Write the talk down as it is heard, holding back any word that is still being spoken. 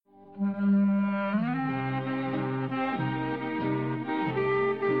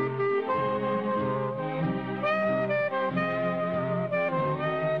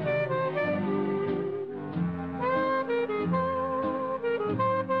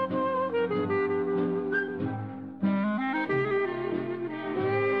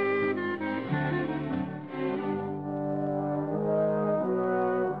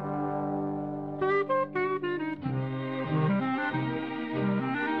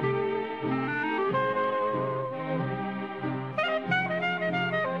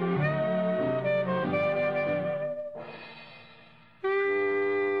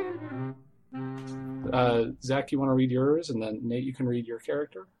Zach, you want to read yours, and then Nate, you can read your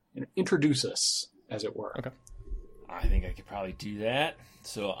character. Introduce us, as it were. Okay. I think I could probably do that.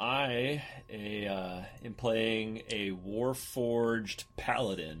 So I am playing a Warforged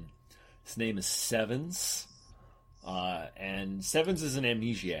Paladin. His name is Sevens. And Sevens is an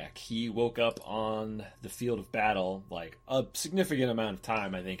amnesiac. He woke up on the field of battle like a significant amount of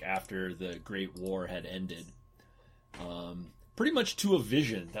time, I think, after the Great War had ended. Pretty much to a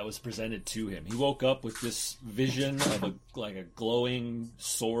vision that was presented to him. He woke up with this vision of a glowing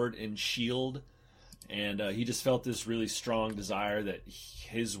sword and shield, and he just felt this really strong desire that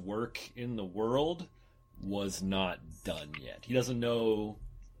his work in the world was not done yet. He doesn't know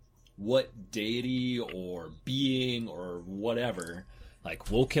what deity or being or whatever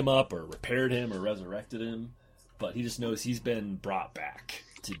like woke him up or repaired him or resurrected him, but he just knows he's been brought back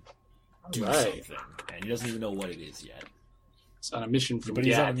to do something, and he doesn't even know what it is yet. It's on a mission from But Gad.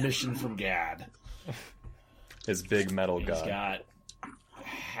 he's on a mission from Gad. His big metal He's god. got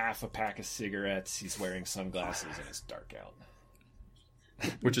half a pack of cigarettes. He's wearing sunglasses, and it's dark out.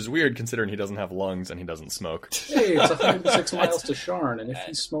 Which is weird considering he doesn't have lungs and he doesn't smoke. Hey, it's 106 miles to Sharn, and if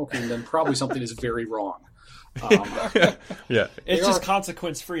he's smoking, then probably something is very wrong. Yeah. It's just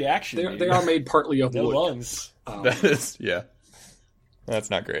consequence-free action. They are made partly of no wood. lungs. That is, yeah.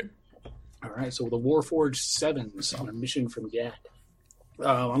 That's not great. All right, so the Warforged Sevens on a mission from Gad.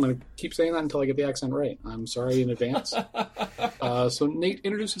 I'm going to keep saying that until I get the accent right. I'm sorry in advance. So Nate,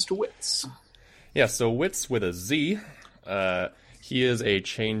 introduce us to Wits. Yeah, so Wits with a Z. He is a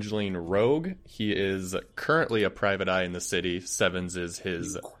changeling rogue. He is currently a private eye in the city. Sevens is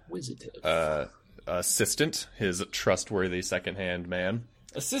his Inquisitive. assistant, his trustworthy second-hand man.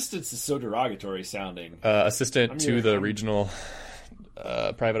 Assistance is so derogatory sounding. Assistant to the regional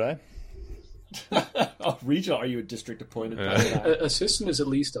private eye. Oh, regional? Are you a district appointed? Assistant is at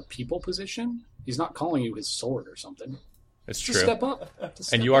least a people position. He's not calling you his sword or something. It's Just true. step up.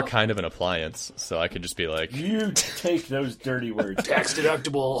 And you are kind of an appliance, so I could just be like, You take those dirty words. Tax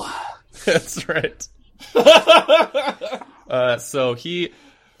deductible. that's right. So he,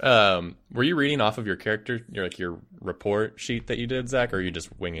 were you reading off of your character, your report sheet that you did, Zach, or are you just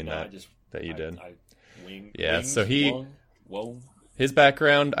winging that you did? So he, his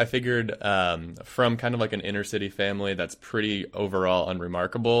background, I figured, from kind of like an inner city family that's pretty overall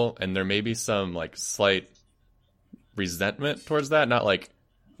unremarkable, and there may be some like slight resentment towards that, not like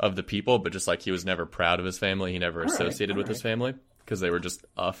of the people, but just like he was never proud of his family. He never associated with his family because they were just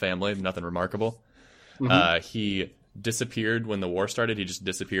a family, nothing remarkable. Mm-hmm. He disappeared when the war started. He just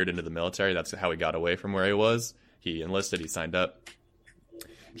disappeared into the military. That's how he got away from where he was. He enlisted, he signed up.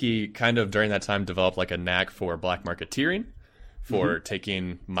 He kind of during that time developed like a knack for black marketeering, for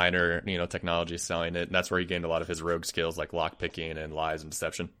taking minor, technology, selling it. And that's where he gained a lot of his rogue skills like lock picking and lies and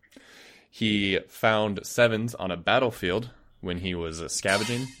deception. He found Sevens on a battlefield when he was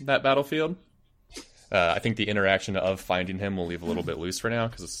scavenging that battlefield. I think the interaction of finding him will leave a little bit loose for now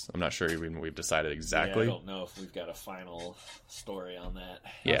because I'm not sure we've decided exactly. Yeah, I don't know if we've got a final story on that.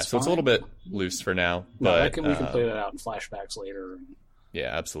 Yeah, so it's a little bit loose for now. No, but we can play that out in flashbacks later. And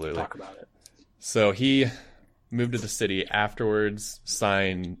yeah, absolutely. Talk about it. So he moved to the city afterwards,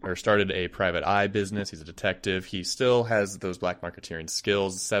 started a private eye business. He's a detective. He still has those black marketeering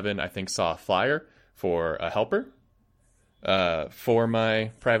skills. Seven, I think, saw a flyer for a helper for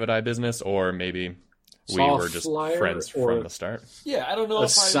my private eye business, or maybe we were just friends from the start. Yeah, I don't know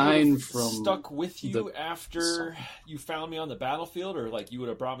if I would have stuck with you after you found me on the battlefield, or like you would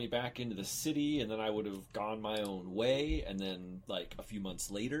have brought me back into the city and then I would have gone my own way, and then like a few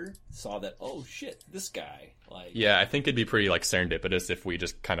months later saw that, oh shit, this guy. Yeah, I think it'd be pretty like serendipitous if we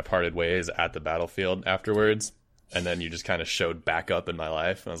just kind of parted ways at the battlefield afterwards, and then you just kind of showed back up in my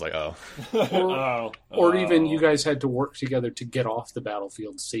life, and I was like, oh. Or even you guys had to work together to get off the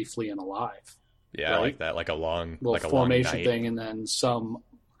battlefield safely and alive. Yeah, right? I like that, like a long formation long thing, and then some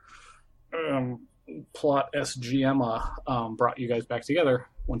plot SGM brought you guys back together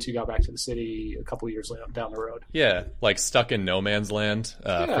once you got back to the city a couple years later down the road. Yeah, like stuck in no man's land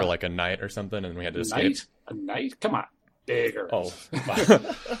for like a night or something, and we had to escape. A night? Come on, bigger. Oh,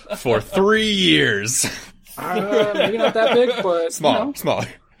 for 3 years. Maybe not that big, but small.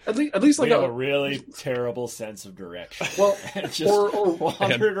 At least like a really terrible sense of direction. Well, just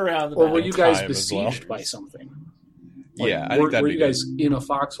wandered around. Or were you guys besieged by something? Yeah, I think that'd were be you guys in a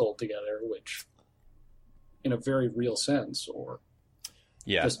foxhole together, which, in a very real sense, or?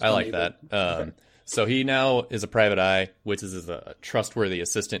 Yeah, I like that. Okay. So he now is a private eye, which is a trustworthy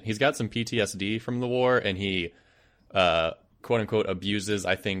assistant. He's got some PTSD from the war, and he, quote unquote, abuses,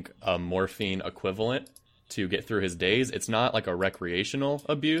 I think, a morphine equivalent to get through his days. It's not like a recreational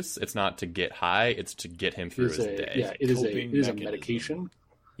abuse. It's not to get high. It's to get him through his day. Yeah, it is a medication.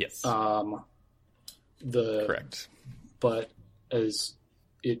 Yes. Correct. But as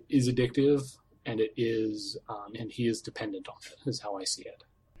it is addictive, and it is, and he is dependent on it, is how I see it.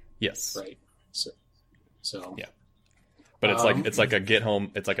 Yes. Right. So. Yeah. But it's like a get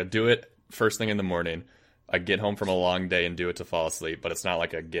home. It's like a do it first thing in the morning. I get home from a long day and do it to fall asleep. But it's not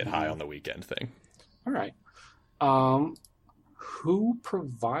like a get high on the weekend thing. All right. Who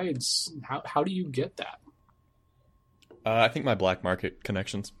provides? How do you get that? I think my black market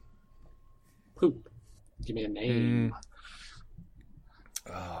connections. Who? Give me a name.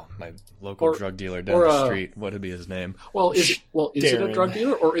 Oh, my local drug dealer down the street. What would be his name? Well, is it a drug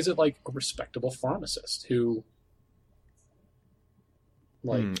dealer, or is it like a respectable pharmacist who?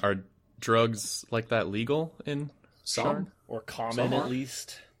 Like, are drugs like that legal in Shard? Or common at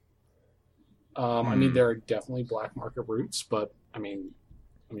least? I mean, there are definitely black market routes, but I mean,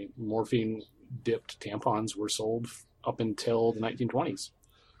 morphine dipped tampons were sold up until the 1920s.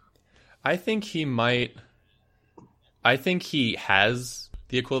 I think he has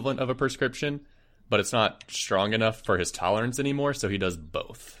the equivalent of a prescription, but it's not strong enough for his tolerance anymore, so he does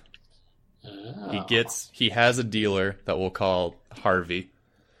both. Oh. He has a dealer that we'll call Harvey,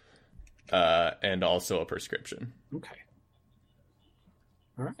 and also a prescription. Okay.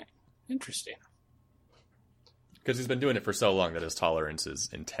 All right. Interesting. Because he's been doing it for so long that his tolerance is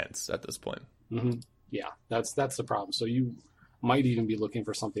intense at this point. Mm-hmm. Yeah, that's the problem. So you might even be looking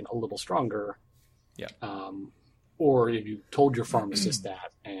for something a little stronger. Yeah. Or if you told your pharmacist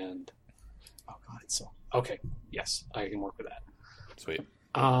that, and oh god, it's so okay. Yes, I can work with that. Sweet.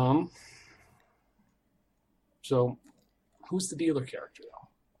 So who's the dealer character though?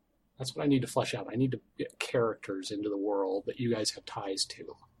 That's what I need to flesh out. I need to get characters into the world that you guys have ties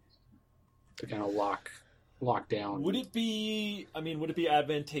to kind of lock down. Would it be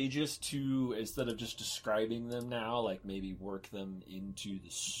advantageous to, instead of just describing them now, like maybe work them into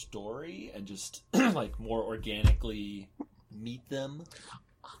the story and just like more organically meet them?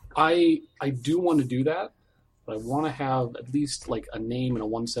 I do want to do that, but I want to have at least like a name and a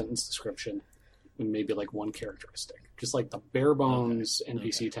one-sentence description and maybe like one characteristic. Just like the bare bones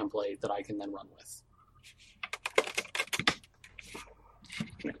NPC template that I can then run with.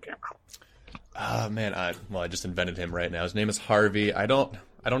 Okay. Man, I just invented him right now. His name is Harvey. I don't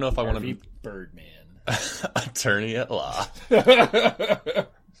know if I want to be Birdman, attorney at law. I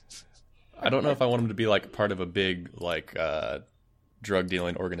don't know if I want him to be like part of a big like drug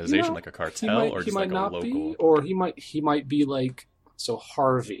dealing organization, like a cartel, or just like a local. Be, or he might be like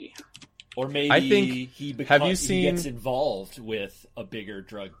Harvey. Or maybe he gets involved with a bigger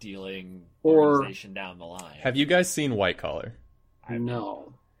drug dealing organization down the line. Have you guys seen White Collar?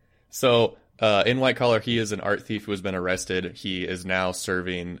 No. So in White Collar, he is an art thief who has been arrested. He is now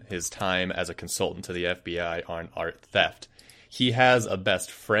serving his time as a consultant to the FBI on art theft. He has a best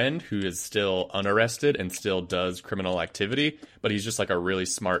friend who is still unarrested and still does criminal activity, but he's just like a really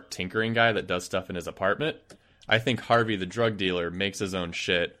smart tinkering guy that does stuff in his apartment. I think Harvey, the drug dealer, makes his own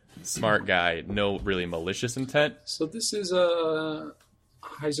shit. Smart guy, no really malicious intent. So this is a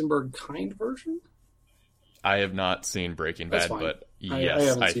Heisenberg kind version? I have not seen Breaking Bad, but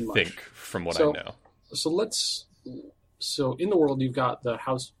yes, I think from what I know. So in the world, you've got the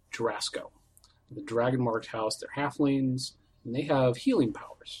House Jarasco, the dragon-marked house. They're halflings, and they have healing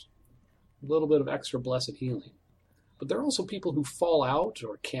powers. A little bit of extra blessed healing. But there are also people who fall out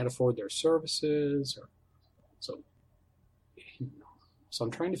or can't afford their services. So I'm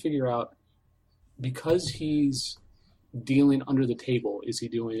trying to figure out, because he's dealing under the table, is he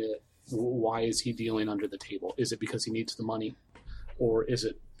doing it? Why is he dealing under the table? Is it because he needs the money? Or is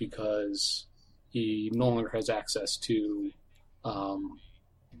it because he no longer has access to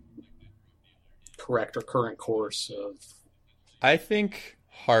current course of... I think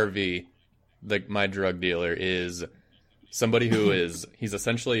Harvey, my drug dealer, is somebody who he's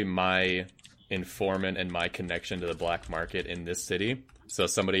essentially my informant and my connection to the black market in this city. So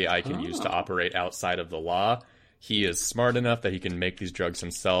somebody I can use to operate outside of the law. He is smart enough that he can make these drugs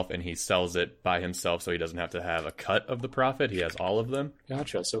himself, and he sells it by himself, so he doesn't have to have a cut of the profit. He has all of them.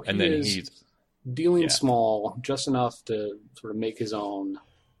 Gotcha. So he's dealing small, just enough to sort of make his own.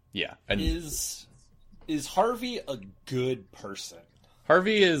 Yeah. And is Harvey a good person?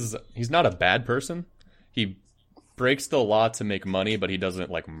 He's not a bad person. He breaks the law to make money, but he doesn't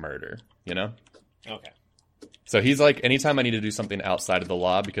like murder, you know? Okay. So he's like, anytime I need to do something outside of the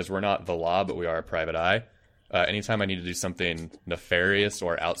law, because we're not the law, but we are a private eye. Anytime I need to do something nefarious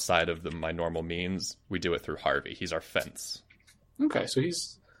or outside of my normal means, we do it through Harvey. He's our fence. Okay, so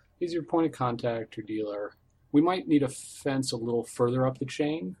he's your point of contact, your dealer. we might need a fence a little further up the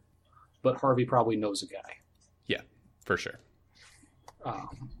chain, but Harvey probably knows a guy. Yeah, for sure. All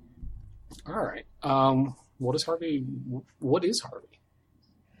right. What is Harvey?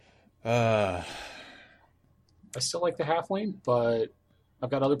 I still like the halfling, but I've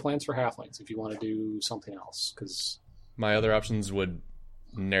got other plans for halflings if you want to do something else. Because my other options would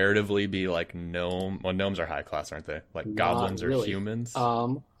narratively be like gnome. Well, gnomes are high class, aren't they? Like goblins or humans.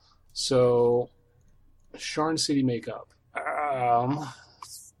 So Sharn City makeup: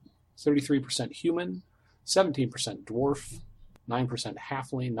 33% human, 17% dwarf, 9%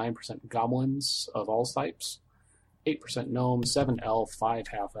 halfling, 9% goblins of all types, 8% gnome, 7 elf, 5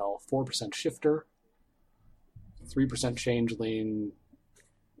 half elf, 4% shifter, 3% changeling,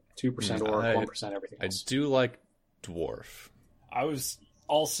 2% orc, 1% everything else. I do like dwarf. I was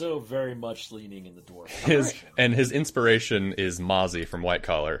also very much leaning in the dwarf direction. His inspiration is Mozzie from White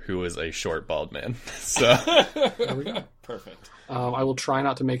Collar, who is a short, bald man. So there we go. Perfect. I will try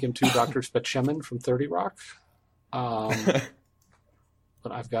not to make him too Dr. Spachemin from 30 Rock.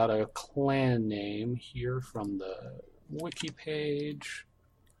 But I've got a clan name here from the wiki page.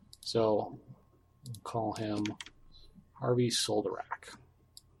 So we'll call him Harvey Solderak.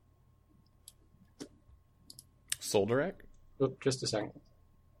 Solderak? Oh, just a second.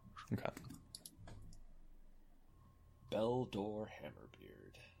 Okay. Beldor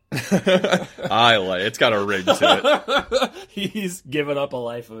Hammerbeard. I like it. It's got a ring to it. He's given up a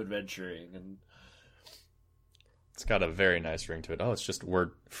life of adventuring, and it's got a very nice ring to it. Oh, it's just we're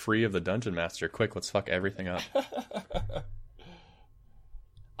free of the dungeon master. Quick, let's fuck everything up.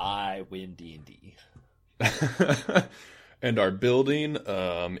 I win D&D. And our building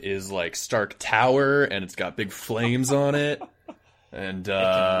is like Stark Tower, and it's got big flames on it. And it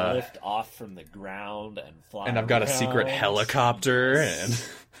can lift off from the ground and fly. And I've got a secret helicopter and a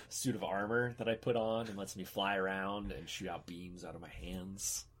suit of armor that I put on and lets me fly around and shoot out beams out of my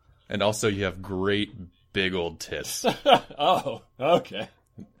hands. And also, you have great big old tits. Oh, okay.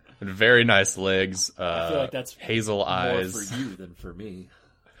 And very nice legs. I feel like that's hazel eyes. More for you than for me.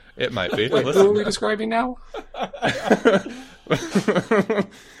 It might be. Wait, who are we describing now?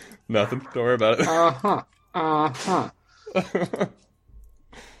 Nothing. Don't worry about it.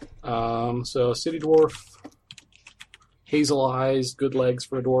 So city dwarf, hazel eyes, good legs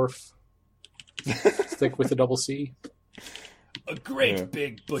for a dwarf. Stick with the double C. A great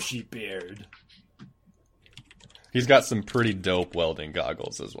big bushy beard. He's got some pretty dope welding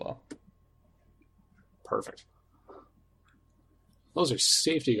goggles as well. Perfect. Those are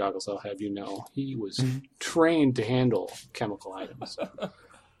safety goggles, I'll have you know. He was trained to handle chemical items.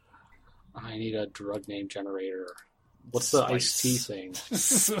 I need a drug name generator. What's the iced tea thing?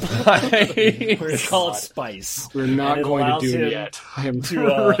 Spice. We're going to call it Spice. We're not going to do it yet. I am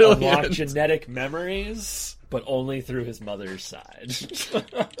to unlock genetic memories, but only through his mother's side.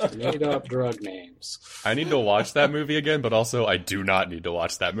 Made up drug names. I need to watch that movie again, but also I do not need to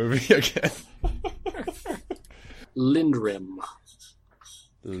watch that movie again. Lindrim.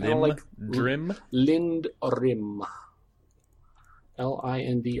 Lindrim? Lindrim. Lindrym. No.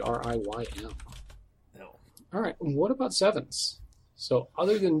 All right. What about sevens? So,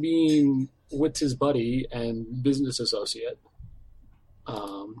 other than being Witz's buddy and business associate,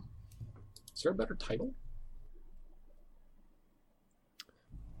 is there a better title?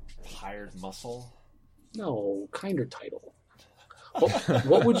 Hired muscle? No, kinder title.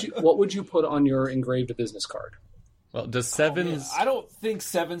 What would you put on your engraved business card? Well, does sevens? I don't think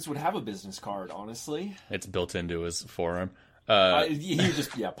sevens would have a business card, honestly. It's built into his forearm. He would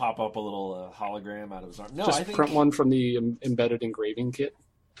just pop up a little hologram out of his arm. No, just I think print one from the embedded engraving kit.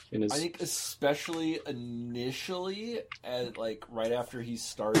 I think especially initially, right after he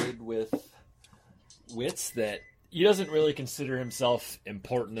started with Wits, that he doesn't really consider himself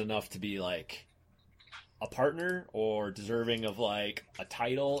important enough to be like a partner or deserving of like a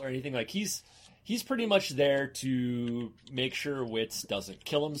title or anything. Like he's pretty much there to make sure Wits doesn't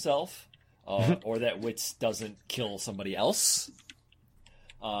kill himself, or that Wits doesn't kill somebody else,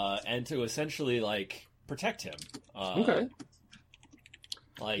 and to essentially like protect him. Okay.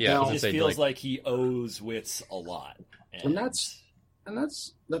 He just feels like he owes Wits a lot, and that's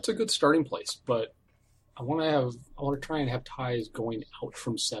a good starting place. But I want to try and have ties going out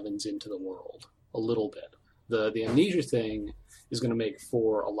from sevens into the world a little bit. The amnesia thing is going to make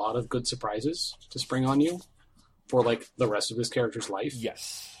for a lot of good surprises to spring on you for like the rest of this character's life.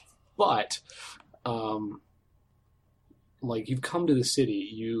 Yes. But, like you've come to the city,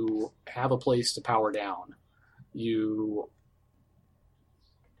 you have a place to power down. You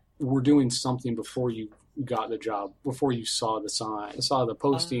were doing something before you got the job, before you saw the sign, saw the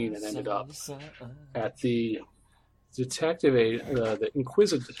posting, and ended up at the detective, the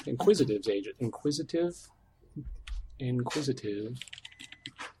inquisitives agent, inquisitive.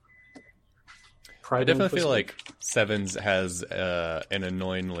 I definitely feel like Sevens has an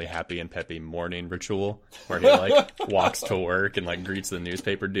annoyingly happy and peppy morning ritual where he like walks to work and like greets the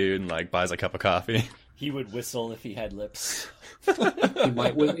newspaper dude and like buys a cup of coffee. He would whistle if he had lips.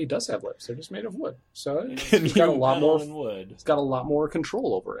 He does have lips. They're just made of wood, so he's got a lot more wood. He's got a lot more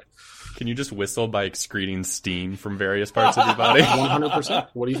control over it. Can you just whistle by excreting steam from various parts of your body? 100%.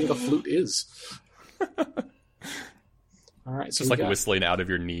 What do you think a flute is? All right, so just like whistling out of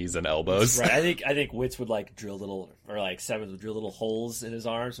your knees and elbows. Right. I think Wits would like drill little, or like Sevens would drill little holes in his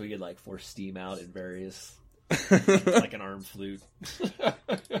arms so he could like force steam out in various, like an arm flute.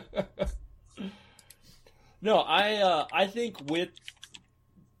 No, I think Wit,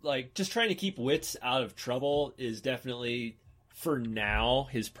 like just trying to keep Wits out of trouble is definitely for now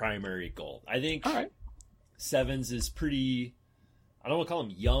his primary goal. I think Sevens is pretty. I don't want to call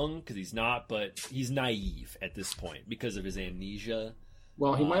him young because he's not, but he's naive at this point because of his amnesia.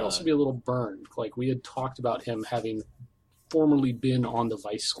 Well, he might also be a little burned. Like we had talked about him having formerly been on the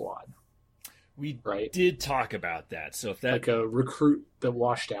Vice Squad. We did talk about that. So if that like a recruit that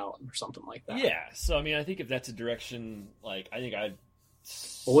washed out or something like that. Yeah. So I mean, I think if that's a direction, like I think I'd.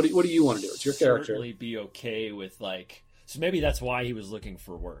 Well, what do you want to do? It's your character. Certainly be okay with like. So maybe that's why he was looking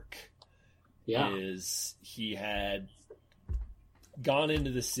for work. Yeah. Is he had gone into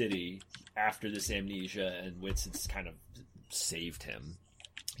the city after this amnesia, and Wits has kind of saved him.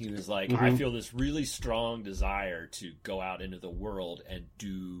 He was like, I feel this really strong desire to go out into the world and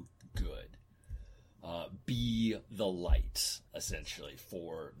do good. Be the light, essentially,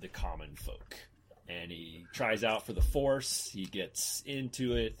 for the common folk. And he tries out for the Force. He gets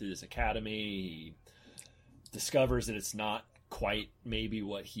into it through this academy. He discovers that it's not quite maybe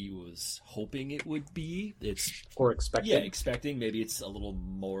what he was hoping it would be. It's or expecting. Yeah, expecting. Maybe it's a little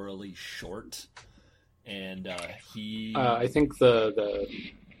morally short. And he I think the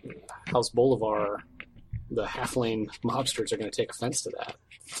House Bolivar, the halfling mobsters are going to take offense to that.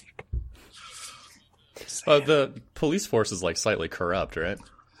 The police force is like slightly corrupt, right?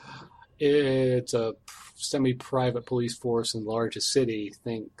 It's a semi-private police force in the largest city.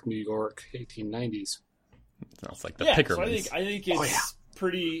 Think New York, 1890s. Sounds like the Pickermans. So I think it's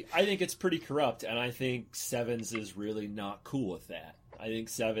pretty. I think it's pretty corrupt, and I think Sevens is really not cool with that. I think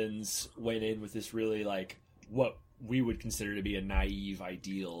Sevens went in with this really like what we would consider to be a naive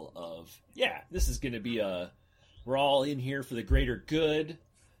ideal of this is going to be we're all in here for the greater good,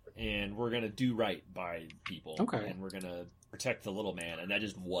 and we're going to do right by people, and we're going to protect the little man, and that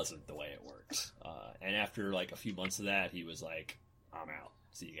just wasn't the way it worked. And after like a few months of that, he was like, "I'm out.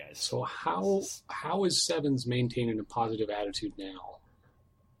 See you guys." So how is Sevens maintaining a positive attitude now?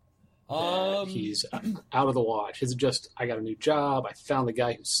 He's out of the watch. Is it just, I got a new job, I found the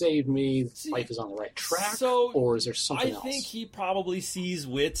guy who saved me, life is on the right track, or is there something else? I think he probably sees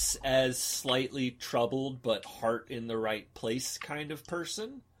Wits as slightly troubled but heart in the right place kind of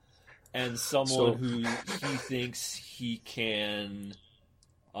person, and someone who he thinks he can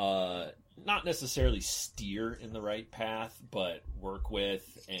not necessarily steer in the right path, but work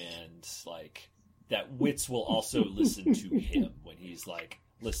with, and like that Wits will also listen to him when he's like,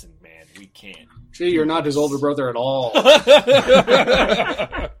 "Listen, man, we can't." Gee, you're not his older brother at all.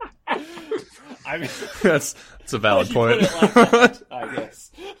 I mean, that's a valid point. Like that, I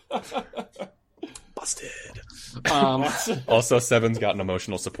guess. Busted. Also, Seven's got an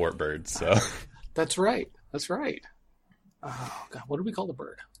emotional support bird, so. That's right. Oh, God, what did we call the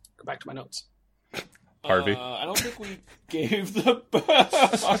bird? Go back to my notes. Harvey. I don't think we gave the.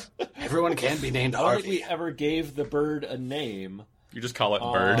 Everyone can be named Harvey. I don't think we ever gave the bird a name. You just call it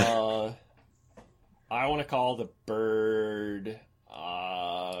bird. I want to call the bird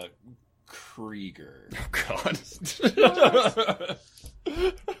Krieger. Oh, God.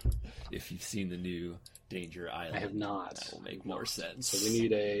 If you've seen the new Danger Island, I have not. That will make more sense. So we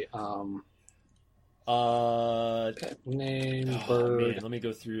need a name bird. Man, let me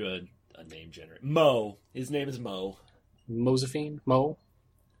go through a name generator. Mo. His name is Mo. Mosephine? Mo?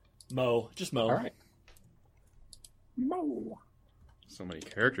 Just Mo. All right. Mo. So many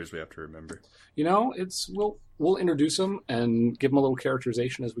characters we have to remember. You know, we'll introduce them and give them a little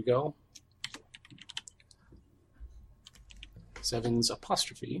characterization as we go. Sevens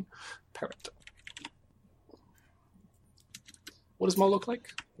apostrophe parrot. What does Mo look like?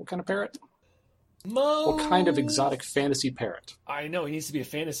 What kind of parrot? Mo. What kind of exotic fantasy parrot? I know he needs to be a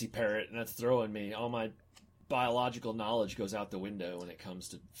fantasy parrot, and that's throwing me. All my biological knowledge goes out the window when it comes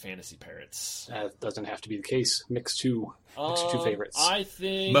to fantasy parrots. That doesn't have to be the case. Mix two favorites. I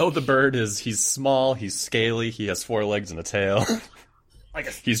think Mo the bird he's small, he's scaly, he has 4 legs and a tail.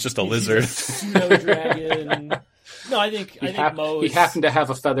 He's just a lizard. Snow dragon. No, I think Mo. He happened to have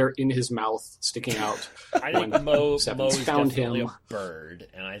a feather in his mouth sticking out. I think Mo is found definitely him. a bird,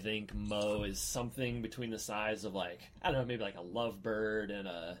 and I think Mo is something between the size of I don't know, maybe like a lovebird and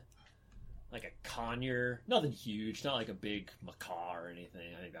a conure. Nothing huge, not like a big macaw or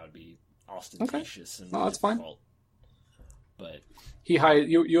anything. I think that would be ostentatious and that's fine. But he hide.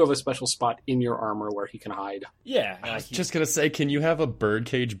 You have a special spot in your armor where he can hide. Yeah, I was just gonna say, can you have a bird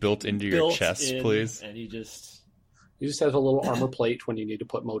cage built into your chest, please? And he just has a little armor plate when you need to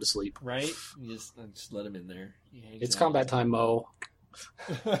put Mo to sleep. Right? You just let him in there. It's combat time, Mo.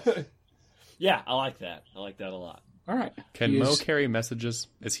 Yeah, I like that. I like that a lot. All right. Can Mo carry messages?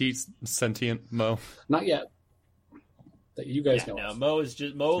 Is he sentient, Mo? Not yet. That you guys know. No, Mo is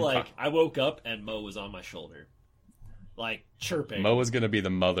just I woke up and Mo was on my shoulder, chirping. Mo is going to be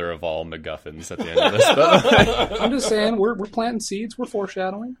the mother of all MacGuffins at the end of this. I'm just saying, we're planting seeds. We're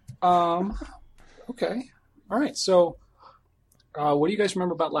foreshadowing. Okay. All right. So, what do you guys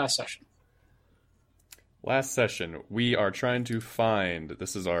remember about last session? Last session, we are trying to find,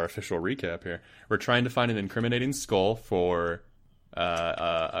 this is our official recap here, we're trying to find an incriminating skull for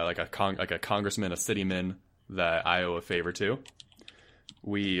a congressman, a cityman that I owe a favor to.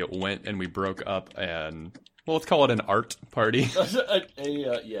 We went and we broke up let's call it an art party.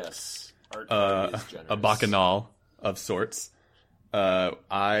 Yes. Art party is generous. A bacchanal of sorts.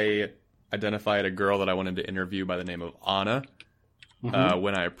 I identified a girl that I wanted to interview by the name of Anna. Mm-hmm.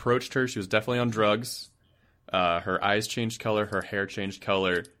 When I approached her, she was definitely on drugs. Her eyes changed color, her hair changed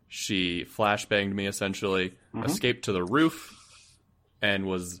color. She flashbanged me, essentially, escaped to the roof, and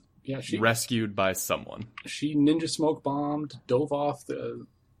was rescued by someone. She ninja smoke bombed, dove off the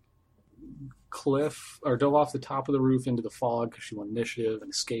cliff, or dove off the top of the roof into the fog because she won initiative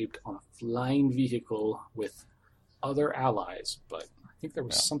and escaped on a flying vehicle with other allies. But I think there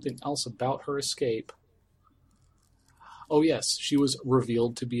was something else about her escape. Oh, yes, she was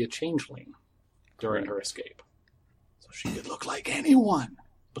revealed to be a changeling during her escape. So she could look like anyone,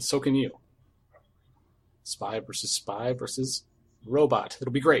 but so can you. Spy versus robot.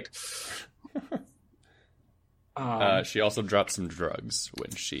 It'll be great. She also dropped some drugs when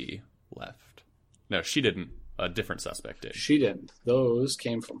she left. No, she didn't. A different suspect did. She didn't. Those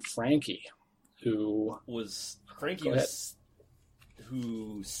came from Frankie, who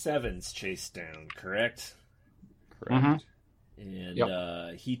who Sevens chased down, correct? Correct. Mm-hmm.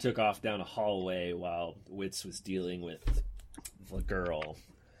 And he took off down a hallway while Wits was dealing with the girl.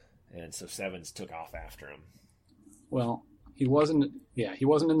 And so Sevens took off after him. Well, he wasn't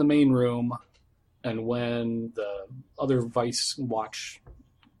in the main room. And when the other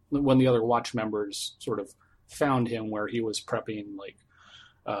watch members sort of found him where he was prepping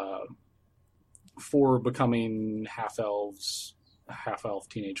for becoming half-elf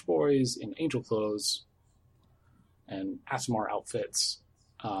teenage boys in angel clothes and Aasimar outfits,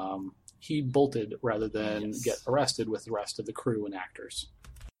 he bolted rather than get arrested with the rest of the crew and actors.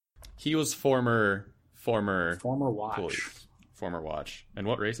 He was former Watch. Police. Former Watch. And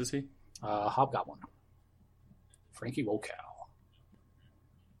what race is he? Hobgoblin. Frankie Wokow.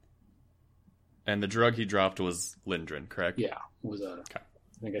 And the drug he dropped was Lindgren, correct? Yeah, it was I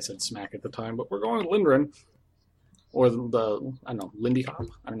think I said smack at the time, but we're going with Lindgren. Or Lindy Hop.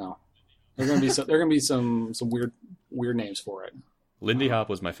 I don't know. There are going to be some weird names for it. Lindy Hop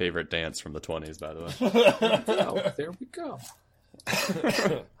was my favorite dance from the 20s, by the way. There we go.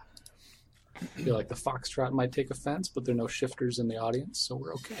 I feel like the foxtrot might take offense, but there are no shifters in the audience, so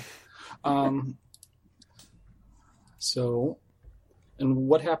we're okay. And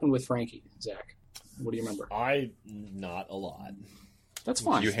what happened with Frankie, Zach? What do you remember? Not a lot. That's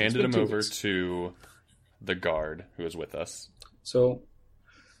fine. You handed him over to the guard who was with us. So,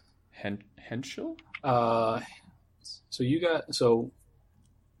 Henschel? So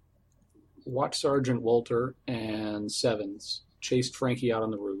Watch Sergeant Walter and Sevens chased Frankie out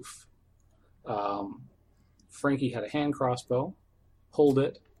on the roof. Frankie had a hand crossbow, pulled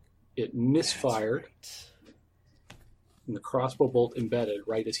it, it misfired, and the crossbow bolt embedded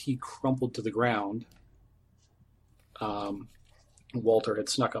right as he crumpled to the ground. Walter had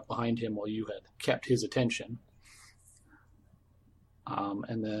snuck up behind him while you had kept his attention.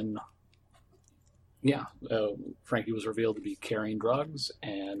 And then, Frankie was revealed to be carrying drugs,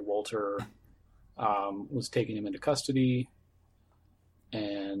 and Walter was taking him into custody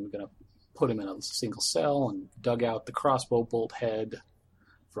and going to put him in a single cell and dug out the crossbow bolt head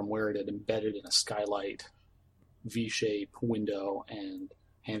from where it had embedded in a skylight V-shape window and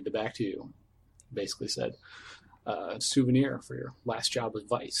handed it back to you. Basically said, souvenir for your last job with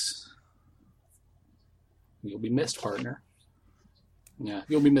Vice. You'll be missed, partner. Yeah,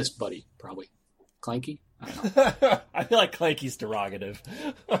 you'll be missed, buddy, probably. Clanky? I don't know. I feel like Clanky's derogative.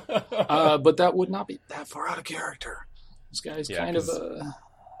 But that would not be that far out of character. This guy's kind of a...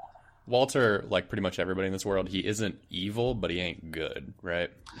 Walter, like pretty much everybody in this world, he isn't evil, but he ain't good,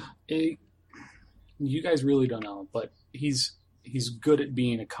 right? You guys really don't know, but he's good at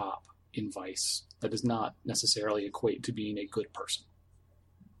being a cop in Vice. That does not necessarily equate to being a good person.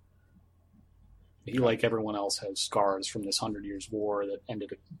 He, like everyone else, has scars from this 100 Years' War that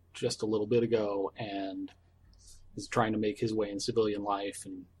ended just a little bit ago and is trying to make his way in civilian life.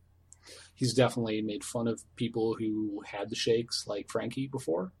 And he's definitely made fun of people who had the shakes, like Frankie,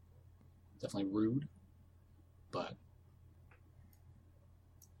 before. Definitely rude. But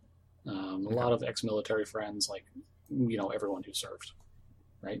a lot of ex-military friends, like, everyone who served,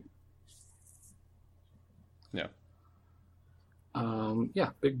 right? Yeah.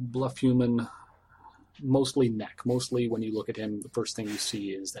 Big bluff human. Mostly neck. Mostly when you look at him, the first thing you see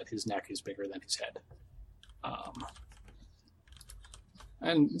is that his neck is bigger than his head.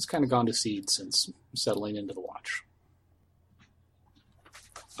 And it's kind of gone to seed since settling into the watch.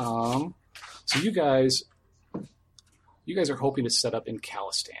 So you guys are hoping to set up in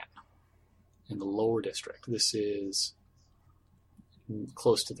Calistan, in the lower district. This is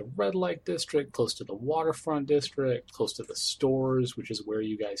close to the red light district, close to the waterfront district, close to the stores, which is where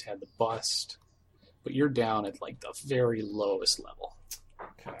you guys had the bust. But you're down at like the very lowest level.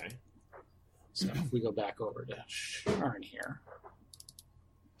 Okay. So if we go back over to Sharn here,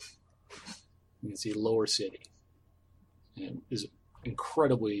 you can see Lower City. And it is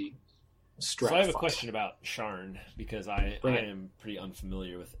incredibly stratified. So I have a question about Sharn, because I am pretty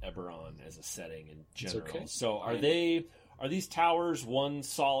unfamiliar with Eberron as a setting in general. Okay. So are these towers one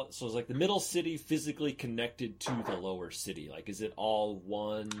solid? So is like the middle city physically connected to the lower city? Like, is it all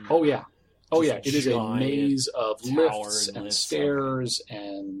one? Oh yeah. Oh yeah, it is a maze of lifts and stairs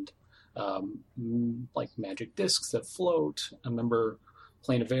and like magic discs that float. I remember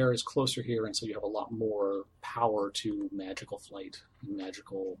Plane of Air is closer here, and so you have a lot more power to magical flight and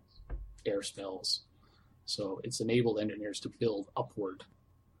magical air spells. So it's enabled engineers to build upward.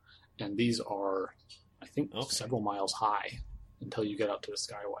 And these are, I think, several miles high until you get up to the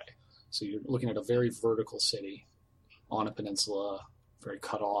Skyway. So you're looking at a very vertical city on a peninsula, very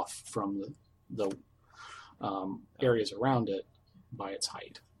cut off from the areas around it by its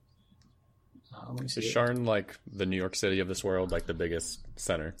height. Is Sharn like the New York City of this world, like the biggest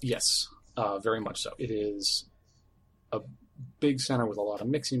center? Yes, very much so. It is a big center with a lot of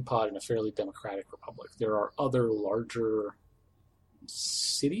mixing pot and a fairly democratic republic. There are other larger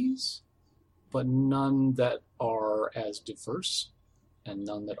cities, but none that are as diverse and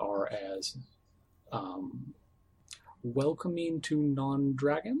none that are as welcoming to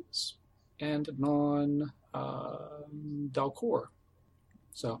non-dragons and non-Dalcor.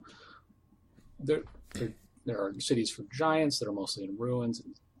 So there are cities for giants that are mostly in ruins.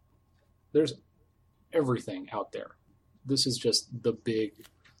 There's everything out there. This is just the big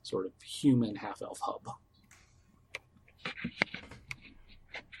sort of human half-elf hub.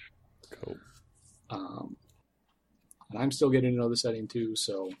 Cool. And I'm still getting to know the setting too,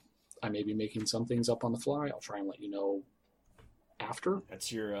 so I may be making some things up on the fly. I'll try and let you know after.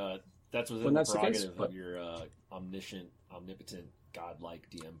 That's your that's within the prerogative of your omnipotent, godlike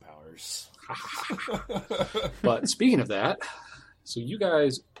DM powers. But speaking of that, so you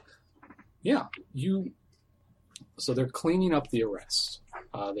guys, so they're cleaning up the arrest.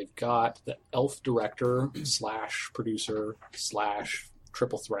 They've got the elf director / producer /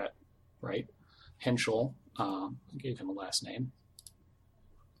 triple threat, right? Henschel. I gave him a last name.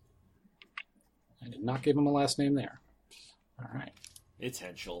 I did not give him a last name there. All right. It's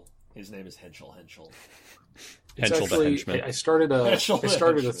Henschel. His name is Henschel. Henschel the henchman. I started a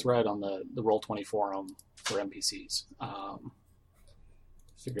thread on the Roll20 forum for NPCs.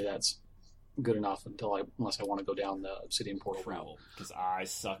 Figure that's good enough unless I want to go down the Obsidian Portal route. Because I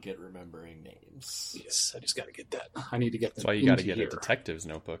suck at remembering names. Yes, I just got to get that. I need to get that. That's why you got to get a detective's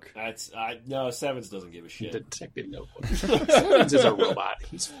notebook. No, Sevens doesn't give a shit. Detective notebook. Sevens is a robot.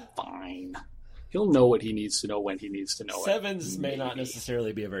 He's fine. He'll know what he needs to know when he needs to know Sevens may not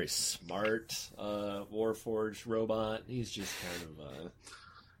necessarily be a very smart Warforged robot. He's just kind of...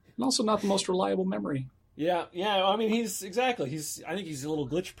 And also not the most reliable memory. Yeah. I mean, I think he's a little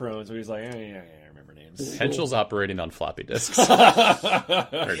glitch prone, so he's like, I remember names. Henschel's operating on floppy disks.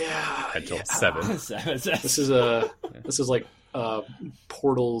 Henschel 7. This is like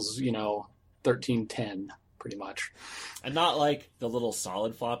Portal's, 1310 pretty much. And not like the little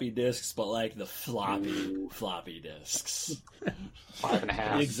solid floppy disks, but like the floppy disks.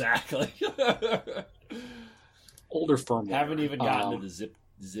 5.5. Exactly. Older firmware. Haven't even gotten to the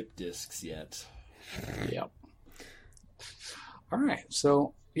zip disks yet. Yep. All right,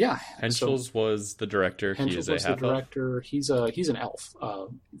 so yeah, Henschel's was the director. Henschel's was the director. He's an elf, a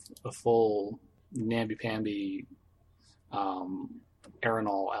full namby-pamby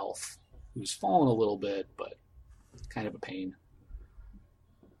Aerenal elf who's fallen a little bit, but kind of a pain.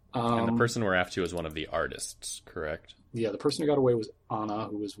 And the person we're after is one of the artists, correct? Yeah, the person who got away was Anna,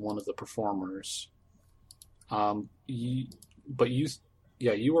 who was one of the performers. You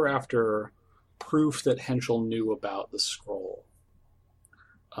were after proof that Henschel knew about the scroll.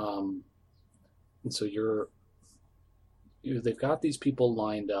 And so they've got these people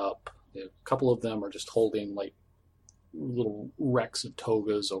lined up. A couple of them are just holding like little wrecks of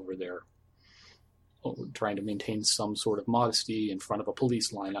togas over there, trying to maintain some sort of modesty in front of a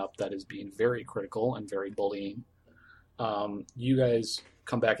police lineup that is being very critical and very bullying. You guys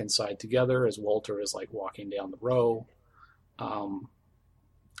come back inside together as Walter is like walking down the row.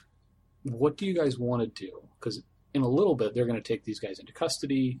 What do you guys want to do? Because in a little bit, they're going to take these guys into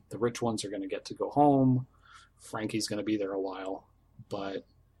custody. The rich ones are going to get to go home. Frankie's going to be there a while. But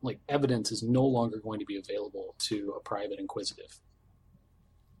like evidence is no longer going to be available to a private inquisitive.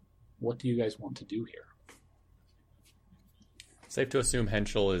 What do you guys want to do here? Safe to assume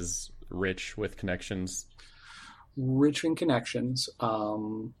Henschel is rich with connections. Rich in connections.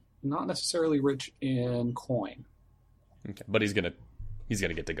 Not necessarily rich in coin. Okay, but he's gonna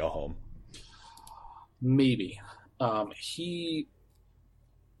get to go home. Maybe.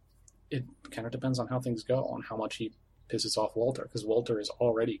 It kind of depends on how things go, on how much he pisses off Walter, because Walter has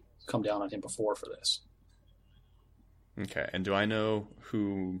already come down on him before for this. Okay, and do I know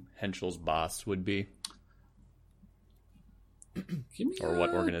who Henschel's boss would be? Or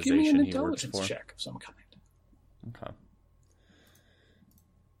what organization give me an he works intelligence for? Check of some kind. Okay.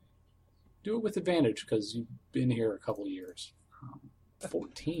 Do it with advantage, because you've been here a couple years.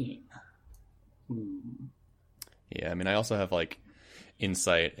 14. Yeah, I mean, I also have like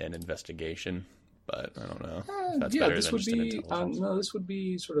insight and investigation, but I don't know. If that's Yeah, better this than would just an be intelligence. no. This would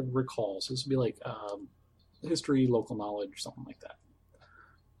be sort of recalls. This would be like history, local knowledge, something like that.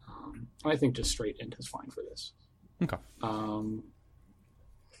 I think just straight int is fine for this. Okay.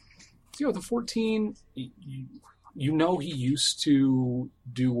 With the 14, you know he used to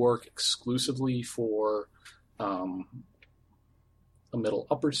do work exclusively for a middle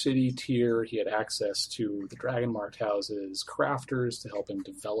upper city tier. He had access to the Dragon Marked houses, crafters to help him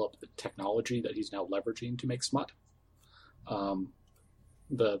develop the technology that he's now leveraging to make smut.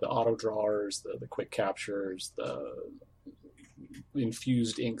 The auto drawers, the quick captures, the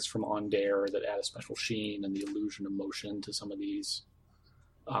infused inks from Ondare that add a special sheen and the illusion of motion to some of these.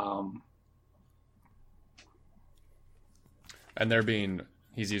 And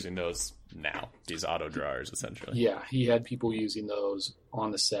he's using those now, these auto drawers, essentially. Yeah, he had people using those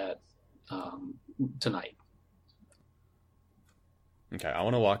on the set tonight. Okay, I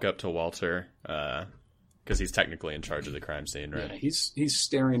want to walk up to Walter, because he's technically in charge of the crime scene, right? Yeah, he's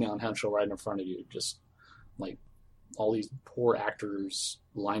staring down Henschel right in front of you, just like all these poor actors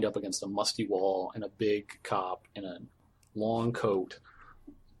lined up against a musty wall, and a big cop in a long coat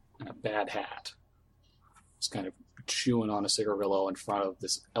and a bad hat. Just kind of chewing on a cigarillo in front of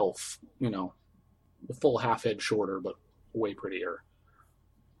this elf, the full half head shorter, but way prettier.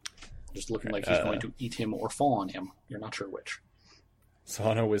 Just looking like he's going to eat him or fall on him. You're not sure which. So I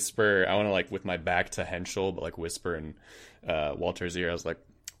want to whisper, with my back to Henschel, but like whisper in Walter's ear. I was like,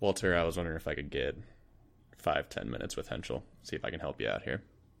 Walter, I was wondering if I could get 5-10 minutes with Henschel. See if I can help you out here.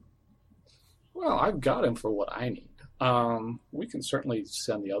 Well, I've got him for what I need. We can certainly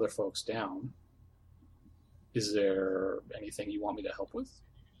send the other folks down. Is there anything you want me to help with?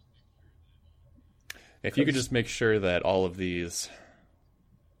 If you could just make sure that all of these...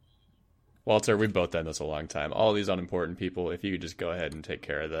 Walter, we've both done this a long time. All these unimportant people, if you could just go ahead and take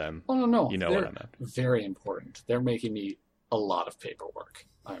care of them. Oh, no. You know what I meant. Very important. They're making me a lot of paperwork.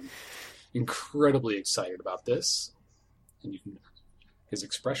 I'm incredibly excited about this. And his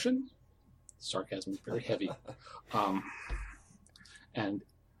expression, sarcasm is very heavy. And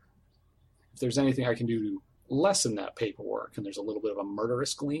if there's anything I can do to lessen that paperwork, and there's a little bit of a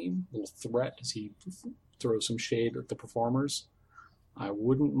murderous gleam, a little threat as he throws some shade at the performers, I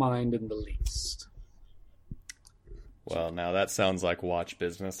wouldn't mind in the least. Well, now that sounds like watch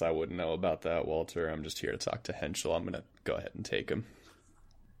business. I wouldn't know about that, Walter. I'm just here to talk to Henschel. I'm going to go ahead and take him.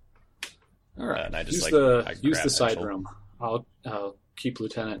 All right. And I just use the side room. I'll keep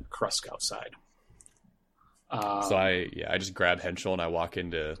Lieutenant Krusk outside. So I just grab Henschel and I walk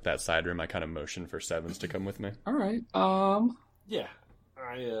into that side room. I kind of motion for Sevens to come with me. All right. Yeah,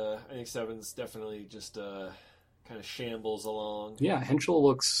 I think Sevens definitely just kind of shambles along. Yeah, Henschel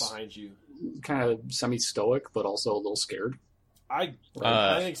looks behind you, kind of semi-stoic, but also a little scared. I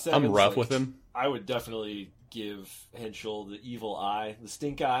think Sevens, I'm rough with him. I would definitely give Henschel the evil eye, the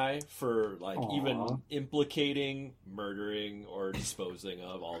stink eye, for even implicating, murdering, or disposing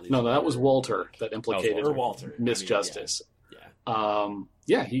of all these. No, that was Walter that implicated Walter. Miss Justice.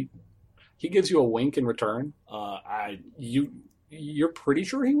 Yeah. He gives you a wink in return. You're pretty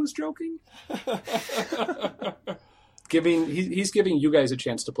sure he was joking. He's giving you guys a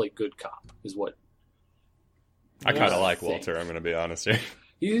chance to play good cop, is what. I kind of like Walter. I'm going to be honest here.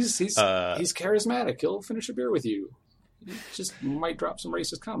 He's charismatic. He'll finish a beer with you. He just might drop some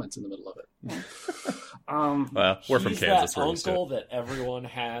racist comments in the middle of it. Well, we're from Kansas. That uncle that everyone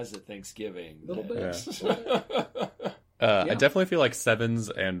has at Thanksgiving. A little bit. I definitely feel like Sevens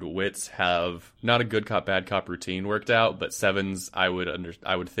and Wits have not a good cop, bad cop routine worked out, but Sevens I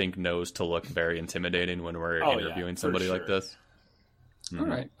would think knows to look very intimidating when we're interviewing somebody like this. All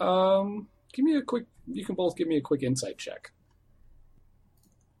right. You can both give me a quick insight check.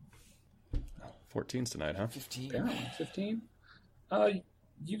 14's tonight, huh? 15. Yeah, 15.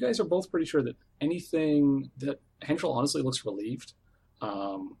 You guys are both pretty sure that anything that Henschel honestly looks relieved.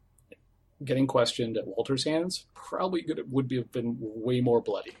 Getting questioned at Walter's hands probably would have been way more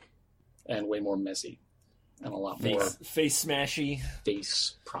bloody and way more messy and a lot more face smashy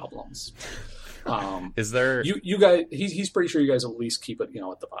face problems. Is there you guys? He's pretty sure you guys at least keep it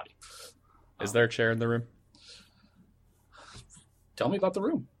at the body. Is there a chair in the room? Tell me about the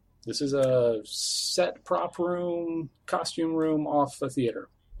room. This is a set prop room, costume room off a theater.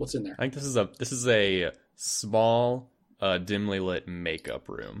 What's in there? I think this is a small, dimly lit makeup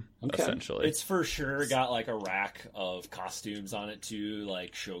room. Okay. Essentially, it's for sure got like a rack of costumes on it too,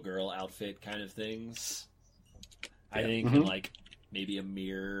 like showgirl outfit kind of things. I think, and like maybe a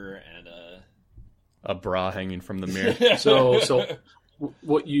mirror and a bra hanging from the mirror. So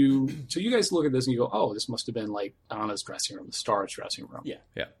you guys look at this and you go, oh, this must have been like Anna's dressing room, the star's dressing room. Yeah.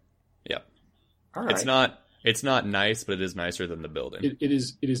 All right. It's not nice, but it is nicer than the building. It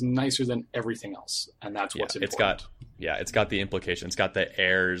is nicer than everything else, and that's what's important. It's got the implication. It's got the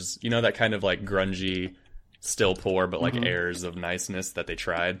airs, that kind of like grungy, still poor, but like airs of niceness that they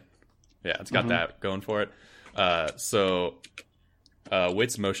tried. Yeah, it's got that going for it. So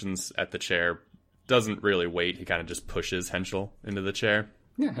Wits motions at the chair, doesn't really wait. He kind of just pushes Henschel into the chair.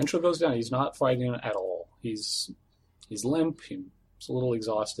 Yeah, Henschel goes down. He's not fighting at all. He's limp. He's a little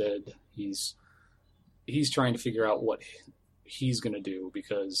exhausted. He's trying to figure out what he's going to do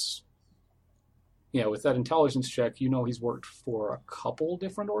because, with that intelligence check, he's worked for a couple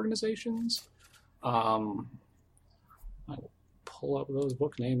different organizations. I will pull up those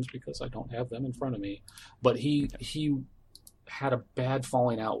book names because I don't have them in front of me. But he had a bad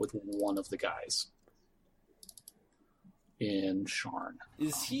falling out with one of the guys in Sharn.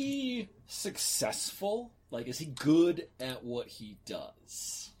 Is he successful? Like, is he good at what he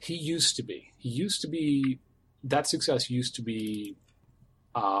does? He used to be. That success used to be,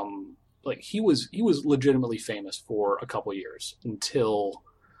 he was legitimately famous for a couple years until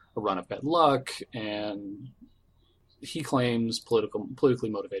a run of bad luck, and he claims politically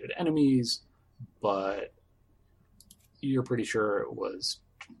motivated enemies, but you're pretty sure it was.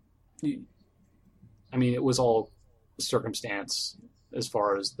 It was all circumstance as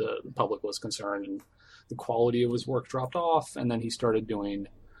far as the public was concerned, and the quality of his work dropped off, and then he started doing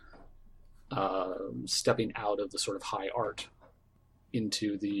stepping out of the sort of high art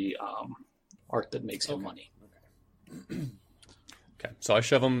into the art that makes him money. Okay, so I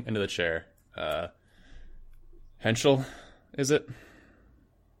shove him into the chair. Henschel, is it?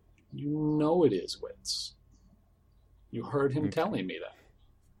 You know it is, Wits. You heard him telling me that.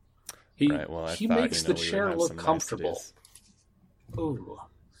 He makes the chair look comfortable. Ooh.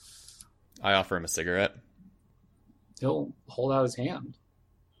 I offer him a cigarette. He'll hold out his hand.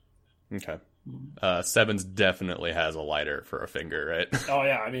 Okay. Sevens definitely has a lighter for a finger, right? Oh,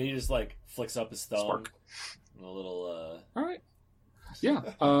 yeah. He just, flicks up his thumb. Spark. And a little, All right. Yeah.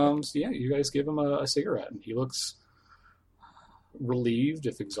 You guys give him a cigarette, and he looks relieved,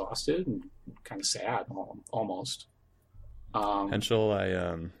 if exhausted, and kind of sad, almost. Henschel,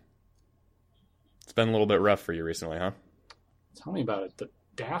 it's been a little bit rough for you recently, huh? Tell me about it. The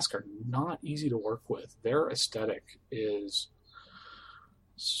Dask are not easy to work with. Their aesthetic is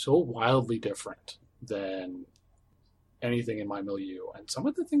so wildly different than anything in my milieu. And some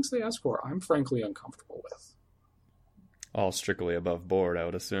of the things they ask for, I'm frankly uncomfortable with. All strictly above board, I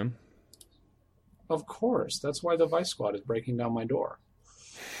would assume. Of course. That's why the Vice Squad is breaking down my door.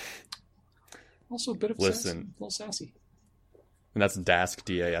 Also a bit of a little sassy. And that's Dask,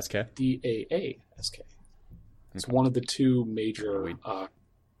 D-A-S-K? D-A-A-S-K. It's one of the two major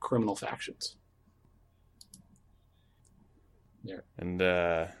criminal factions. There. And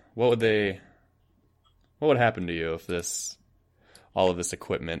what would happen to you if all of this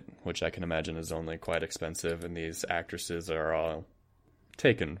equipment, which I can imagine is only quite expensive, and these actresses are all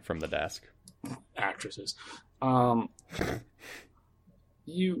taken from the desk? Actresses. Have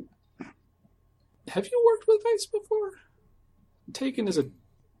you worked with Vice before? Taken is a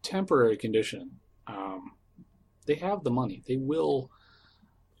temporary condition. They have the money. They will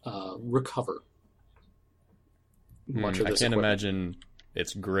recover much of this. I can't imagine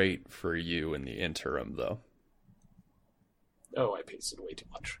it's great for you in the interim, though. Oh, I pasted way too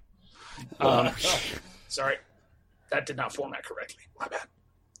much. Sorry. That did not format correctly. My bad.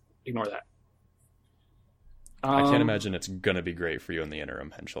 Ignore that. I can't imagine it's going to be great for you in the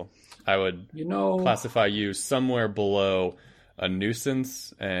interim, Henschel. I would classify you somewhere below a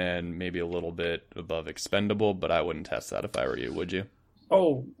nuisance and maybe a little bit above expendable, but I wouldn't test that if I were you, would you?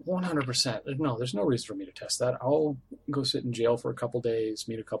 Oh, 100%. No, there's no reason for me to test that. I'll go sit in jail for a couple days,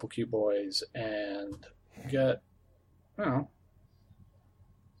 meet a couple cute boys, and get,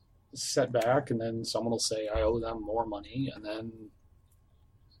 set back, and then someone will say I owe them more money, and then,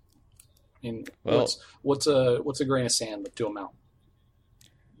 what's a grain of sand to a mountain?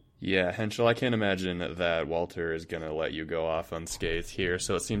 Yeah, Henschel, I can't imagine that Walter is going to let you go off unscathed here,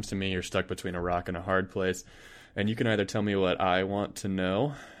 so it seems to me you're stuck between a rock and a hard place, and you can either tell me what I want to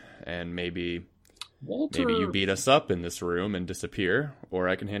know, and maybe you beat us up in this room and disappear, or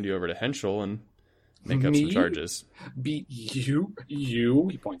I can hand you over to Henschel and make up some charges. Beat you,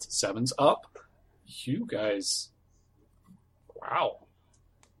 he points at Sevens, up. You guys, wow.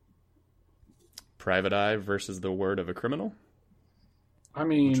 Private eye versus the word of a criminal? I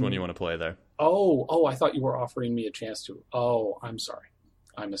mean... Which one do you want to play there? Oh, I thought you were offering me a chance to... Oh, I'm sorry.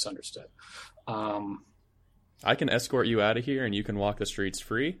 I misunderstood. I can escort you out of here, and you can walk the streets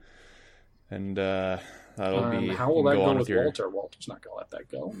free. And that'll be... How will that go with Walter? Walter's not going to let that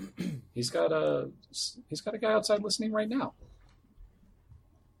go. He's got a guy outside listening right now.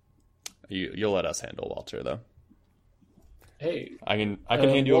 You'll let us handle Walter, though. Hey, I can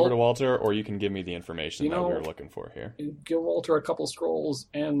hand you over to Walter, or you can give me the information that we were looking for here. Give Walter a couple scrolls,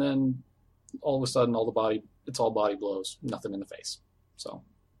 and then all of a sudden, it's all body blows, nothing in the face. So,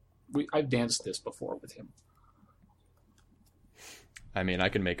 I've danced this before with him. I mean, I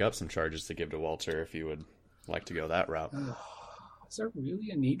can make up some charges to give to Walter if you would like to go that route. Is there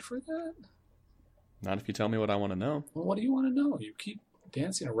really a need for that? Not if you tell me what I want to know. Well, what do you want to know? You keep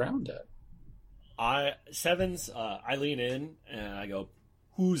dancing around it. Sevens, I lean in and I go,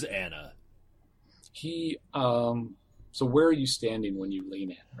 "Who's Anna?" So where are you standing when you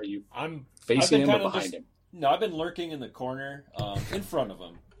lean in? Are you facing him or behind him? No, I've been lurking in the corner, in front of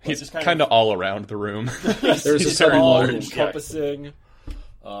him. He's kind of all around the room. There's a certain large encompassing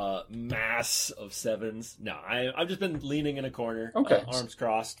mass of Sevens. No, I've just been leaning in a corner, arms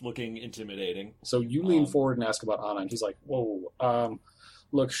crossed, looking intimidating. So you lean forward and ask about Anna, and he's like, "Whoa,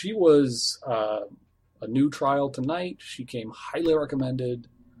 look, she was a new trial tonight. She came highly recommended."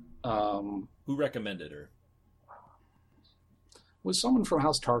 Who recommended her? Was someone from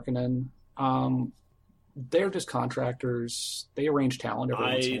House Tarkinen. They're just contractors. They arrange talent every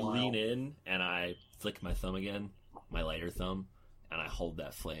once in a while. I lean in and I flick my thumb again, my lighter thumb, and I hold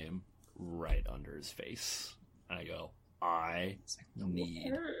that flame right under his face. And I go, "I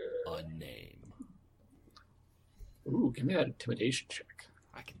need a name." Ooh, give me that intimidation check.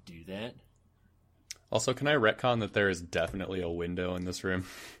 I can do that. Also, can I retcon that there is definitely a window in this room?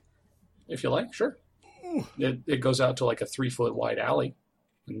 If you like, sure. It goes out to like a 3-foot wide alley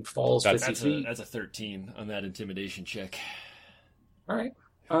and falls 50 feet. That's a 13 on that intimidation check. All right.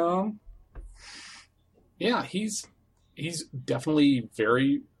 Yeah, he's definitely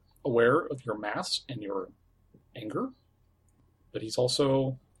very aware of your mass and your anger, but he's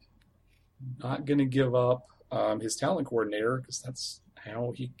also not going to give up his talent coordinator, because that's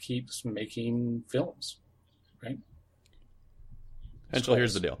how he keeps making films, right? Henschel,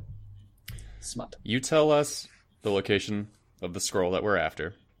 here's the deal. Smut. You tell us the location of the scroll that we're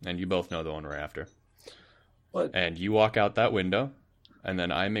after, and you both know the one we're after. What? And you walk out that window, and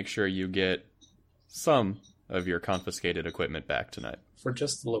then I make sure you get some of your confiscated equipment back tonight. For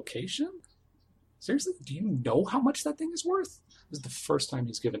just the location? Seriously? Do you know how much that thing is worth? This is the first time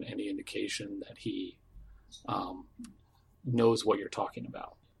he's given any indication that he knows what you're talking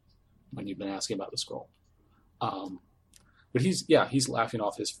about when you've been asking about the scroll. But he's laughing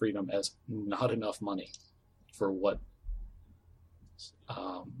off his freedom as not enough money for what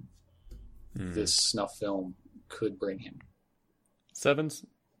this snuff film could bring him. Sevens,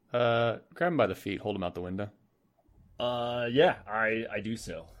 grab him by the feet, hold him out the window. Yeah, I do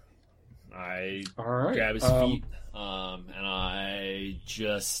so. I grab his feet, and I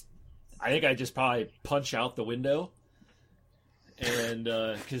think I just probably punch out the window, and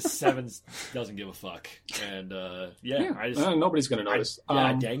because Sevens doesn't give a fuck, and nobody's gonna notice.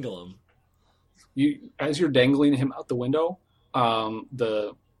 I dangle him. As you're dangling him out the window,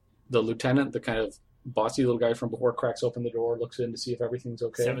 the lieutenant, the kind of bossy little guy from before, cracks open the door, looks in to see if everything's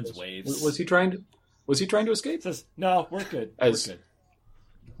okay. Sevens waves. Was he trying to escape? Says, "No, we're good. We're good."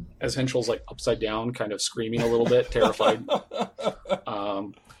 As Henschel's like upside down, kind of screaming a little bit, terrified.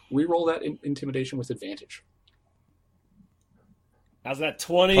 We roll that intimidation with advantage. How's that?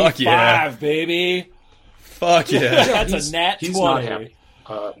 25, baby. Fuck yeah. That's a nat 20. He's not happy.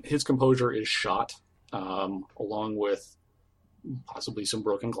 His composure is shot, along with possibly some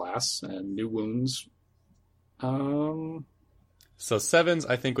broken glass and new wounds. So Sevens,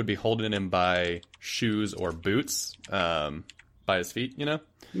 I think, would be holding him by shoes or boots, by his feet, you know?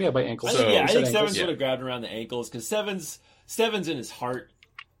 Yeah, by ankles. I think Sevens would have grabbed around the ankles, because Sevens in his heart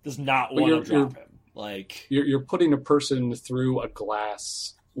does not want to drop him. Like you're putting a person through a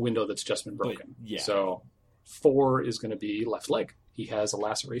glass window that's just been broken. So 4 is going to be left leg. He has a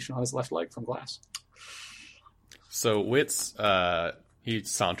laceration on his left leg from glass. So Wits, he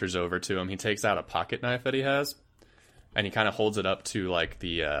saunters over to him. He takes out a pocket knife that he has, and he kind of holds it up to like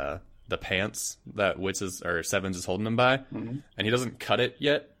the pants that Sevens is holding him by, and he doesn't cut it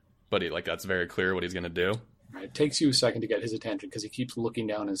yet, but that's very clear what he's going to do. It takes you a second to get his attention because he keeps looking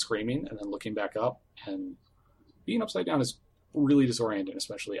down and screaming, and then looking back up. And being upside down is really disorienting,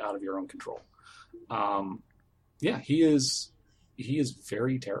 especially out of your own control. He is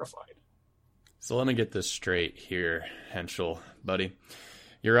very terrified. So let me get this straight here, Henschel, buddy.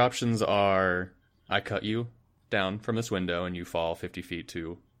 Your options are: I cut you down from this window and you fall 50 feet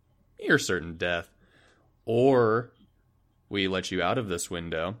to your certain death, or we let you out of this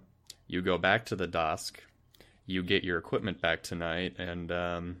window, you go back to the Dosk, you get your equipment back tonight, and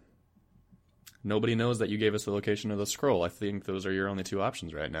nobody knows that you gave us the location of the scroll. I think those are your only 2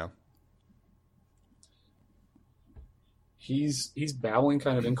 options right now. He's babbling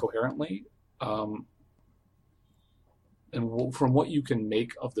kind of incoherently, and from what you can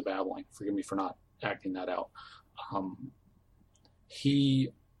make of the babbling, forgive me for not acting that out,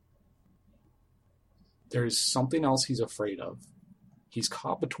 there's something else he's afraid of. He's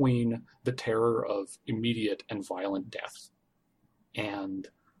caught between the terror of immediate and violent death and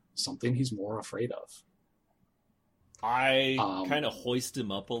something he's more afraid of. I kind of hoist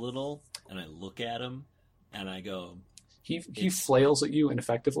him up a little, and I look at him, and I go... He flails at you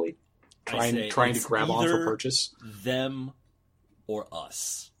ineffectively, trying to grab on for purchase. Them or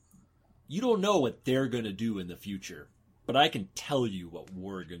us. You don't know what they're going to do in the future, but I can tell you what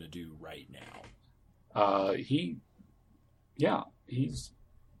we're going to do right now. He's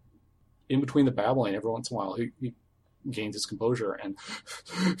in between the babbling. Every once in a while, he gains his composure and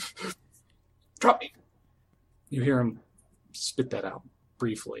drop me. You hear him spit that out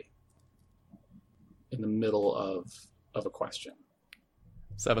briefly in the middle of a question.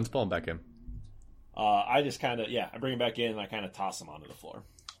 Sevens, pull him back in. I just kind of, I bring him back in and I kind of toss him onto the floor.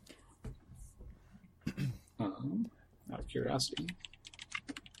 Out of curiosity.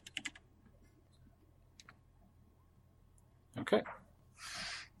 Okay.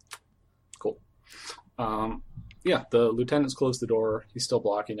 Cool. The lieutenant's closed the door. He's still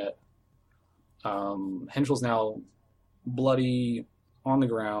blocking it. Henschel's now bloody on the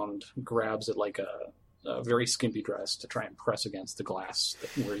ground, grabs at like a very skimpy dress to try and press against the glass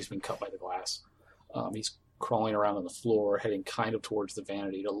where he's been cut by the glass. He's crawling around on the floor, heading kind of towards the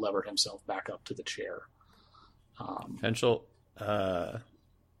vanity to lever himself back up to the chair. Henschel,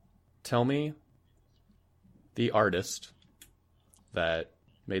 tell me the artist that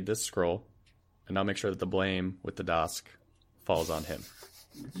made this scroll, and I'll make sure that the blame with the Dosk falls on him.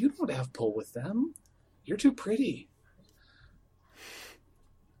 You don't have pull with them. You're too pretty.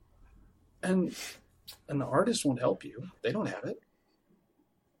 And the artist won't help you. They don't have it.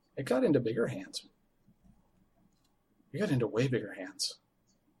 It got into bigger hands. You got into way bigger hands.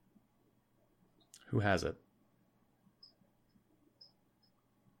 Who has it?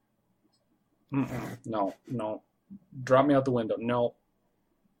 No. Drop me out the window. No.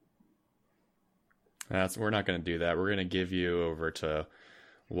 We're not going to do that. We're going to give you over to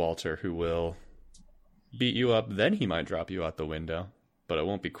Walter, who will beat you up. Then he might drop you out the window, but it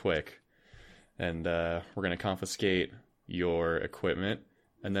won't be quick. And we're going to confiscate your equipment,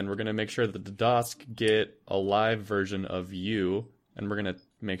 and then we're going to make sure that the Dusk get a live version of you, and we're going to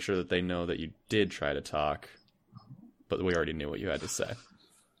make sure that they know that you did try to talk, but we already knew what you had to say.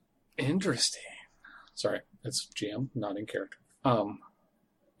 Interesting. Sorry, it's GM, not in character.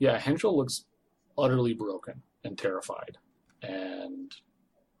 Yeah, Henschel looks utterly broken and terrified, and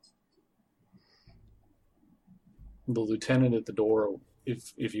the lieutenant at the door,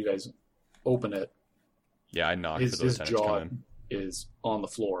 if you guys open it, yeah, I knocked for the his lieutenant to jaw come in. is on the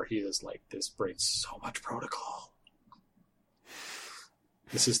floor. He is like, this breaks so much protocol.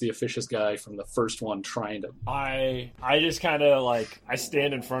 This is the officious guy from the first one trying to... I just kind of, like, I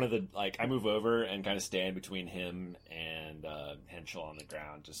stand in front of the... Like, I move over and kind of stand between him and Henschel on the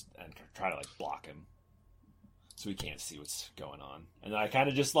ground, and try to, like, block him. So he can't see what's going on. And I kind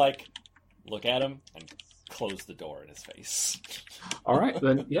of just, like, look at him and close the door in his face. All right,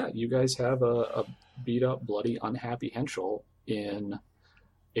 then, yeah, you guys have a beat-up, bloody, unhappy Henschel in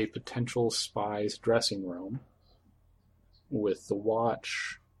a potential spy's dressing room, with the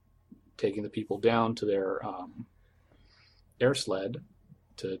watch taking the people down to their air sled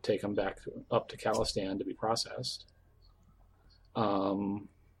to take them back up to Calistan to be processed.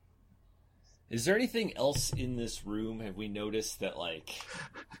 Is there anything else in this room? Have we noticed that, like,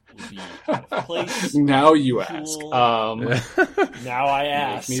 would be out of place? Now you cool? ask. Now I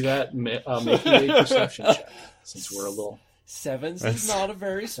ask. Make me a perception check, since we're a little... Sevens is not a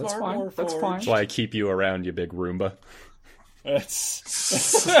very smart Warforged. That's fine. That's why I keep you around, you big Roomba.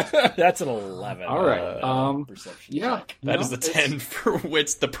 That's an 11. All right. Perception Yeah. check. That is a 10 for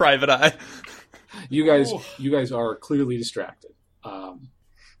Wits, the private eye. You guys are clearly distracted.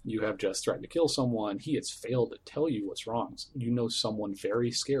 You have just threatened to kill someone. He has failed to tell you what's wrong. You know someone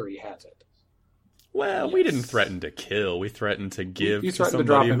very scary has it. Well, Yes. we didn't threaten to kill. We threatened to give You to threatened to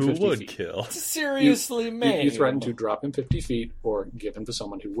drop somebody him who 50 would feet. kill. Seriously, man. You threatened to drop him 50 feet or give him to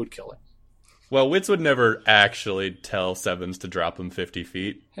someone who would kill him. Well, Wits would never actually tell Sevens to drop him 50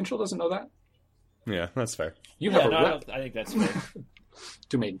 feet. Henschel doesn't know that. Yeah, that's fair. You have a I rep think that's fair.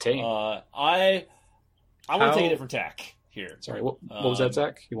 to maintain. I want to take a different tack here. Sorry, what was that,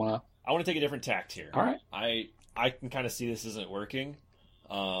 Zach? You want to... I want to take a different tact here. All right. I can kind of see this isn't working.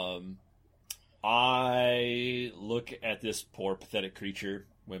 I look at this poor, pathetic creature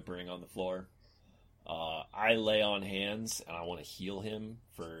whimpering on the floor. I lay on hands, and I want to heal him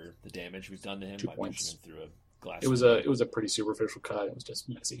for the damage we've done to him 2 by points. pushing him through a glass. It was a pretty superficial cut. It was just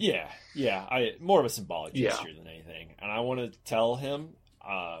messy. Yeah. More of a symbolic Yeah. gesture than anything. And I want to tell him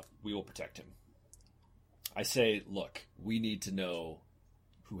we will protect him. I say, look, we need to know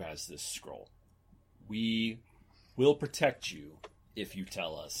who has this scroll. We will protect you if you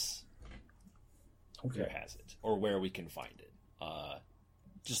tell us who has it or where we can find it.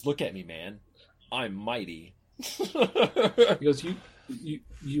 Just look at me, man. I'm mighty. He goes,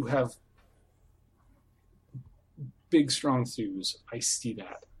 you have big, strong thews. I see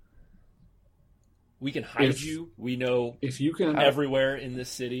that. We can hide you. We know if you can everywhere in this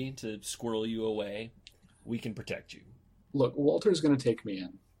city to squirrel you away. We can protect you. Look, Walter's going to take me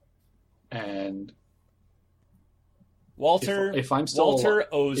in, and Walter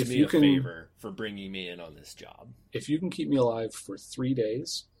owes me a favor for bringing me in on this job. If you can keep me alive for 3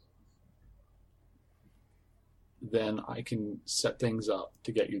 days, then I can set things up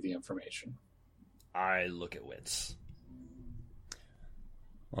to get you the information. I look at Wits.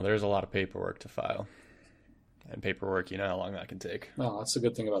 Well, there's a lot of paperwork to file. And paperwork, you know how long that can take. Well, that's the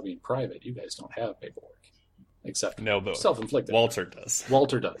good thing about being private. You guys don't have paperwork. Except but self-inflicted. Walter does.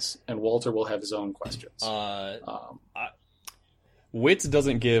 Walter does. And Walter will have his own questions. Wits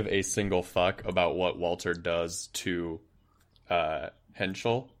doesn't give a single fuck about what Walter does to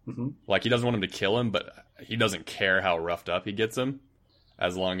Henschel. Mm-hmm. Like, he doesn't want him to kill him, but he doesn't care how roughed up he gets him,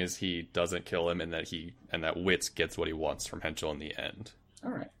 as long as he doesn't kill him and that Wits gets what he wants from Henschel in the end.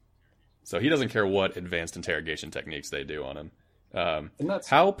 All right. So he doesn't care what advanced interrogation techniques they do on him. And that's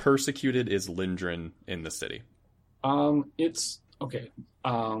how persecuted is Lindgren in the city? It's okay.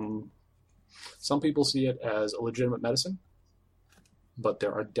 Some people see it as a legitimate medicine, but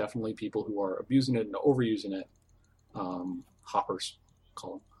there are definitely people who are abusing it and overusing it. Hoppers,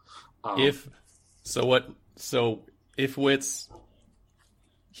 call them. If Wits,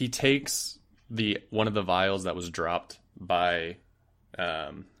 he takes one of the vials that was dropped by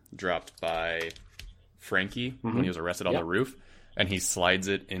Frankie when he was arrested on the roof, and he slides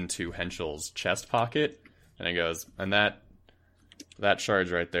it into Henschel's chest pocket, and he goes, and that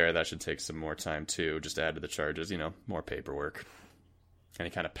charge right there, that should take some more time too, just to add to the charges, more paperwork. And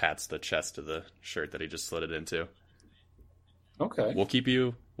he kind of pats the chest of the shirt that he just slid it into. Okay. We'll keep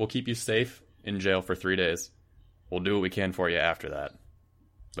you safe in jail for 3 days. we'll do what we can for you after that.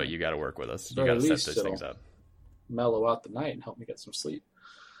 But you got to work with us. You got to set those things up. Mellow out the night and help me get some sleep.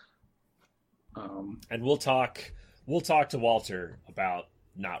 And we'll talk to Walter about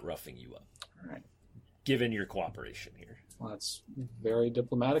not roughing you up. All right. Given your cooperation here. Well, that's very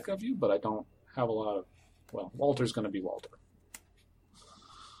diplomatic of you, but I don't have a lot of... Well, Walter's going to be Walter.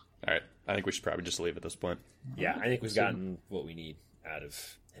 All right. I think we should probably just leave at this point. Yeah, I think we've gotten what we need out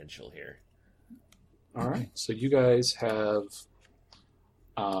of Henschel here. All right. So you guys have...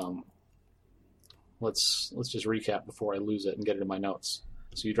 Let's just recap before I lose it and get it in my notes.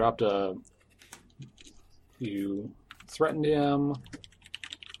 So you threatened him,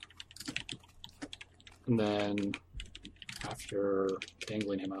 and then after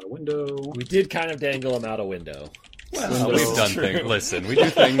dangling him out a window... We did kind of dangle him out a window. Well, we've done things. Listen, we do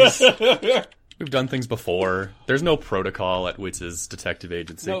things... We've done things before. There's no protocol at Witz's detective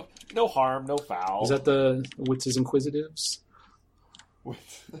agency. No harm, no foul. Is that the Witz's Inquisitives?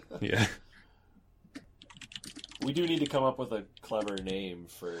 Yeah. We do need to come up with a clever name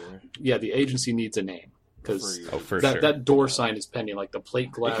for... Yeah, the agency needs a name. Because sure. that door sign is pending. Like the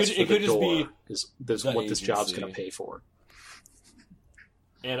plate glass for the door is what this job's going to pay for.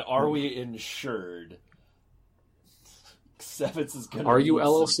 And are we insured? Sevens is going to... Are you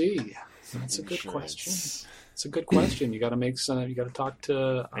LLC? That's a good question. It's a good question. You got to make some... You got to talk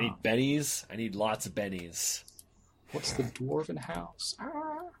to... I need bennies. I need lots of bennies. What's the Dwarven House?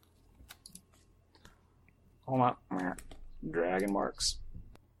 Hold on. Dragon marks.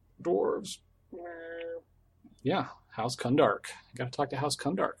 Dwarves. Yeah, House Kundark. I got to talk to House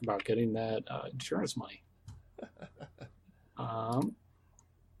Kundark about getting that insurance money.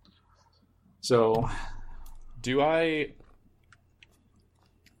 So, do I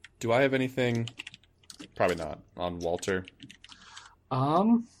have anything? Probably not on Walter.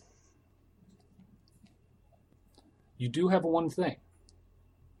 You do have one thing.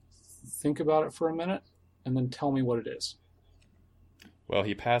 Think about it for a minute, and then tell me what it is. Well,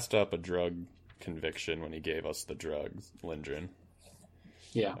 he passed up a drug conviction when he gave us the drugs, Lindgren.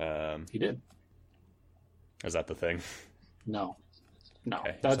 Yeah, he did. Is that the thing? No.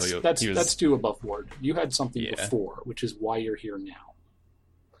 Okay. That's too above board. You had something before, which is why you're here now.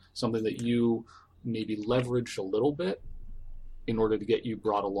 Something that you maybe leveraged a little bit in order to get you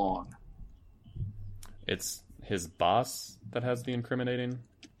brought along. It's his boss that has the incriminating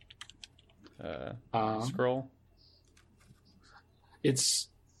scroll. It's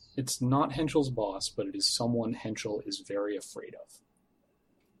not Henschel's boss, but it is someone Henschel is very afraid of.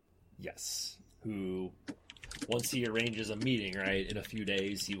 Yes. Who, once he arranges a meeting, right, in a few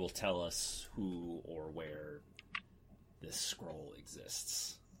days, he will tell us who or where this scroll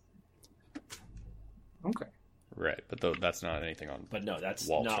exists. Okay. Right, but that's not anything on But no, that's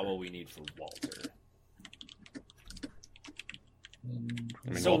Walter. not what we need for Walter. I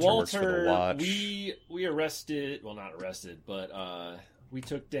mean, So Walter works for the Walter, Watch. we arrested, well, not arrested, but we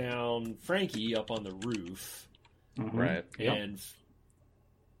took down Frankie up on the roof. Mm-hmm. Right. And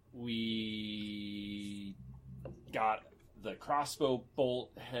we got the crossbow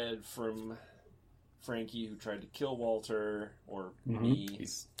bolt head from Frankie, who tried to kill Walter, or me.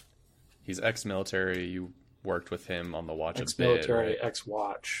 He's ex-military. You worked with him on the Watch a bit. Ex-military, right?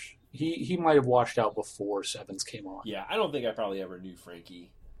 ex-Watch. He might have washed out before Sevens came on. Yeah, I don't think I probably ever knew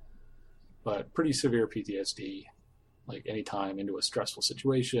Frankie. But pretty severe PTSD. Like any time into a stressful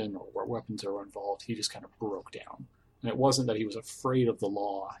situation or where weapons are involved, he just kind of broke down. And it wasn't that he was afraid of the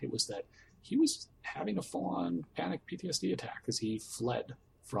law. It was that he was having a full-on panic PTSD attack because he fled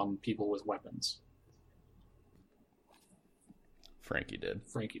from people with weapons. Frankie did.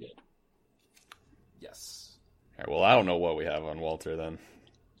 Yes. All right, well, I don't know what we have on Walter then.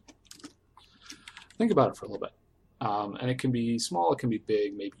 Think about it for a little bit. And it can be small, it can be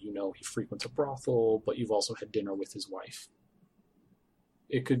big. Maybe you know he frequents a brothel, but you've also had dinner with his wife.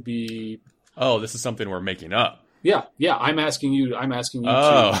 It could be... Oh, this is something we're making up. Yeah. I'm asking you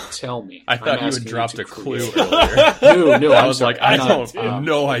to tell me. I thought you had dropped a clue earlier. No, I was like, I have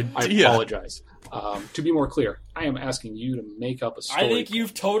no idea. I apologize. To be more clear, I am asking you to make up a story. I think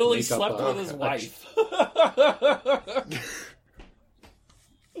you've totally slept with his wife.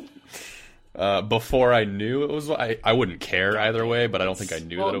 Before I knew it was, I wouldn't care either way, but I don't think I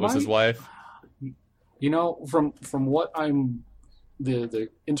knew that it was his wife. You know, from what I'm, the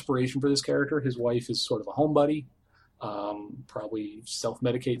inspiration for this character, his wife is sort of a homebody, probably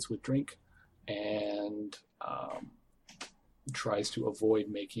self-medicates with drink, and tries to avoid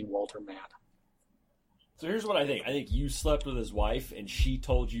making Walter mad. So here's what I think. I think you slept with his wife, and she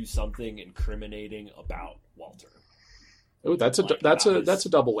told you something incriminating about Walter. Oh, that's a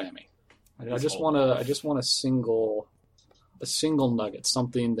double whammy. I just want a single nugget,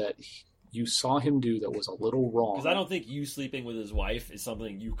 something that you saw him do that was a little wrong. Because I don't think you sleeping with his wife is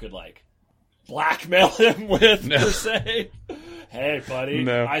something you could like blackmail him with per se. Hey, buddy,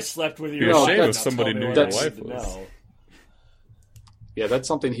 I slept with your wife. You're ashamed if somebody knew your wife was. Yeah, that's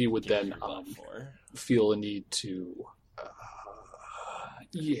something he would then feel a need to.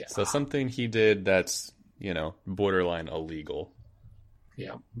 Yeah. So something he did that's, borderline illegal.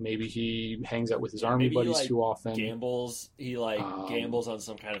 Yeah, maybe he hangs out with his army buddies too often. Gambles. He gambles on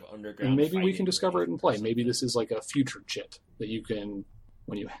some kind of underground. And maybe we can discover it in play. Maybe this is like a future chit that you can,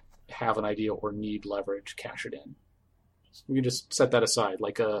 when you have an idea or need leverage, cash it in. So we can just set that aside,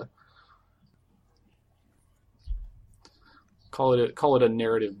 like call it a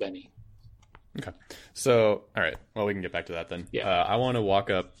narrative Benny. Okay. So, all right. Well, we can get back to that then. Yeah. I want to walk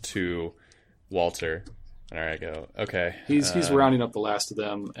up to Walter. All right, go. Okay. He's rounding up the last of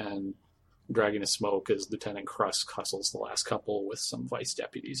them and dragging a smoke as Lieutenant Krusk hustles the last couple with some vice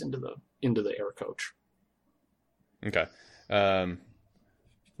deputies into the air coach. Okay.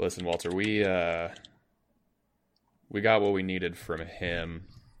 Listen, Walter, we got what we needed from him.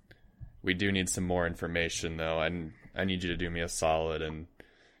 We do need some more information, though. I need you to do me a solid and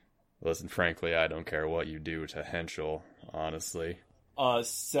listen. Frankly, I don't care what you do to Henschel. Honestly.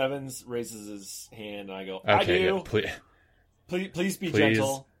 Sevens raises his hand, and I go, okay, I do. Yeah, please be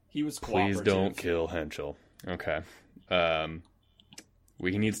gentle. He was cooperative. Please don't kill Henschel. Okay.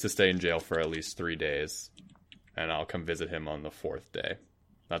 He needs to stay in jail for at least 3 days, and I'll come visit him on the 4th day.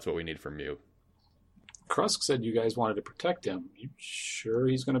 That's what we need from you. Krusk said you guys wanted to protect him. You sure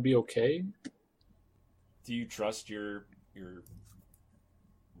he's going to be okay? Do you trust your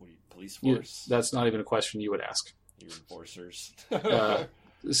police force? That's not even a question you would ask. Your enforcers.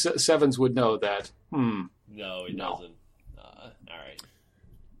 Sevens would know that. No, he doesn't. All right.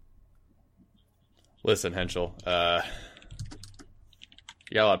 Listen, Henschel. You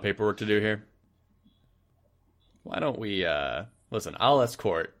got a lot of paperwork to do here. Why don't we... Listen, I'll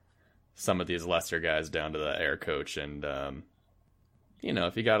escort some of these lesser guys down to the air coach, and,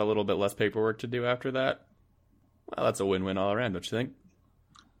 if you got a little bit less paperwork to do after that, well, that's a win-win all around, don't you think?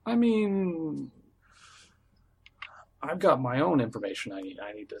 I mean... I've got my own information I need.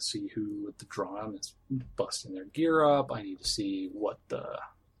 I need to see who at the Drum is busting their gear up. I need to see what the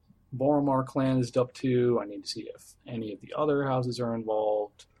Boromar clan is up to. I need to see if any of the other houses are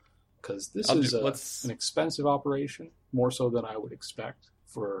involved. Because this is an expensive operation, more so than I would expect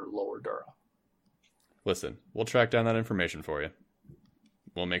for Lower Dura. Listen, we'll track down that information for you.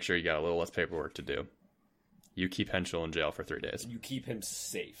 We'll make sure you got a little less paperwork to do. You keep Henschel in jail for 3 days. You keep him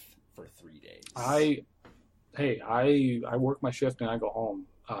safe for 3 days. I work my shift and I go home.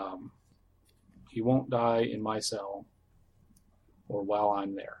 He won't die in my cell or while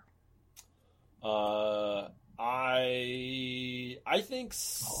I'm there. I think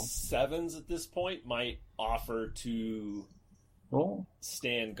Sevens at this point might offer to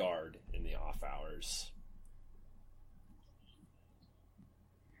stand guard in the off hours.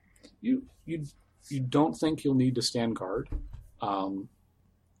 You don't think you'll need to stand guard?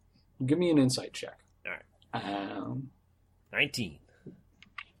 Give me an insight check. 19.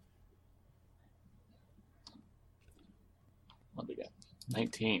 What do we get?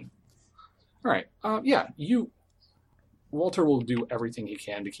 19. All right. Walter will do everything he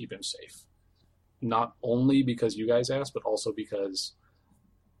can to keep him safe. Not only because you guys asked, but also because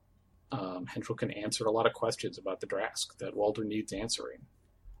Henschel can answer a lot of questions about the Drask that Walter needs answering.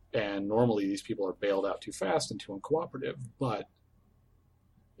 And normally these people are bailed out too fast and too uncooperative, but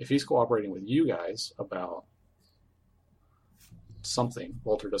if he's cooperating with you guys about something,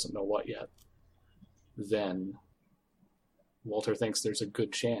 Walter doesn't know what yet, then Walter thinks there's a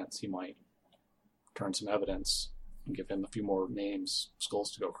good chance he might turn some evidence and give him a few more names,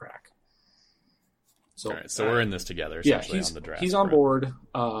 skulls to go crack. So, all right, so we're in this together, essentially, on the draft. He's on board.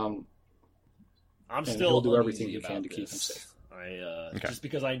 I'm still he'll do everything he can to keep him safe. Just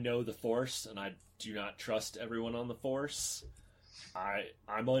because I know the Force and I do not trust everyone on the Force,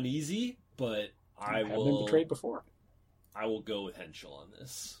 I'm uneasy, but I will. Have been betrayed before. I will go with Henschel on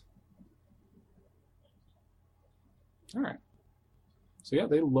this. All right. So yeah,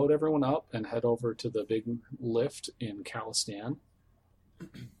 they load everyone up and head over to the big lift in Calistan.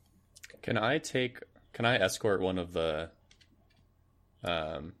 Can I escort one of the?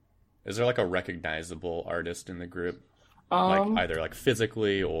 Is there like a recognizable artist in the group? Either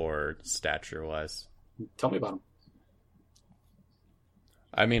physically or stature wise. Tell me about him.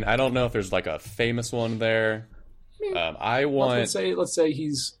 I mean, I don't know if there's like a famous one there. Let's say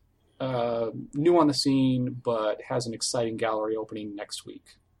he's new on the scene, but has an exciting gallery opening next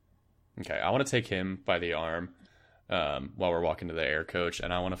week. Okay, I want to take him by the arm while we're walking to the air coach,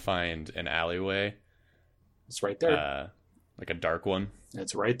 and I want to find an alleyway. It's right there. Like a dark one.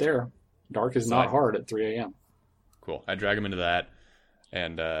 It's right there. Dark is not hard at 3 a.m. Cool. I drag him into that,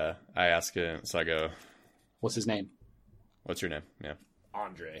 and I ask him, so I go... What's his name? What's your name? Yeah.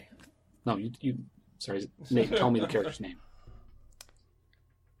 Andre. No, you sorry, Nate, tell me the character's name.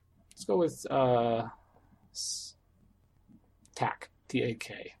 Let's go with Tak.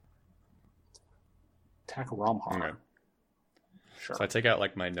 T-A-K. Tak Ramhar. Okay. Sure. So I take out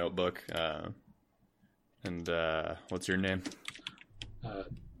like my notebook, and what's your name?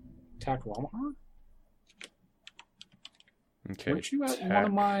 Tak Ramhar? Okay. Weren't you at one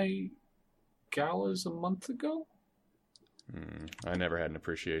of my galas a month ago? I never had an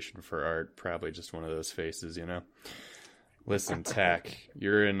appreciation for art. Probably just one of those faces, you know. Listen, Tak,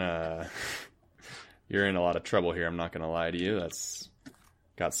 you're in a lot of trouble here. I'm not going to lie to you. That's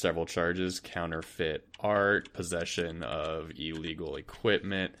got several charges: counterfeit art, possession of illegal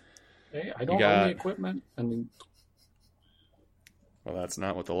equipment. Hey, I don't own the equipment. I mean, well, that's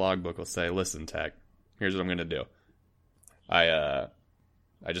not what the logbook will say. Listen, Tak, here's what I'm going to do. I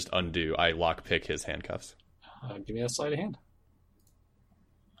just undo. I lockpick his handcuffs. Give me a sleight of hand.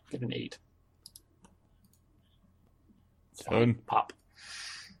 Get an 8. 7. Pop.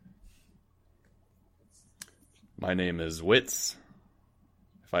 My name is Witz.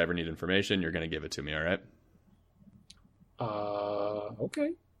 If I ever need information, you're going to give it to me, all right? Okay.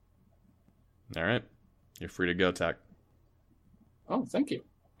 All right. You're free to go, Tak. Oh, thank you.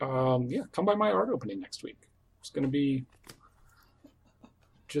 Yeah, come by my art opening next week. It's going to be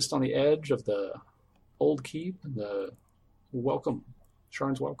just on the edge of the old keep and the welcome,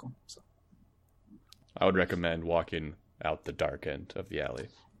 Sharn's welcome. So. I would recommend walking out the dark end of the alley.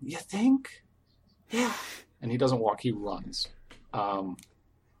 You think? Yeah. And he doesn't walk, he runs.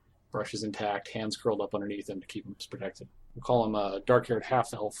 Brush is intact, hands curled up underneath him to keep him protected. We'll call him a dark-haired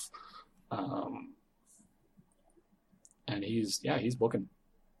half-elf. And he's booking.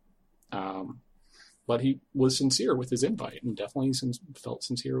 But he was sincere with his invite and definitely felt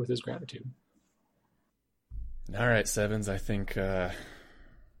sincere with his gratitude. All right, Sevens, I think back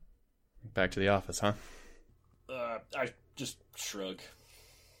to the office, huh? I just shrug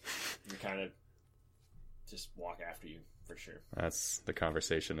and kind of just walk after you for sure. That's the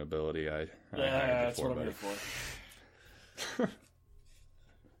conversation ability I that's what I'm here for.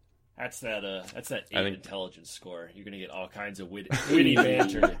 That's that 8 intelligence score. You're gonna get all kinds of witty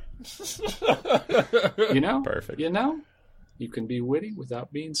banter. You know, perfect. You know, you can be witty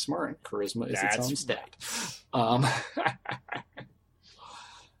without being smart. Charisma is its own stat.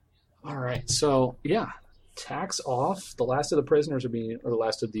 All right, so yeah, tax off. The last of the prisoners the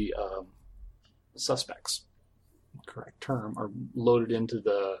last of the suspects, correct term, are loaded into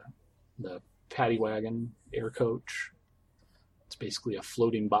the paddy wagon air coach. It's basically a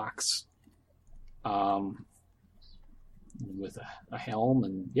floating box with a helm,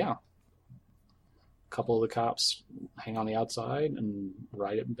 and yeah, a couple of the cops hang on the outside and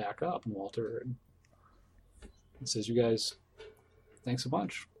ride it back up. And Walter says, "You guys, thanks a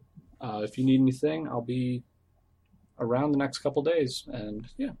bunch. If you need anything, I'll be around the next couple days. And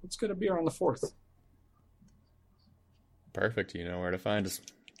yeah, let's get a beer on the 4th." Perfect. You know where to find us.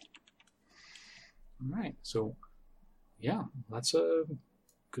 All right. So, yeah, that's a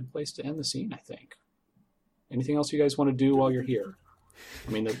good place to end the scene, I think. Anything else you guys want to do while you're here?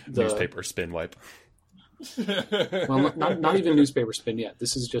 I mean, the newspaper spin wipe. Well, not even newspaper spin yet.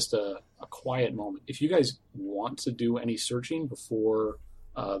 This is just a quiet moment. If you guys want to do any searching before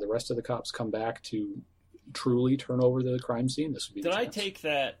the rest of the cops come back to truly turn over the crime scene, this would be the chance. Did I take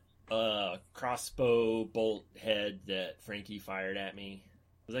that crossbow bolt head that Frankie fired at me?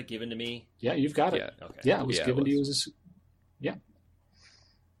 Was that given to me? Yeah, you've got it. Yeah, okay. Yeah, it was given to you as a... Yeah.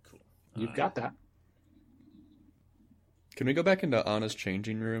 Cool. You've got that. Can we go back into Anna's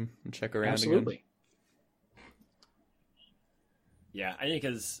changing room and check around Absolutely. again? Yeah, I think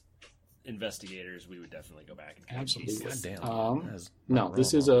as investigators, we would definitely go back and absolutely. God damn. No,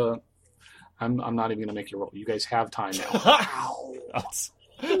 this is a... I'm not even going to make you roll. You guys have time now.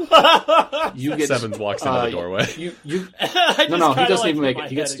 You get Sevens walks into the doorway. No, he doesn't even make it.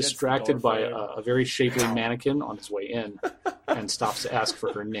 He gets distracted by a very shapely mannequin on his way in and stops to ask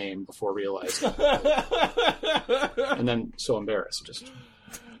for her name before realizing. And then so embarrassed, just...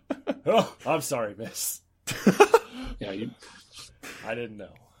 Oh, I'm sorry, miss. Yeah, I didn't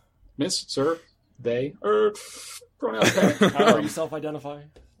know. Miss, sir, they, pronoun panic. How are you self-identify?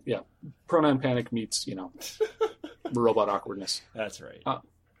 Yeah, pronoun panic meets, robot awkwardness. That's right.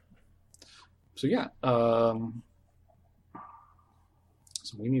 So yeah,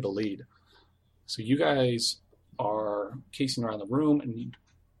 So we need a lead. So you guys are casing around the room, and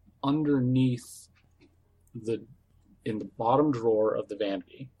underneath in the bottom drawer of the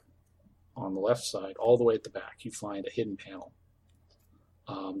vanity, on the left side, all the way at the back, you find a hidden panel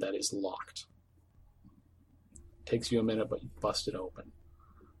that is locked. Takes you a minute, but you bust it open.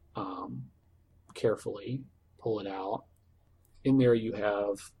 Carefully pull it out. In there you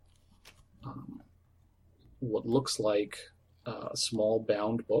have what looks like a small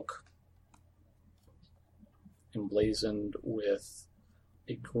bound book emblazoned with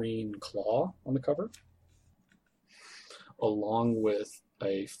a green claw on the cover, along with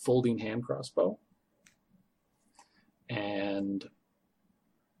a folding hand crossbow. And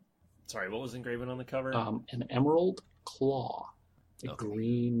sorry, what was engraven on the cover? An emerald claw, a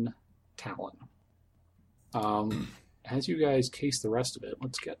green talon. As you guys case the rest of it,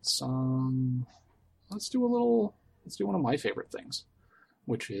 let's do one of my favorite things,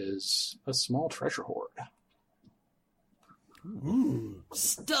 which is a small treasure hoard. Ooh,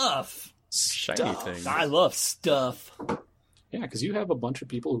 stuff! Shiny things. I love stuff. Yeah, because you have a bunch of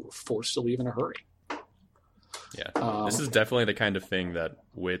people who were forced to leave in a hurry. Yeah, this is definitely the kind of thing that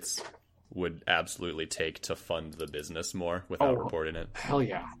Wits would absolutely take to fund the business more without reporting it. Hell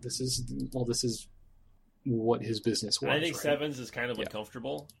yeah. This is what his business was. I think Sevens is kind of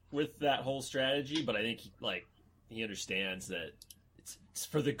uncomfortable with that whole strategy, but I think he understands that it's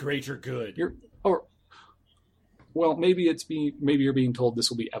for the greater good. Maybe you're being told this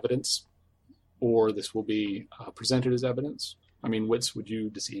will be evidence, or this will be presented as evidence. I mean, Wits, would you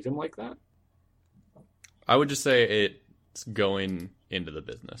deceive him like that? I would just say it's going into the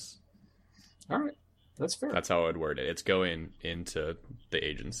business. All right, that's fair. That's how I would word it. It's going into the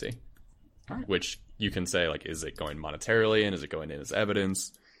agency, which you can say, like, is it going monetarily in? Is it going in as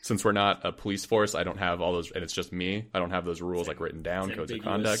evidence? Since we're not a police force, I don't have all those, and it's just me. I don't have those rules written down, codes of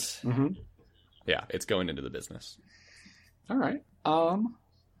conduct. Mm-hmm. Yeah, it's going into the business. All right.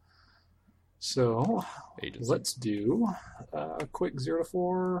 So agency. Let's do a quick 0 to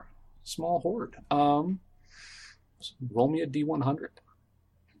 4 small hoard. Roll me a D100.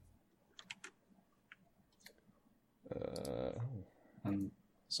 And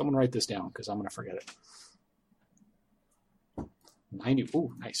someone write this down because I'm going to forget it. 90.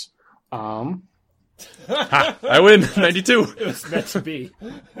 Ooh, nice. I win. 92. It was meant to be.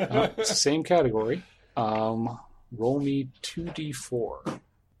 It's the same category. Roll me 2D4.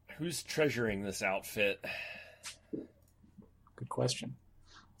 Who's treasuring this outfit? Good question.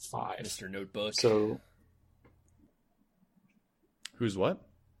 5. Mr. Notebook. So, who's what?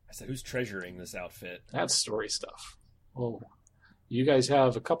 I said, who's treasuring this outfit? That's story stuff. Oh, you guys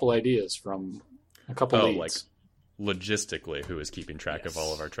have a couple ideas from a couple leads. Like logistically, who is keeping track of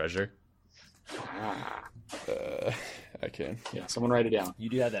all of our treasure? I can. Yeah, someone write it down. You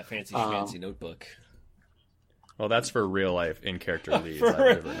do have that fancy notebook. Well, that's for real life in character leads.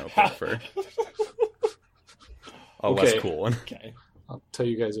 I have a notebook for a less cool one. Okay, I'll tell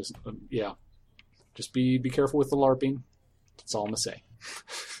you guys this. Just be careful with the LARPing. That's all I'm gonna say.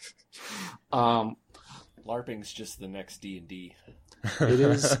 LARPing's just the next D&D. It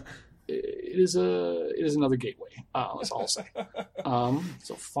is. It is another gateway. That's all I'll say.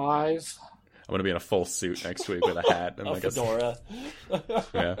 So 5. I'm gonna be in a full suit next week with a hat and a fedora.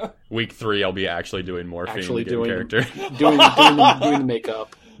 Yeah. Week 3, I'll be actually doing morphine. Doing character, doing the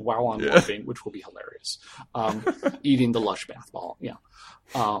makeup while I'm morphing, which will be hilarious. Eating the Lush bath ball. Yeah.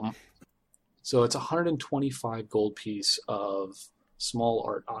 So it's 125 gold piece of small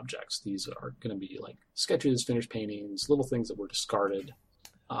art objects. These are going to be like sketches, finished paintings, little things that were discarded.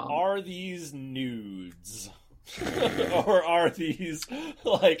 Are these nudes? Or are these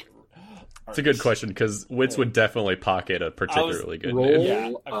like... It's a good question, because Wits would definitely pocket a particularly good nude.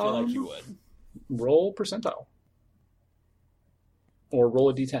 Yeah, I feel like you would. Roll percentile. Or roll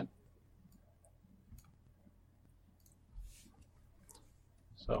a d10.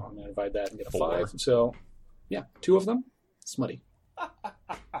 So I'm going to divide that and get a 4. 5. So, yeah, 2 of them, smutty.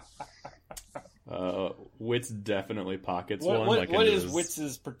 Wits definitely pockets one. What is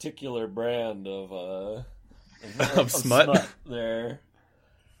Wits' particular brand of smut there?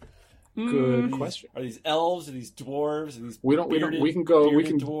 Good question. Are these elves? Are these dwarves? Are these we can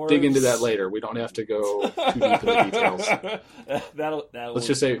dwarves? dig into that later. We don't have to go too deep into the details. Let's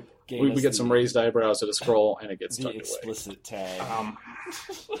just say we get some raised eyebrows at a scroll and it gets tucked away. Explicit tag.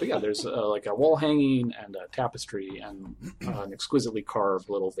 But yeah, there's like a wall hanging and a tapestry and an exquisitely carved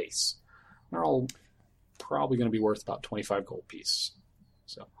little vase. They're all probably going to be worth about 25 gold piece.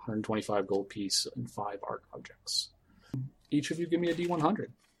 So 125 gold piece and 5 art objects. Each of you give me a D100.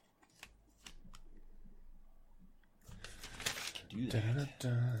 do that?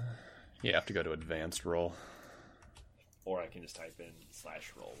 You have to go to advanced roll. Or I can just type in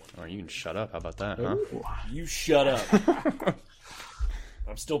 /roll. Or you can shut up. How about that, huh? You shut up.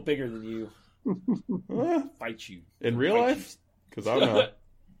 I'm still bigger than you. Fight you. In real life? Because I'm not.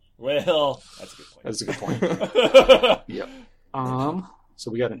 Well, that's a good point. That's a good point. Yep. So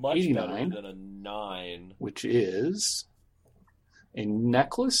we got an Much 89. better than a 9. Which is a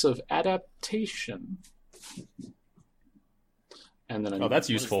necklace of adaptation. And then that's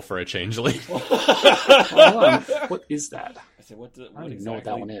useful for a changeling. Hold on. What is that? I said, what I don't even exactly know what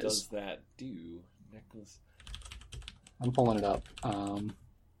that one is. does that do? Necklace. I'm pulling it up.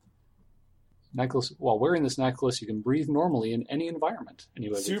 Necklace. While wearing this necklace, you can breathe normally in any environment, and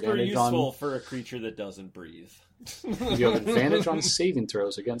you have Super advantage useful for a creature that doesn't breathe. You have advantage on saving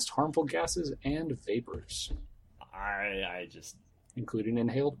throws against harmful gases and vapors, including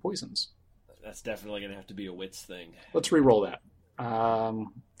inhaled poisons. That's definitely going to have to be a wits thing. Let's re-roll that.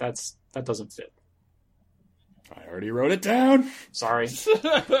 That doesn't fit. I already wrote it down. Sorry.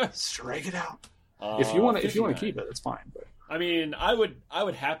 Strike it out. If you want to keep it, it's fine. But I mean, I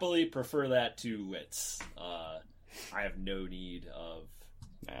would happily prefer that to wits. I have no need of.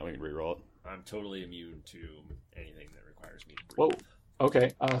 Nah, we can re-roll it. I'm totally immune to anything that requires me to Whoa. breathe.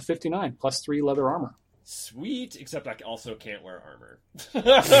 Okay. 59 plus 3 leather armor. Sweet, except I also can't wear armor.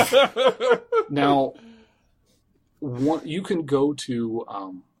 Now, you can go to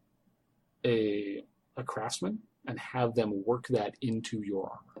a craftsman and have them work that into your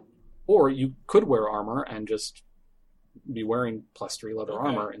armor. Or you could wear armor and just be wearing plus 3 leather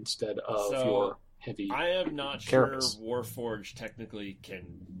armor instead of your heavy. I am not carapace. sure Warforged technically can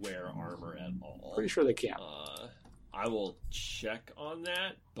wear armor at all. Pretty sure they can. I will check on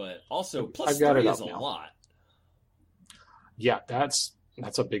that, but also plus I've got 3 it up is a now. lot. Yeah, that's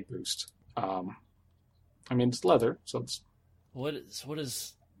a big boost. I mean, it's leather, so it's What is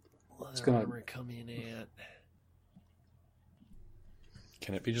leather gonna- armor coming at?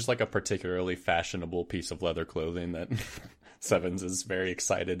 Can it be just like a particularly fashionable piece of leather clothing that Sevens is very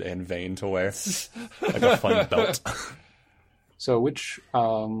excited and vain to wear? Like a fun belt. So which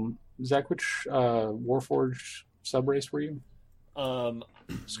Zach, which Warforged subrace were you?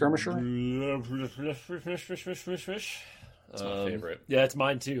 Skirmisher? That's my favorite. Yeah, it's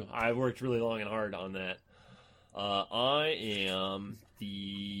mine too. I worked really long and hard on that. I am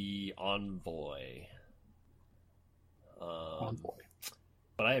the Envoy. Envoy.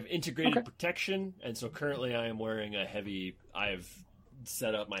 But I have integrated protection, and so currently I am wearing I've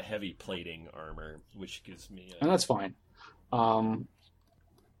set up my heavy plating armor, which gives me And that's fine.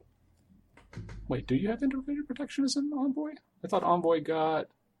 Wait, do you have integrated protection as an Envoy? I thought Envoy got...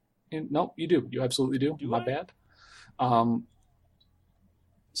 Nope, you do. You absolutely do. Do My I? bad.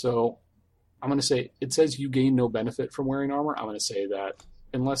 So I'm going to say, it says you gain no benefit from wearing armor. I'm going to say that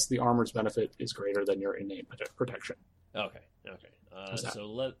unless the armor's benefit is greater than your innate protection. Okay. So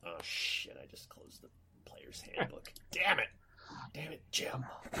oh shit, I just closed the player's handbook. Damn it, Jim.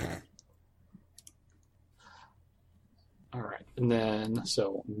 All right. And then,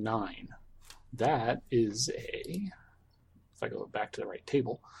 so 9. That is if I go back to the right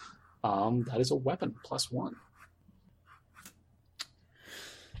table, that is a weapon plus 1.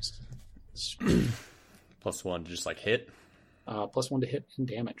 Plus 1 to just like hit? Plus 1 to hit and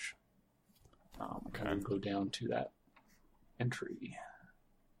damage. And then go down to that entry.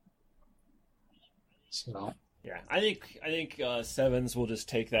 So Yeah, I think Sevens will just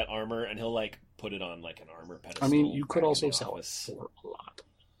take that armor and he'll like put it on like an armor pedestal. I mean, you could back in also the sell it office. for a lot.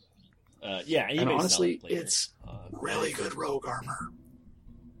 Yeah, he And may honestly, sell it later. it's really good rogue armor.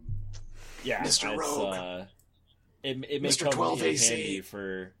 Yeah, Mr. it's, Rogue. It may Mr. come 12 in AC. handy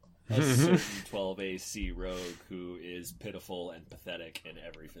for a certain 12 AC rogue who is pitiful and pathetic in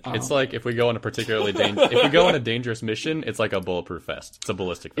every fashion. It's like if we go on a particularly if we go on a dangerous mission, it's like a bulletproof vest. It's a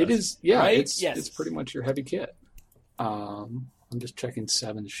ballistic vest. It is, yeah. Right? It's Yes. it's pretty much your heavy kit. I'm just checking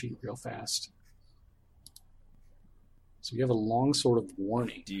 7's sheet real fast. So you have a long sword of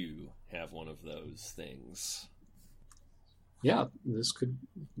warning. Do you have one of those things? Yeah,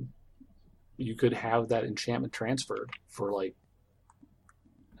 you could have that enchantment transferred for like,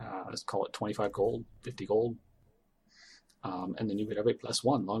 let's call it 25 gold, 50 gold. And then you could have a plus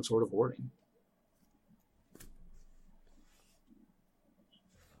 1 long sword of warding.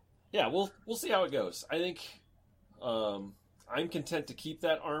 Yeah, we'll see how it goes. I think I'm content to keep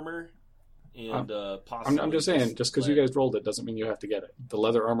that armor and possibly. I'm just saying, just because you guys rolled it doesn't mean you have to get it. The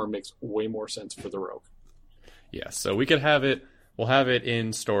leather armor makes way more sense for the rogue. Yeah, so we could have it. We'll have it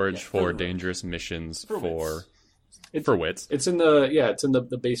in storage for wits. dangerous missions For for wits. It's in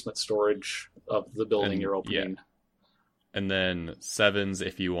the basement storage of the building And, you're opening. And then sevens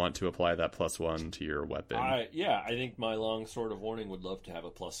if you want to apply that +1 to your weapon. I think my long sword of warning would love to have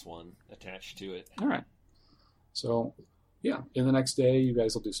a +1 attached to it. All right. So, yeah, in the next day, you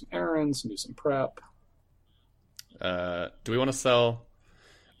guys will do some errands and do some prep. Do we want to sell?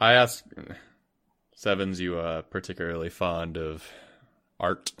 I asked sevens, you particularly fond of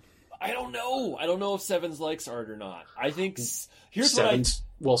art? I don't know. I don't know if sevens likes art or not. I think here's sevens.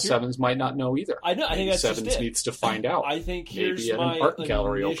 Sevens might not know either. I know. I think that's sevens just it. Needs to find out. I think here's maybe my an art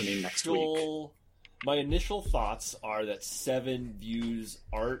gallery opening next week. My initial thoughts are that seven views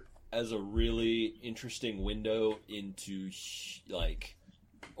art as a really interesting window into like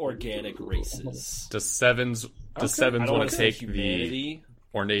organic races. Does sevens want to take the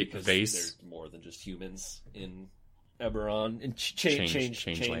ornate vase? There's more than just humans in Eberron and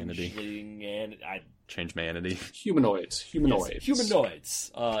changelanity. Humanoids.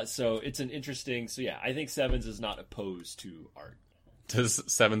 So it's an interesting. So yeah, I think sevens is not opposed to art. Does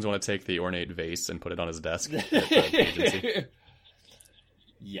sevens want to take the ornate vase and put it on his desk at the agency?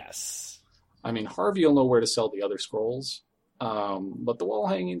 Yes. I mean, Harvey will know where to sell the other scrolls, but the wall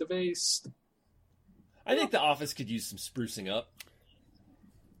hanging, the vase. I think the office could use some sprucing up.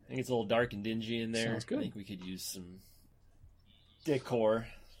 I think it's a little dark and dingy in there. Sounds good. I think we could use some decor.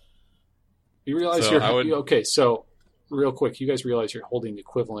 You realize okay, so real quick, you guys realize you're holding the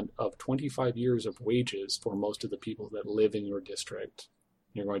equivalent of 25 years of wages for most of the people that live in your district.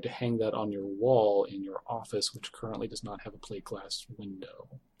 You're going to hang that on your wall in your office, which currently does not have a plate glass window.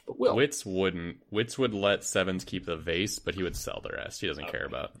 But will. Wits wouldn't. Wits would let sevens keep the vase, but he would sell the rest. He doesn't care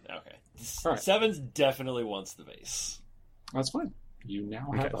about. Okay. Right. Sevens definitely wants the vase. That's fine. You now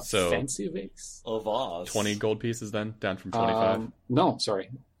have a fancy vase. Of Oz. 20 gold pieces then? Down from 25? No,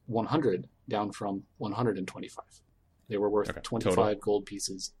 sorry. 100 down from 125. They were worth 25 total gold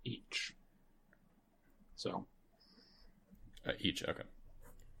pieces each. So. Each, okay.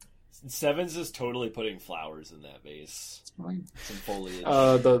 Sevens is totally putting flowers in that vase. It's fine. Some foliage.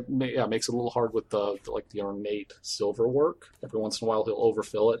 Makes it a little hard with the ornate silver work. Every once in a while he'll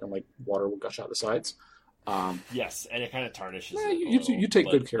overfill it and water will gush out the sides. Yes, and it kind of tarnishes. You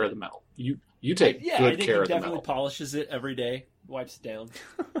take good care of the metal. You take good care of the metal. He definitely polishes it every day, wipes it down.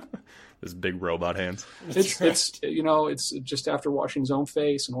 His big robot hands. It's just after washing his own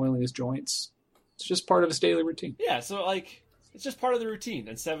face and oiling his joints. It's just part of his daily routine. Yeah, so it's just part of the routine,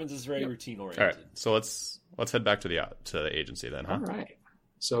 and sevens is very routine oriented. All right, so let's head back to the agency then, huh? All right.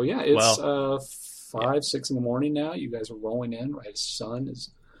 So yeah, it's 6 in the morning now. You guys are rolling in. Right, the sun is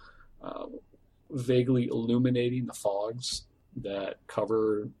vaguely illuminating the fogs that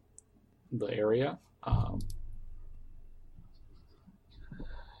cover the area.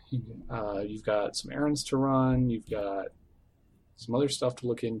 You've got some errands to run. You've got some other stuff to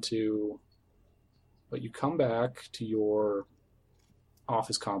look into. But you come back to your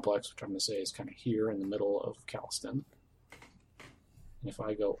office complex, which I'm going to say is kind of here in the middle of Caliston. And if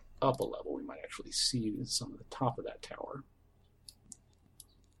I go up a level, we might actually see some of the top of that tower.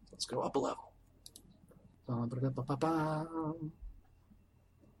 Let's go up a level. And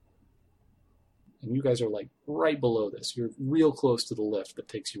you guys are right below this. You're real close to the lift that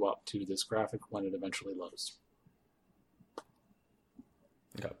takes you up to this graphic when it eventually loads.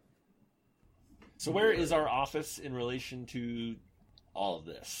 Okay. So where is our office in relation to all of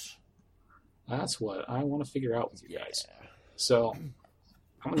this? That's what I want to figure out with you guys. So I'm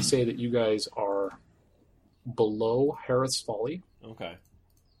going to say that you guys are below Harris Folly. Okay.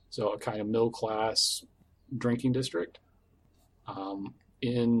 So a kind of middle class drinking district.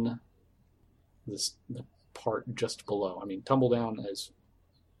 In the part just below. I mean, Tumbledown is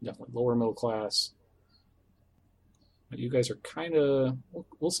definitely lower middle class. But you guys are kind of,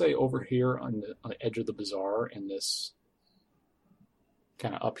 we'll say, over here on the edge of the bazaar, and this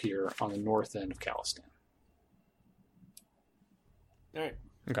kind of up here on the north end of Caliston. All right.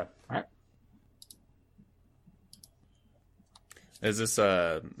 Okay. All right. Is this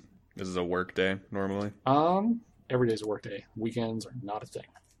a work day normally? Every day's a work day. Weekends are not a thing.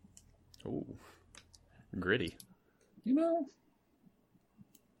 Ooh. Gritty.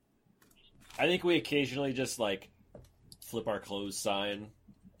 I think we occasionally just flip our clothes sign.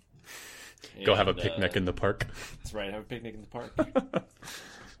 Go have a picnic in the park. That's right, have a picnic in the park.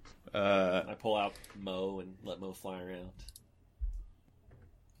 I pull out Mo and let Mo fly around.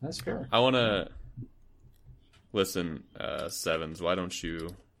 That's fair. I want to listen, Sevens. Why don't you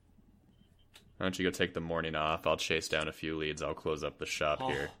go take the morning off? I'll chase down a few leads. I'll close up the shop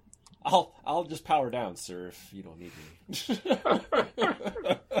here. I'll just power down, sir, if you don't need me.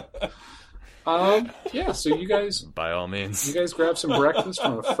 Yeah, so you guys... By all means. You guys grab some breakfast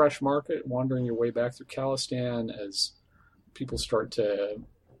from a fresh market, wandering your way back through Calistan as people start to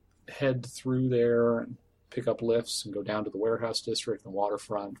head through there and pick up lifts and go down to the warehouse district and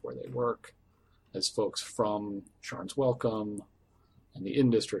waterfront where they work, as folks from Sharn's Welcome and the Inn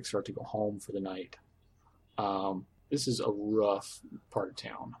District start to go home for the night. This is a rough part of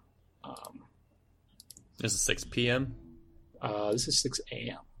town. This is 6 p.m.? This is 6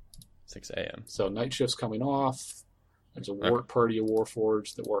 a.m. 6 a.m. So night shift's coming off. There's a work party of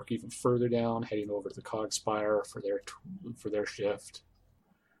Warforged that work even further down, heading over to the Cogspire for their shift.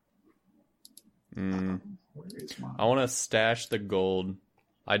 Where is mine? I want to stash the gold.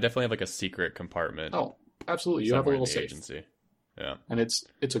 I definitely have like a secret compartment. Oh, absolutely. You have a little safe. Agency. Yeah. And it's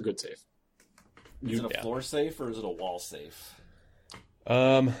a good safe. Is it a floor safe or is it a wall safe?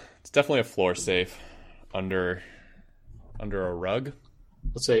 It's definitely a floor safe under a rug.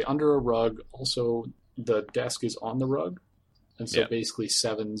 Let's say under a rug. Also, the desk is on the rug. And so basically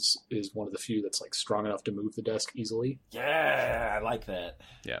Sevens is one of the few that's like strong enough to move the desk easily. Yeah, I like that.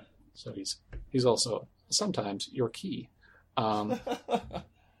 Yeah. So he's also sometimes your key.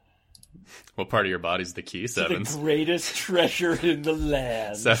 What part of your body is the key, Sevens? The greatest treasure in the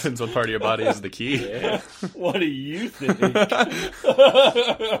land. Sevens, what part of your body is the key? Yeah. What do you think?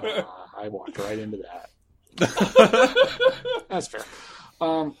 I walked right into that. That's fair.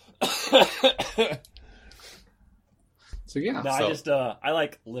 So yeah. No, I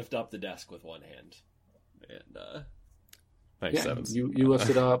like lift up the desk with one hand, and thanks, Sevens. You lift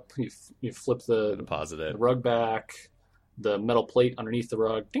it up. You flip the rug back. The metal plate underneath the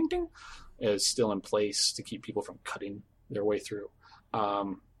rug, ding ding, is still in place to keep people from cutting their way through.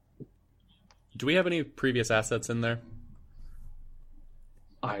 Do we have any previous assets in there?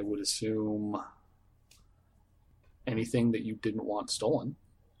 I would assume anything that you didn't want stolen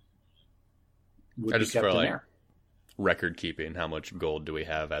would be kept in there. Record keeping, how much gold do we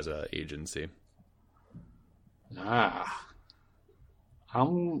have as an agency?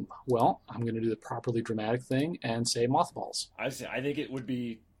 Well, I'm going to do the properly dramatic thing and say mothballs. I think it would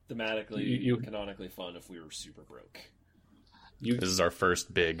be thematically, canonically fun if we were super broke. This is our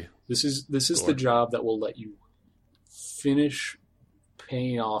first big. This is the job that will let you finish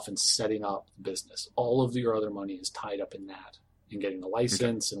paying off and setting up the business. All of your other money is tied up in that, in getting a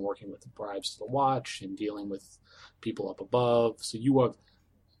license and working with the bribes to the watch and dealing with people up above. So you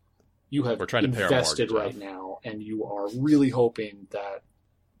have We're trying to invested right now, and you are really hoping that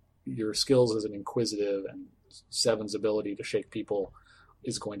your skills as an inquisitive and Seven's ability to shake people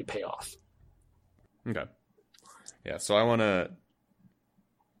is going to pay off. Okay. Yeah, so I want to...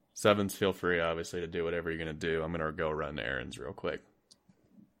 Sevens, feel free, obviously, to do whatever you're going to do. I'm going to go run errands real quick.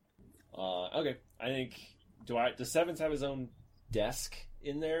 Okay. I think... Does Sevens have his own desk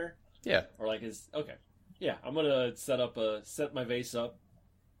in there? Yeah. Or like his... Okay. Yeah, I'm going to set my vase up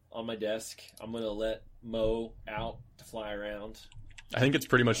on my desk. I'm going to let Mo out to fly around. I think it's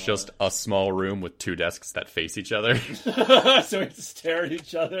pretty much just a small room with two desks that face each other. So we have to stare at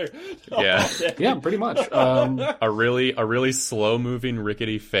each other. Yeah. Yeah, pretty much. A really slow-moving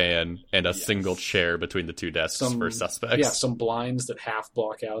rickety fan and a single chair between the two desks for suspects. Yeah, some blinds that half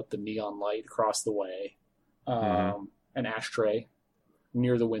block out the neon light across the way. An ashtray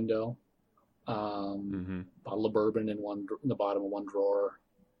near the window. Bottle of bourbon in the bottom of one drawer.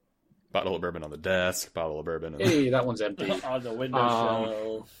 Bottle of bourbon on the desk. Bottle of bourbon. Hey, that one's empty. On the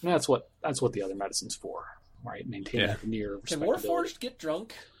window shelf. That's what the other medicine's for, right? Maintain that near respectability. Can Warforged get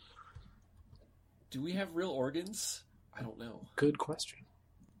drunk? Do we have real organs? I don't know. Good question.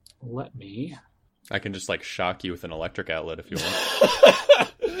 Let me. I can just shock you with an electric outlet if you want.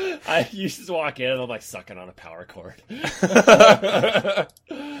 You just walk in and I'm sucking on a power cord.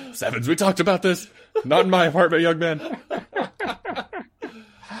 Sevens, we talked about this. Not in my apartment, young man.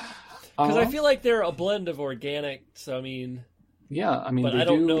 Because I feel like they're a blend of organic, so I mean... Yeah, I mean, but I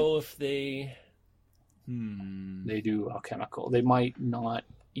don't know if they... They do alchemical. They might not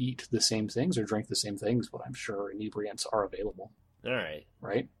eat the same things or drink the same things, but I'm sure inebriants are available. All right.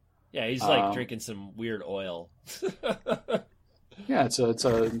 Right? Yeah, he's drinking some weird oil. Yeah, it's a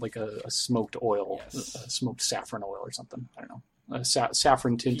smoked oil, smoked saffron oil or something. I don't know,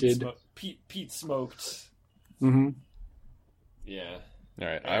 saffron tinted. Peat smoked. Mm-hmm. Yeah. All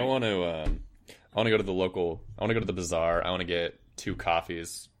right. I want to go to the local. I want to go to the bazaar. I want to get 2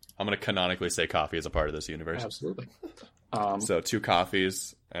 coffees. I'm going to canonically say coffee is a part of this universe. Absolutely. So 2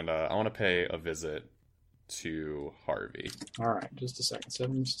 coffees, and I want to pay a visit to Harvey. All right, just a second.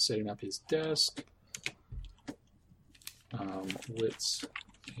 Seven's setting up his desk. Wits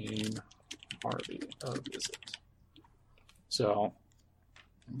in Harvey a visit. So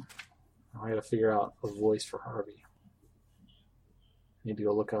I got to figure out a voice for Harvey. Need to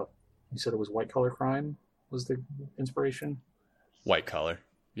go look up. You said it was white collar crime. was the inspiration. White Collar.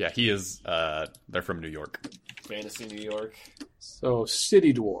 Yeah, he is. They're from New York. Fantasy New York. So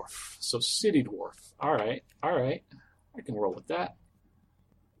City Dwarf. All right. I can roll with that.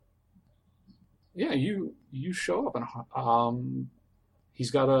 Yeah, you show up and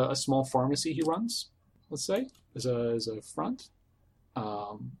he's got a small pharmacy he runs. Let's say as a front,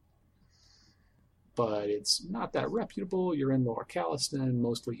 but it's not that reputable. You're in Lower Calliston.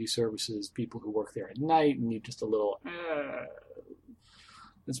 Mostly he services people who work there at night and need just a little.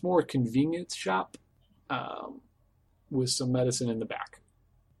 It's more a convenience shop with some medicine in the back.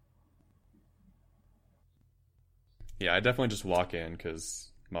 Yeah, I definitely just walk in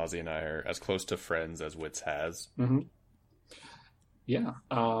because Mozzie and I are as close to friends as Wits has. Mm-hmm. Yeah.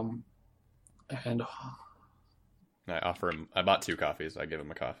 And I offer him. I bought 2 coffees. I give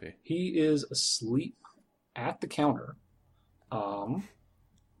him a coffee. He is asleep at the counter.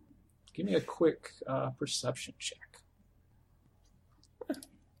 Give me a quick perception check.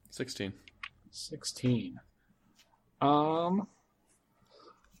 16. 16.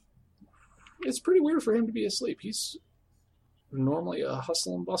 It's pretty weird for him to be asleep. He's normally a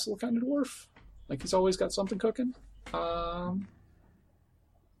hustle and bustle kind of dwarf. Like he's always got something cooking.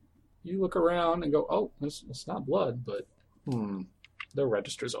 You look around and go, oh, it's not blood, but the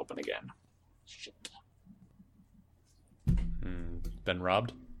register's open again. Shit. Been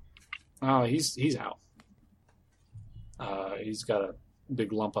robbed? He's out. He's got a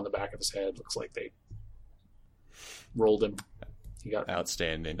big lump on the back of his head. Looks like they rolled him. He got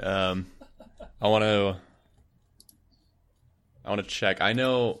outstanding. I want to check. I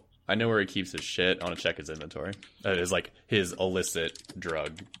know where he keeps his shit. I want to check his inventory. That is like his illicit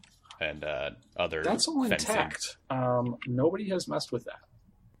drug and other. That's all intact. Nobody has messed with that.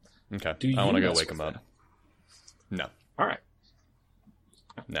 Okay. I want to go wake him up. No. All right.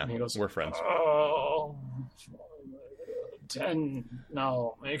 No. Goes, we're friends. Oh, 10.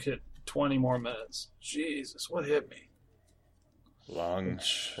 No, make it 20 more minutes. Jesus, what hit me? Long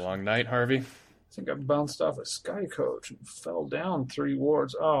night, Harvey. I think I bounced off a sky coach and fell down 3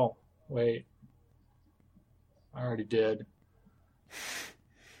 wards. Oh, wait. I already did.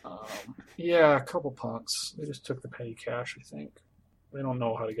 Yeah, a couple punks. They just took the petty cash, I think. They don't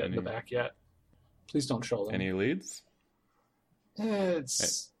know how to get in the back yet. Please don't show them. Any leads?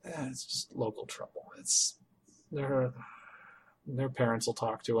 It's just local trouble. It's their parents will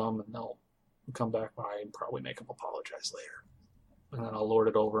talk to them and they'll come back by and probably make them apologize later. And then I'll lord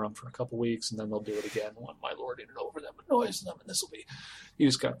it over them for a couple weeks, and then they'll do it again when my lording it over them annoys them. And this will be,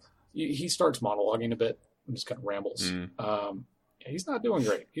 he starts monologuing a bit and just kind of rambles. Yeah, he's not doing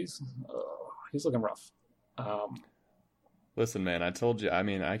great. He's looking rough. Listen, man, I told you. I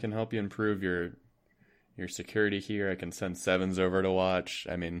mean, I can help you improve your security here. I can send sevens over to watch.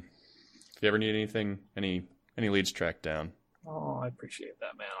 I mean, if you ever need anything, any leads tracked down. Oh, I appreciate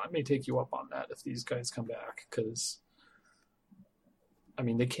that, man. I may take you up on that if these guys come back, because I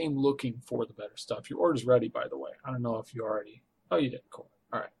mean, they came looking for the better stuff. Your order's ready, by the way. I don't know if you already. Oh, you did. Cool.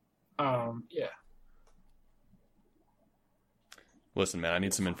 All right. Yeah. Listen, man, I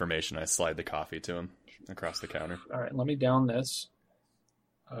need some information. I slide the coffee to him across the counter. All right, let me down this.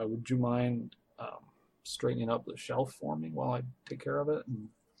 Would you mind straightening up the shelf for me while I take care of it?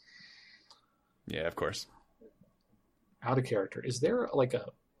 Yeah, of course. Out of character. Is there like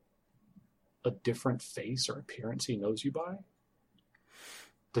a different face or appearance he knows you by?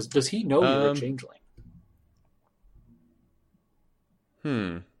 Does he know you're a changeling?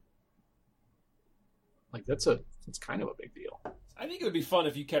 Like it's kind of a big deal. I think it would be fun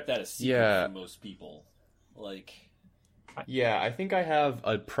if you kept that a secret from most people. Yeah, I think I have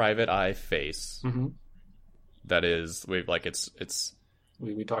a private eye face. Mm-hmm. That is, we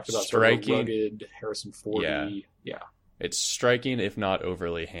talked about striking, sort of rugged Harrison Ford. Yeah. It's striking, if not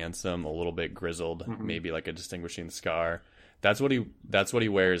overly handsome, a little bit grizzled, maybe like a distinguishing scar. That's what he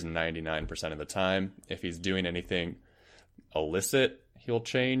wears 99% of the time. If he's doing anything illicit, he'll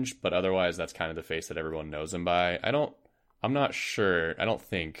change, but otherwise that's kind of the face that everyone knows him by. I'm not sure. I don't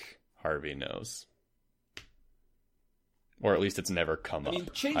think Harvey knows. Or at least it's never come up.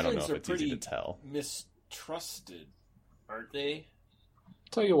 I don't know if it's easy to tell. Mistrusted, aren't they?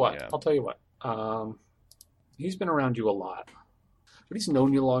 I'll tell you what. He's been around you a lot. But he's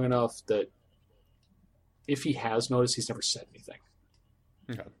known you long enough that if he has noticed, he's never said anything.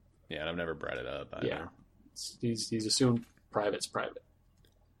 Okay. Yeah, and I've never brought it up either. Yeah. He's assumed private's private.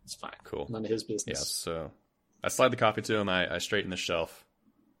 It's fine. Cool. None of his business. Yeah, so I slide the coffee to him. I straighten the shelf.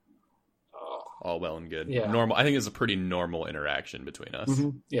 All well and good. Yeah. Normal. I think it's a pretty normal interaction between us.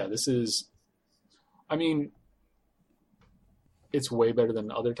 Mm-hmm. Yeah, this is... I mean, it's way better than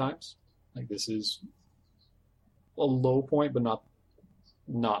other times. Like, this is a low point, but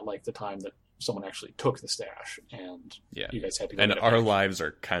not like the time that someone actually took the stash and you guys had to go. And our lives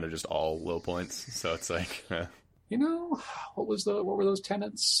are kind of just all low points, so it's like, you know, what were those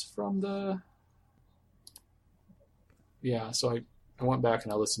tenants from the? Yeah, so I went back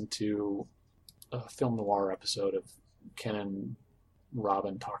and I listened to a film noir episode of Ken and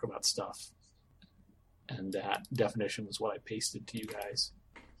Robin talk about stuff, and that definition was what I pasted to you guys.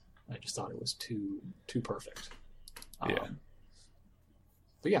 I just thought it was too perfect. But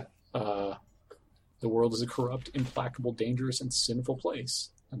yeah, the world is a corrupt, implacable, dangerous, and sinful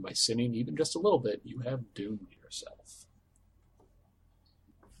place, and by sinning even just a little bit, you have doomed yourself.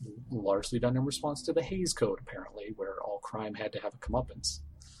 Largely done in response to the Hays Code, apparently, where all crime had to have a comeuppance,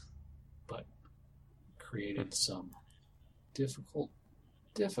 but created some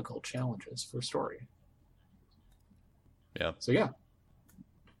difficult challenges for story. Yeah. So yeah.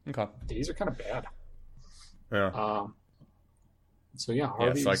 Okay. Days are kind of bad. Yeah. So yeah,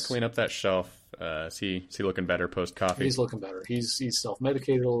 Harvey's, so I clean up that shelf. Is he looking better post coffee? He's looking better. He's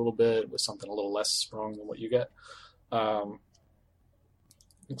self-medicated a little bit with something a little less strong than what you get.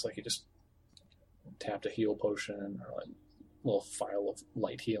 Looks like he just tapped a heal potion or a little vial of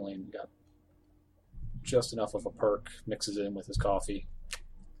light healing. Got just enough of a perk, mixes it in with his coffee.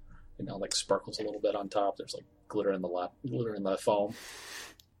 You know, like sparkles a little bit on top. There's like glitter in the foam.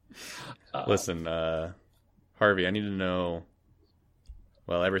 Listen, Harvey, I need to know,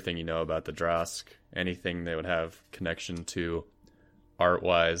 well, everything you know about the Drosk. Anything they would have connection to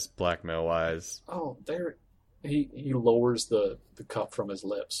art-wise, blackmail-wise. Oh, he lowers the cup from his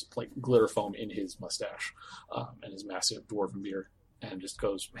lips, like glitter foam in his mustache and his massive dwarven beard, and just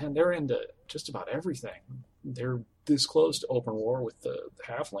goes, man, they're into just about everything. They're this close to open war with the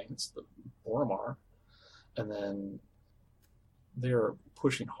halflings, the Oromar, and then they're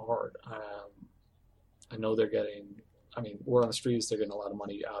pushing hard. I know they're getting, word on the streets, they're getting a lot of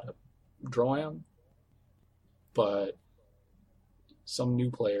money out of Droam, but some new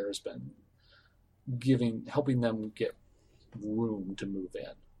player has been helping them get room to move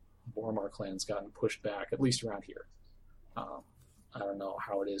in. Oromar clan's gotten pushed back, at least around here. I don't know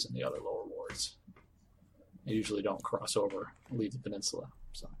how it is in the other lower wards. They usually don't cross over, leave the peninsula.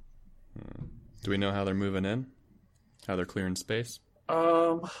 So, do we know how they're moving in? How they're clearing space?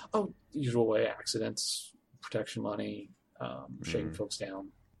 Usual way: accidents, protection money, shaking folks down.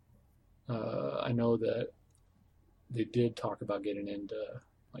 I know that they did talk about getting into,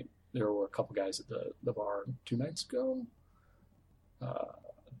 like, there were a couple guys at the bar 2 nights ago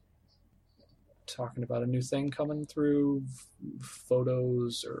talking about a new thing coming through,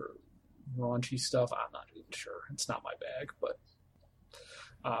 photos or raunchy stuff. I'm not even sure. It's not my bag, but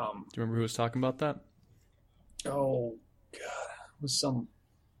do you remember who was talking about that? Oh God, it was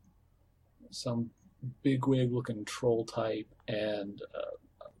some bigwig looking troll type, and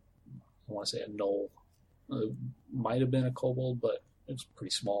I want to say a gnoll. Might have been a kobold, but it was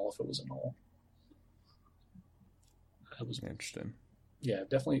pretty small if it was a gnoll. It was interesting. Yeah,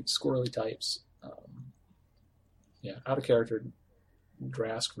 definitely squirrely types. Out of character.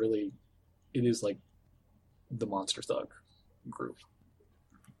 Drask really, it is like the Monster Thug group.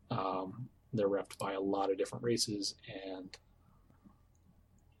 They're repped by a lot of different races and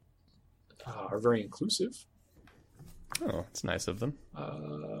are very inclusive. Oh, it's nice of them.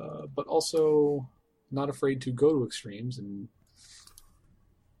 But also not afraid to go to extremes and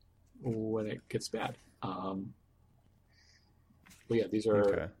when it gets bad. But yeah,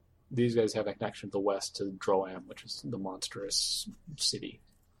 these guys have a connection to the west, to Droam, which is the monstrous city,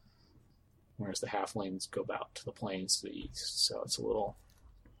 whereas the halflings go out to the plains to the east. So it's a little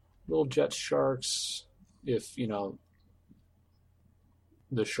jet sharks. If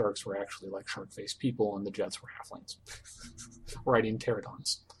the sharks were actually like shark-faced people, and the jets were halflings riding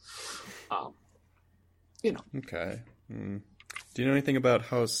pterodons. Okay. Do you know anything about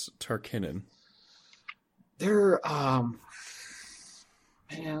House Tarkinen? They're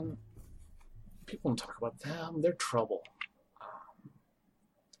man, people don't talk about them. They're trouble.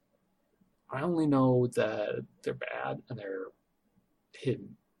 I only know that they're bad and they're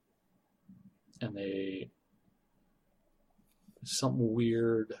hidden, and there's something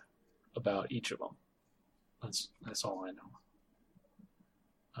weird about each of them. That's all I know.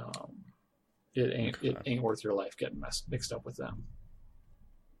 It ain't worth your life getting mixed up with them.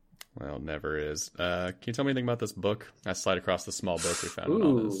 Well, never is. Can you tell me anything about this book? I slide across the small book we found.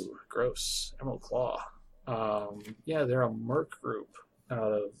 Ooh, gross. Emerald Claw. They're a merc group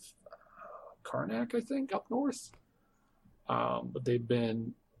out of Karnak, I think, up north. But they've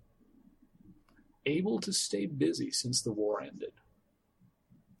been able to stay busy since the war ended.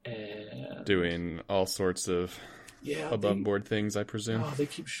 And doing all sorts of above board things, I presume. Oh, they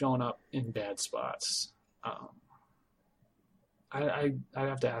keep showing up in bad spots. I'd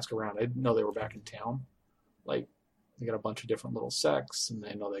have to ask around. I didn't know they were back in town. Like, they got a bunch of different little sects, and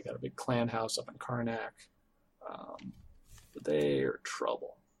I know they got a big clan house up in Karnak. But they are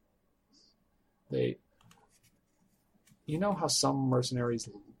trouble. You know how some mercenaries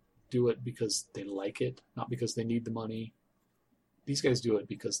do it because they like it, not because they need the money? These guys do it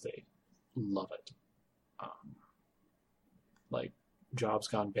because they love it. Like, jobs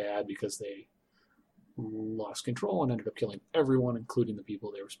gone bad because they lost control and ended up killing everyone, including the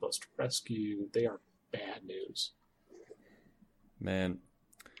people they were supposed to rescue. They are bad news. Man,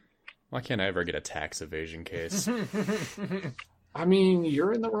 why can't I ever get a tax evasion case? I mean,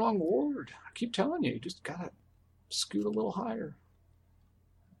 you're in the wrong ward. I keep telling you, just gotta scoot a little higher.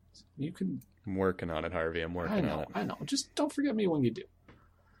 You can... I'm working on it, Harvey. I'm working on it. I know. Just don't forget me when you do.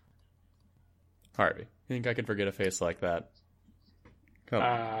 Harvey, you think I could forget a face like that?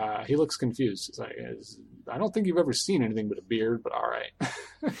 He looks confused. It's like, I don't think you've ever seen anything but a beard, but all right.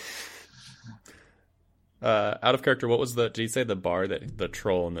 Out of character, what was did you say the bar that the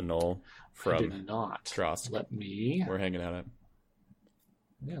troll and the gnoll from? I did not. Trosk. We're hanging out at.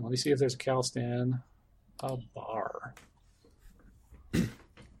 Yeah, let me see if there's a Kalstan. A bar.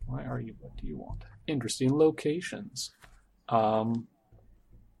 What do you want? Interesting locations. I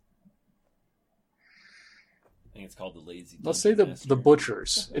think it's called the Lazy Dungeon. Let's say the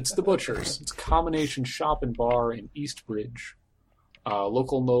Butchers. It's the Butchers. It's a combination shop and bar in Eastbridge.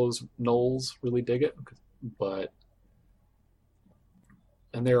 Local gnolls really dig it,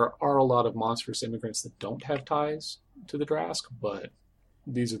 and there are a lot of monstrous immigrants that don't have ties to the Drask, but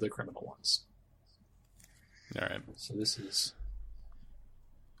these are the criminal ones. All right. So this is...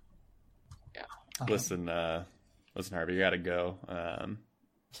 Yeah. Listen, Harvey, you got to go.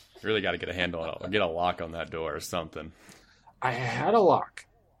 Really got to get a handle on it. Get a lock on that door or something. I had a lock,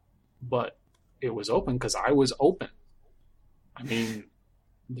 but it was open because I was open. I mean,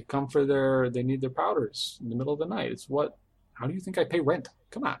 they come they need their powders in the middle of the night. How do you think I pay rent?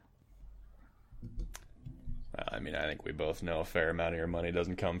 Come on. I mean, I think we both know a fair amount of your money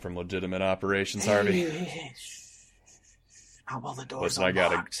doesn't come from legitimate operations, Harvey. Well, the door's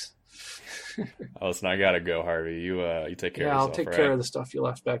unlocked. Listen, I gotta go, Harvey. You take care of yourself. Yeah, I'll take care of the stuff you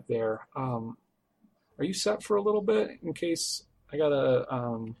left back there. Are you set for a little bit in case I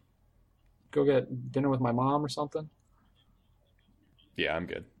gotta go get dinner with my mom or something? Yeah, I'm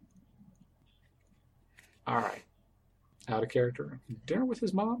good. All right. Out of character. Dinner with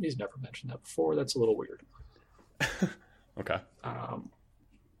his mom? He's never mentioned that before. That's a little weird. Okay.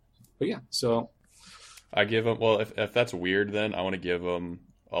 But yeah, so... I give him... Well, if that's weird, then I want to give him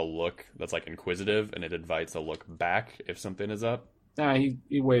a look that's like inquisitive, and it invites a look back if something is up. Nah, he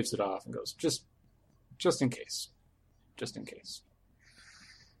waves it off and goes, just in case. Just in case.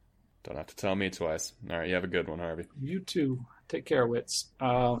 Don't have to tell me twice. All right, you have a good one, Harvey. You too. Take care, Wits.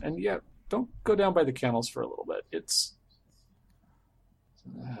 And yeah, don't go down by the kennels for a little bit. It's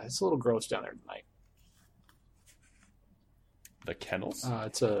a little gross down there tonight. The kennels?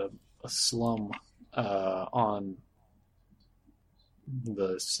 It's a slum on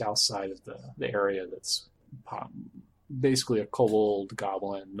the south side of the area that's basically a kobold,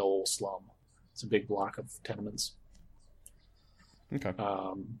 goblin, gnoll slum. It's a big block of tenements. Okay.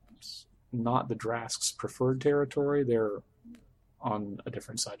 It's not the Drask's preferred territory. They're on a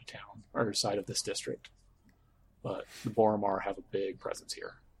different side of town, or side of this district. But the Boromar have a big presence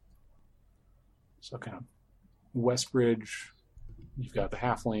here. So kind of Westbridge, you've got the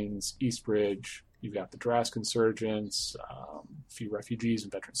Halflings, Eastbridge, you've got the Drask insurgents, a few refugees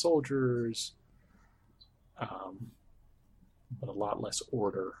and veteran soldiers, but a lot less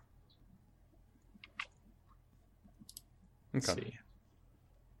order. Let's see.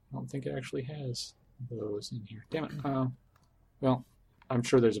 I don't think it actually has those in here. Damn it. Well, I'm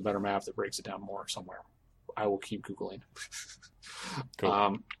sure there's a better map that breaks it down more somewhere. I will keep Googling.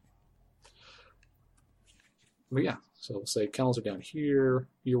 Cool. But yeah, so we'll say kennels are down here.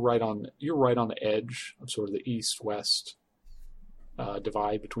 You're right on the edge of sort of the east-west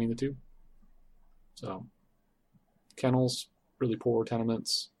divide between the two. So kennels, really poor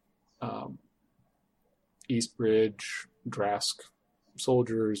tenements. Eastbridge, Drask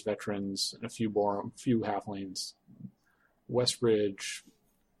soldiers, veterans, and a few halflings. Westbridge,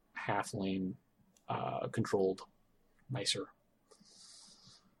 halfling, controlled, nicer.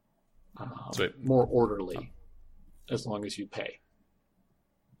 More orderly, as long as you pay.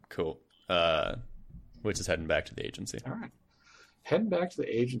 Cool. Which is heading back to the agency. All right. Heading back to the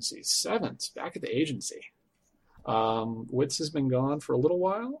agency. Seven's back at the agency. Wits has been gone for a little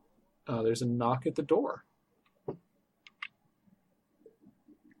while. There's a knock at the door.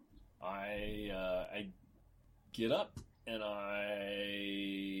 I get up and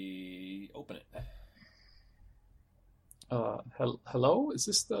I open it. Hello? Is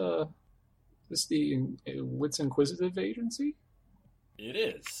this the Wits Inquisitive Agency? It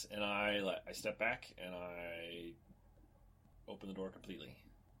is, and I step back and I open the door completely.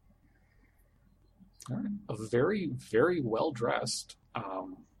 All right. A very, very well dressed,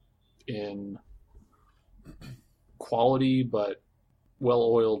 in quality but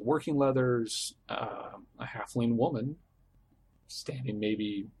well-oiled working leathers, a halfling woman, standing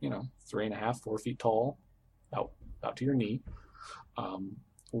maybe 3.5, 4 feet tall, about to your knee,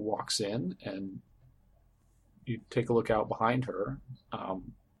 walks in, and you take a look out behind her.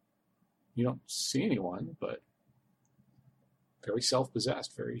 You don't see anyone, but very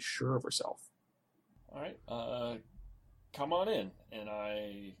self-possessed, very sure of herself. All right, come on in. And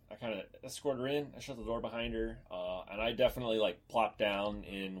I kind of escort her in. I shut the door behind her, and I definitely plop down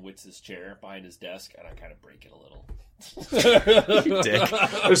in Witz's chair behind his desk, and I kind of break it a little. You dick.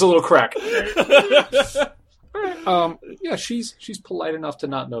 There's a little crack. All right. Yeah, she's polite enough to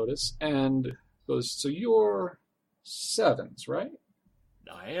not notice, and goes, "So you're Sevens, right?"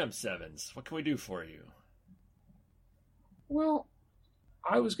 I am Sevens. What can we do for you? Well,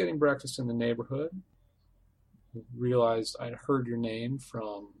 I was getting breakfast in the neighborhood. Realized I'd heard your name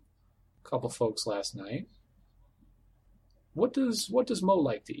from a couple folks last night. What does Mo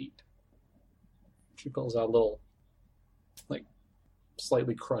like to eat? She pulls out a little,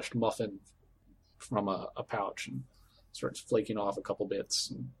 slightly crushed muffin from a pouch and starts flaking off a couple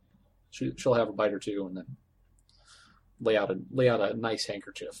bits. And she'll have a bite or two and then lay out a nice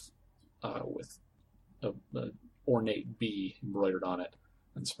handkerchief with a ornate bee embroidered on it,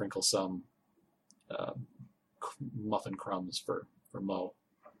 and sprinkle some muffin crumbs for Mo.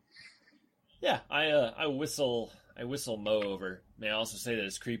 Yeah, I whistle Mo over. May I also say that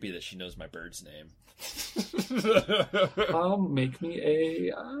it's creepy that she knows my bird's name. Make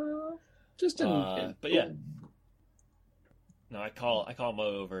me a but yeah. No, I call Mo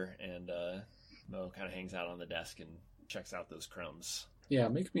over, and Mo kind of hangs out on the desk and checks out those crumbs. Yeah,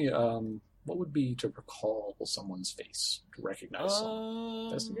 make me what would be to recall someone's face, to recognize someone?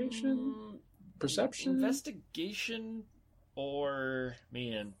 Investigation? Perception? Investigation or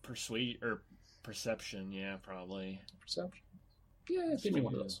perception, yeah, probably. Perception. Yeah, give me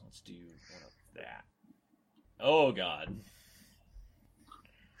one of those. Let's do one of that. Oh god.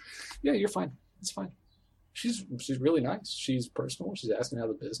 Yeah, you're fine. It's fine. She's really nice. She's personal. She's asking how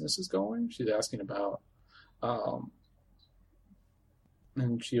the business is going. She's asking about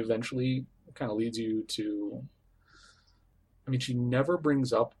and she eventually kind of leads you to, she never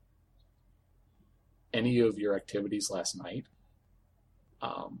brings up any of your activities last night.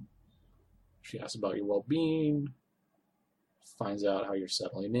 She asks about your well-being, finds out how you're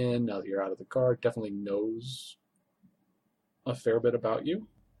settling in now that you're out of the guard, definitely knows a fair bit about you.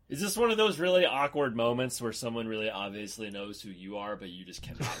 Is this one of those really awkward moments where someone really obviously knows who you are, but you just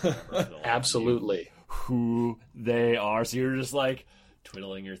cannot remember Absolutely. Who they are? So you're just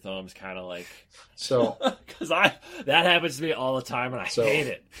twiddling your thumbs, kind of so. Because that happens to me all the time, and I hate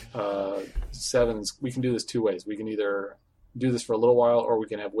it. Sevens, we can do this two ways. We can either do this for a little while, or we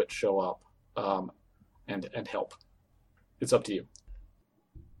can have Wit show up and help. It's up to you.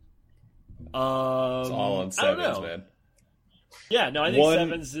 It's all on Sevens, man. Yeah, no, I think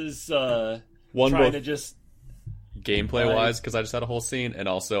Sevens is trying to just... Gameplay-wise, because I just had a whole scene, and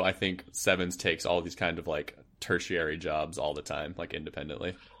also I think Sevens takes all these kind of, tertiary jobs all the time,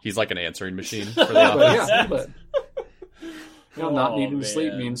 independently. He's like an answering machine for the office. Yeah, but not needing to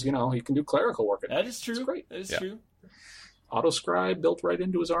sleep means, he can do clerical work. That is true. It's great. That is true. Autoscribe built right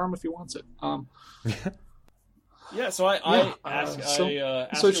into his arm if he wants it. Yeah, so I ask her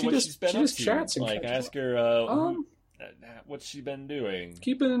what she's been up to. Chats and I ask her what's she been doing.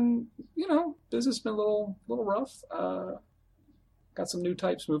 Keeping, business been a little rough. Got some new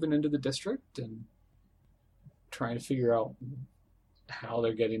types moving into the district and trying to figure out how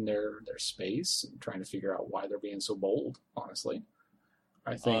they're getting their space and trying to figure out why they're being so bold, honestly.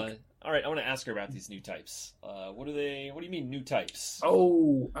 I think. All right, I want to ask her about these new types. What do you mean new types?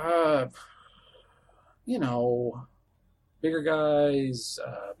 Oh, bigger guys,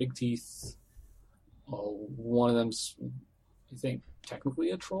 big teeth. One of them's, I think,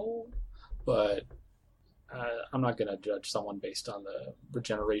 technically a troll, but I'm not going to judge someone based on the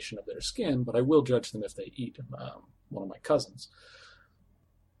regeneration of their skin, but I will judge them if they eat one of my cousins.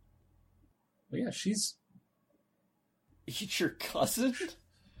 But yeah, she's... Eat your cousin?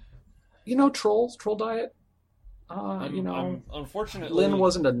 Trolls, troll diet. I'm unfortunately... Lynn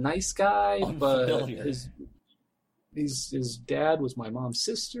wasn't a nice guy, but his dad was my mom's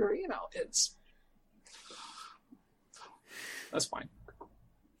sister. That's fine.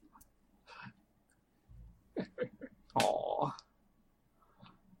 Aww.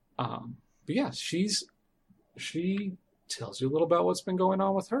 But yeah, she tells you a little about what's been going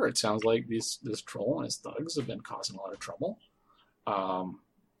on with her. It sounds like this troll and his thugs have been causing a lot of trouble. And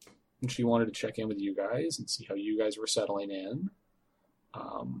she wanted to check in with you guys and see how you guys were settling in.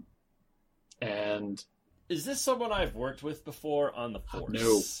 And is this someone I've worked with before on the force?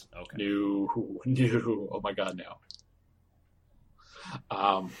 No. Okay. No. Oh my god, no.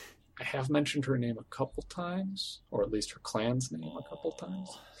 I have mentioned her name a couple times, or at least her clan's name a couple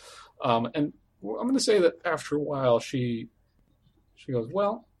times. And I'm going to say that after a while, she goes,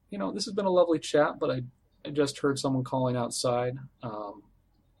 well, this has been a lovely chat, but I just heard someone calling outside.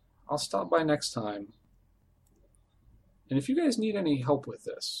 I'll stop by next time. And if you guys need any help with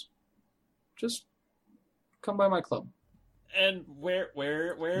this, just come by my club. And where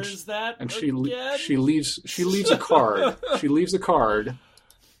is that? And she leaves a card. She leaves a card.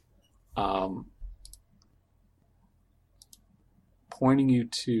 Pointing you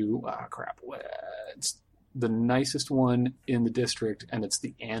to it's the nicest one in the district, and it's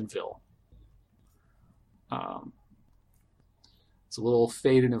the Anvil. It's a little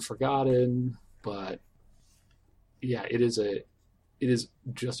faded and forgotten, but yeah, it is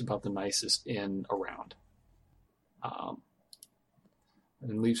just about the nicest inn around.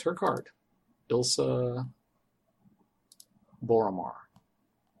 And leaves her card, Ilsa Boromar.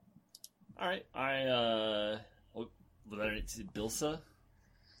 All right, it's Bilsa?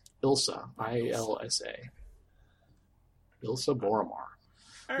 Ilsa, Ilsa. Ilsa Boromar.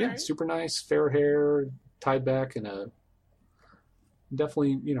 Yeah, right. Super nice, fair hair, tied back, and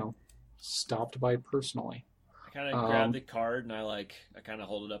definitely, stopped by personally. I kind of grab the card and I kind of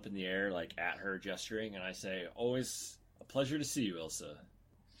hold it up in the air, at her, gesturing, and I say, "Always a pleasure to see you, Ilsa."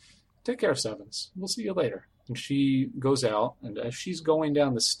 Take care, Sevens. We'll see you later. And she goes out, and as she's going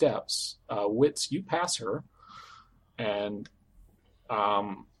down the steps, Wits, you pass her, and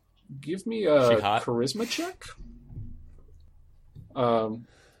give me a charisma check.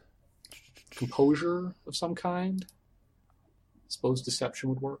 Composure of some kind. I suppose deception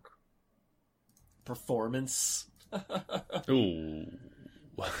would work. Performance. Ooh.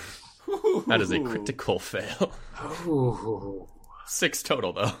 That is a critical fail. Ooh. 6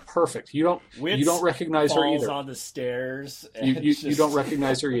 total, though. Perfect. You don't recognize her either. On the stairs. You don't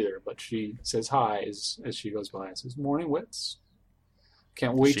recognize her either, but she says hi as she goes by and says, "Morning, Wits.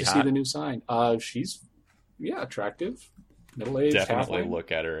 Can't wait to see the new sign." She's attractive, middle-aged. Definitely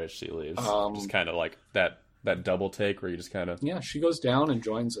look at her as she leaves. Just kind of like that double take where you just kind of. Yeah, she goes down and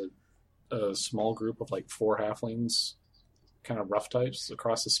joins a small group of 4 halflings, kind of rough types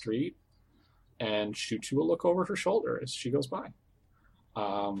across the street, and shoots you a look over her shoulder as she goes by.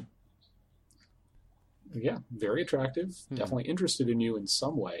 Very attractive. Definitely interested in you in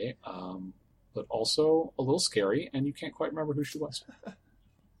some way, but also a little scary, and you can't quite remember who she was.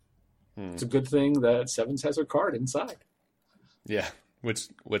 It's a good thing that Sevens has her card inside. Yeah,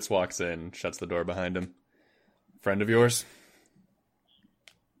 Wits walks in, shuts the door behind him. Friend of yours?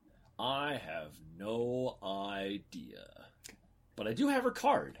 I have no idea. But I do have her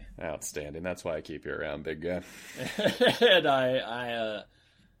card. Outstanding. That's why I keep you around, big guy. And I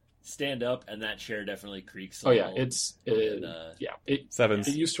stand up, and that chair definitely creaks. Sevens.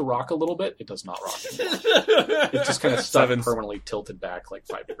 It used to rock a little bit. It does not rock anymore. It's just kind of stuck permanently tilted back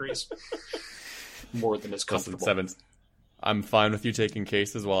 5 degrees. More than is comfortable. Listen, Sevens. I'm fine with you taking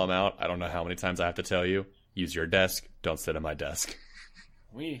cases while I'm out. I don't know how many times I have to tell you. Use your desk. Don't sit at my desk.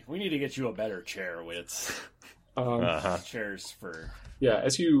 We need to get you a better chair, Wits. Chairs for... Yeah,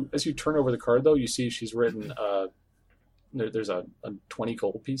 as you turn over the card, though, you see she's written... there's a 20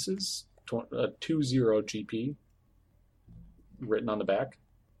 gold pieces, 20 GP written on the back.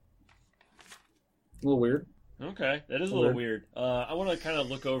 A little weird. Okay, that is a little weird. I want to kind of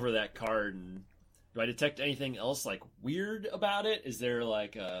look over that card, and do I detect anything else weird about it? Is there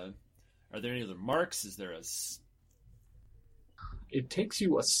are there any other marks? Is there a... It takes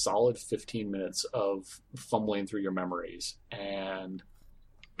you a solid 15 minutes of fumbling through your memories and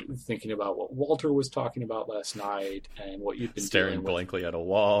thinking about what Walter was talking about last night and what you've been staring blankly at a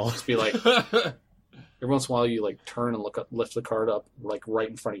wall. Just be every once in a while you turn and lift the card up right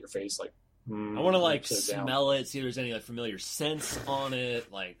in front of your face. I want to smell it, see if there's any familiar scents on it.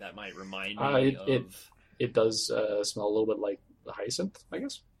 That might remind me of. It does smell a little bit like the hyacinth, I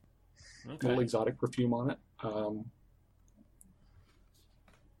guess. Okay. A little exotic perfume on it.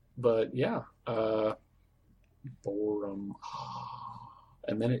 But yeah, Borum.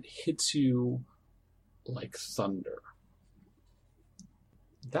 And then it hits you like thunder.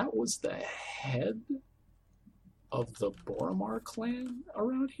 That was the head of the Boromar clan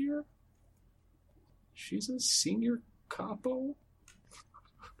around here? She's a senior capo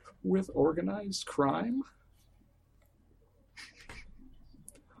with organized crime?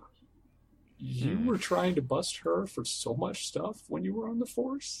 You were trying to bust her for so much stuff when you were on the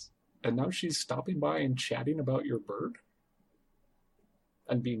force, and now she's stopping by and chatting about your bird?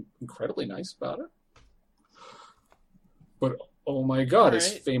 And being incredibly nice about it? But, oh my god, is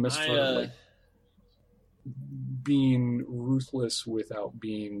famous for being ruthless without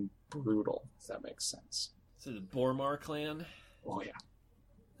being brutal, if that makes sense. So the Boromar clan? Oh, yeah.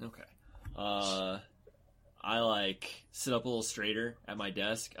 Okay. I, sit up a little straighter at my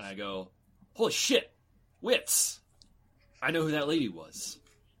desk, and I go, holy shit! Wits! I know who that lady was.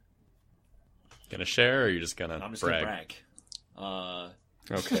 Gonna share, or are you just gonna I'm just brag? Gonna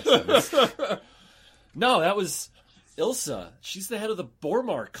brag. Okay. No, that was Ilsa. She's the head of the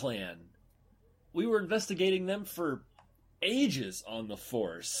Boromar clan. We were investigating them for ages on the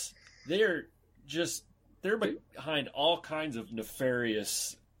Force. They're behind all kinds of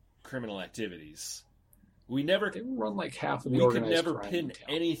nefarious criminal activities. They run like half of the we could organized never crime pin in town.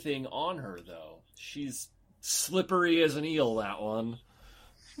 anything on her, though. She's slippery as an eel, that one.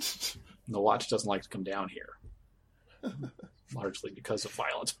 The Watch doesn't like to come down here. Largely because of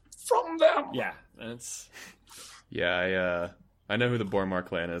violence from them. Yeah, that's... Yeah, I know who the Boromar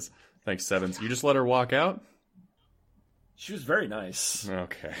clan is. Thanks, Sevens. You just let her walk out? She was very nice.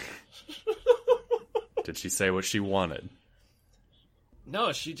 Okay. Did she say what she wanted?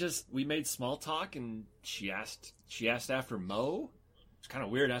 No, we made small talk, and she asked after Mo. It's kind of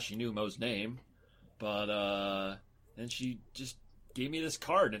weird how she knew Mo's name, but then she just gave me this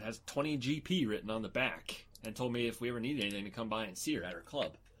card and it has 20 GP written on the back, and told me if we ever needed anything to come by and see her at her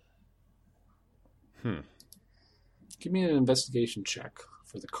club. Give me an investigation check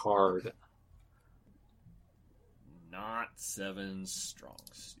for the card. Not 7 strong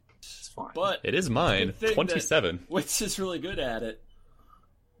suit. It's fine. But it is mine. 27. Wits is really good at it.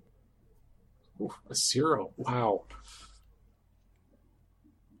 Ooh, a 0. Wow.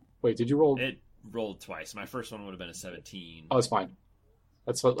 Wait, did you roll? It rolled twice. My first one would have been a 17. Oh, that's fine.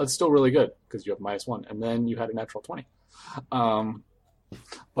 That's still really good because you have -1, and then you had a natural 20.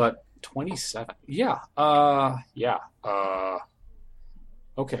 But 27. Yeah.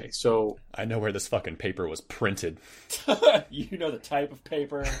 Okay, so I know where this fucking paper was printed. You know the type of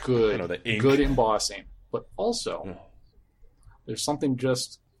paper. Good. I know the ink. Good embossing. But also, there's something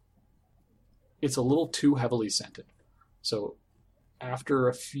it's a little too heavily scented. So after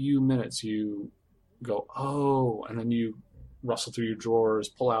a few minutes, you go, oh, and then you rustle through your drawers,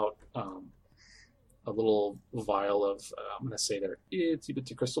 pull out a little vial of, I'm going to say they're itsy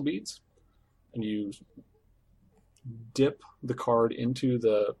bitsy crystal beads, and you dip the card into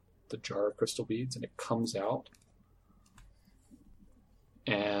the jar of crystal beads, and it comes out.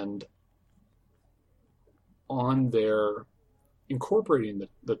 And on there, incorporating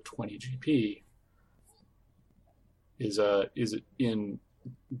the 20 GP is in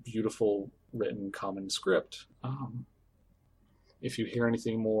beautiful written common script. If you hear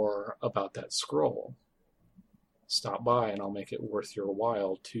anything more about that scroll, stop by and I'll make it worth your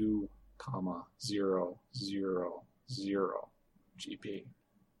while. 2,000 GP.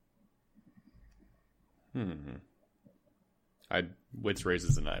 Wits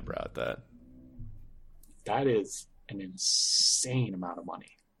raises an eyebrow at that. That is an insane amount of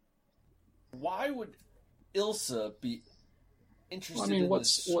money. Why would Ilsa be interested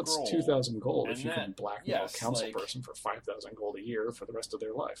what's 2,000 gold if you can blackmail a council like, person for 5,000 gold a year for the rest of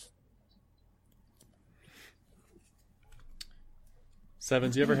their life?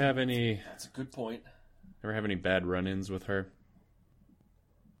 Sevens, you ever have any... That's a good point. Ever have any bad run-ins with her?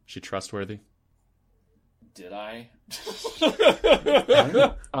 She trustworthy? Did I?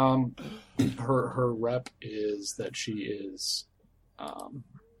 Her rep is that she is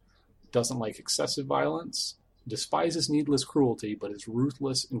doesn't like excessive violence, despises needless cruelty, but is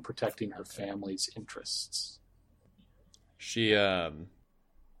ruthless in protecting her family's interests. She honor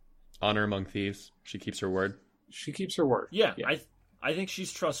among thieves. She keeps her word. She keeps her word. Yeah. I think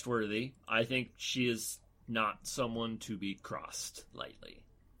she's trustworthy. I think she is not someone to be crossed lightly.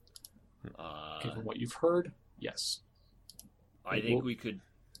 Given what you've heard, yes. I think we could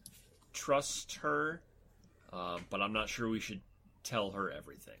trust her, but I'm not sure we should tell her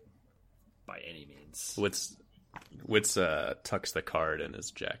everything by any means. Wits tucks the card in his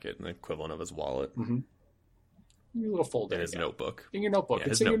jacket, the equivalent of his wallet. Mm-hmm. Your little folder. In his notebook. In your notebook. Yeah,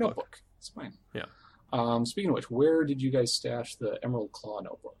 it's in your notebook. It's fine. Yeah. Speaking of which, where did you guys stash the Emerald Claw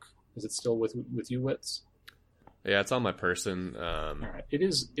notebook? Is it still with you, Wits? Yeah, it's on my person. All right. It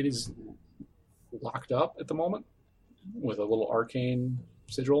is locked up at the moment with a little arcane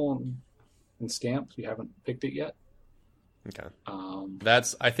sigil and stamp. You haven't picked it yet. Okay.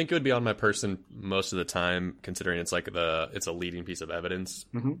 I think it would be on my person most of the time, considering it's like it's a leading piece of evidence.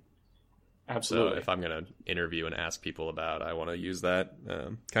 Mm-hmm. Absolutely. So if I'm gonna interview and ask people about, I want to use that.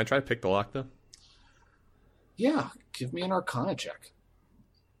 Can I try to pick the lock though? Yeah, give me an Arcana check.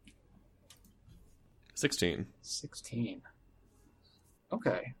 16. 16.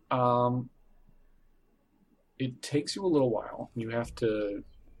 Okay. It takes you a little while. You have to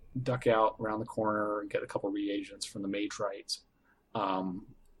duck out around the corner and get a couple reagents from the matrites.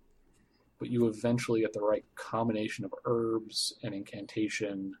 But you eventually get the right combination of herbs and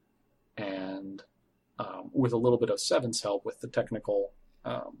incantation, and with a little bit of Seven's help with the technical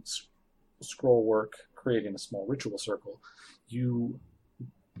scroll work, creating a small ritual circle, you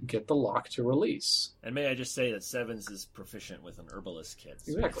get the lock to release. And may I just say that Sevens is proficient with an herbalist kit.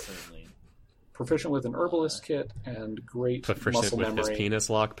 So exactly. Certainly... Proficient with an herbalist kit and great muscle memory. With his penis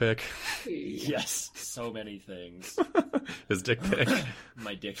lockpick. Yes, so many things. His dick pic.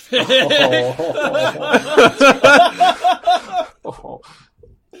 My dick pic. I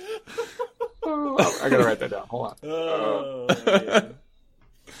gotta write that down. Hold on. Oh, man.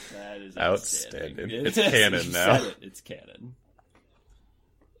 That is outstanding. It's canon now. It's canon.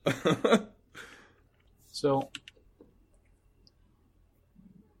 So,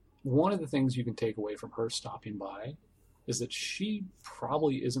 one of the things you can take away from her stopping by is that she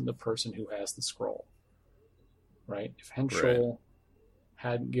probably isn't the person who has the scroll. Right? If Henschel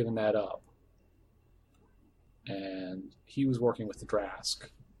hadn't given that up, and he was working with the Drask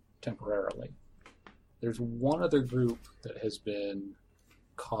temporarily, there's one other group that has been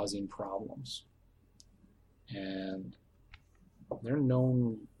causing problems. And they're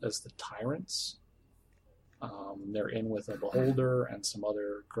known as the Tyrants. They're in with a Beholder and some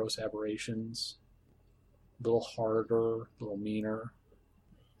other gross aberrations. A little harder, a little meaner.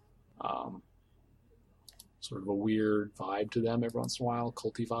 Sort of a weird vibe to them every once in a while,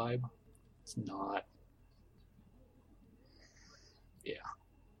 culty vibe. It's not... Yeah.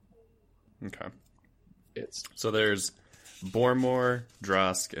 Okay. It's... So there's Boromar,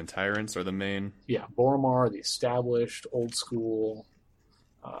 Drask, and Tyrants are the main... Yeah, Boromar, the established, old school...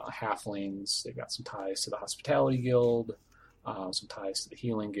 halflings. They've got some ties to the Hospitality Guild, some ties to the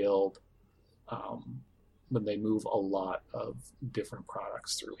Healing Guild, but they move a lot of different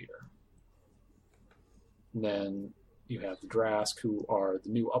products through here. And then you have the Drask, who are the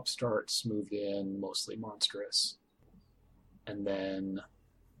new upstarts, moved in, mostly monstrous. And then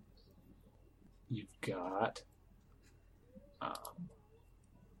you've got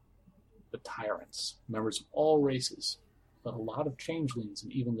the Tyrants, members of all races, but a lot of changelings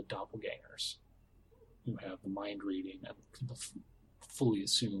and even the doppelgangers who have the mind reading and can fully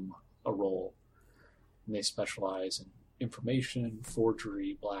assume a role. And they specialize in information,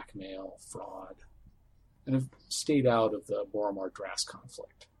 forgery, blackmail, fraud, and have stayed out of the Boromar-Drask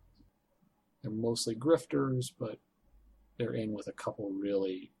conflict. They're mostly grifters, but they're in with a couple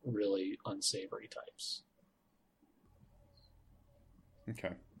really, really unsavory types.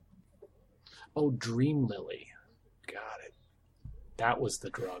 Okay. Oh, Dream Lily. Got it. That was the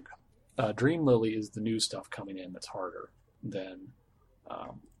drug. Dream Lily is the new stuff coming in that's harder than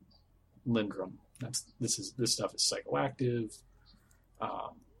Lindrum. This stuff is psychoactive.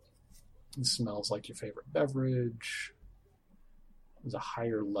 It smells like your favorite beverage. There's a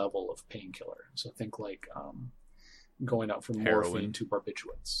higher level of painkiller. So think like going up from heroin. Morphine to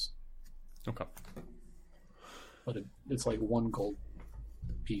barbiturates. Okay. But it's like 1 gold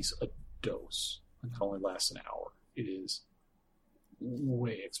piece a dose. And that only lasts an hour. It is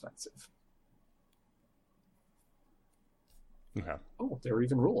way expensive. Okay. Oh, there are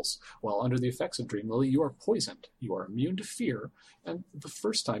even rules. While under the effects of Dream Lily, you are poisoned. You are immune to fear, and the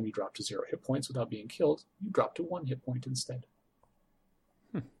first time you drop to 0 hit points without being killed, you drop to 1 hit point instead.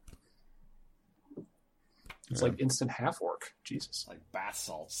 It's like instant half-orc. Jesus. Like bath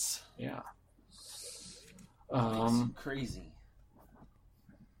salts. Yeah. Crazy.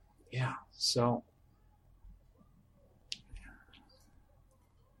 Yeah, so...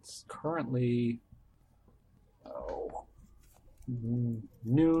 It's currently...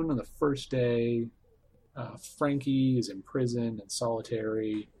 noon on the first day. Frankie is in prison and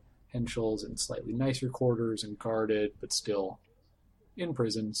solitary. Henschel's in slightly nicer quarters and guarded, but still in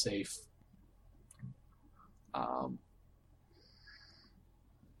prison, safe.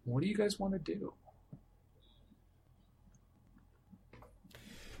 What do you guys want to do?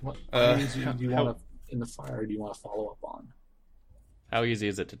 What do you want to in the fire? Do you want to follow up on? How easy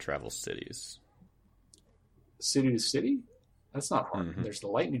is it to travel cities? City to city? That's not hard. Mm-hmm. There's the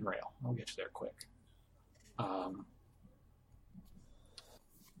lightning rail. I'll get you there quick.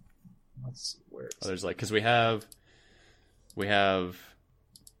 Let's see where it's... there's like, because we have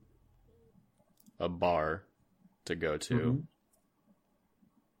a bar to go to. Mm-hmm.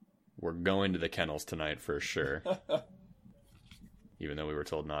 We're going to the kennels tonight for sure. Even though we were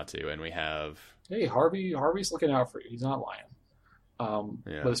told not to. And we have... Hey, Harvey's looking out for you. He's not lying.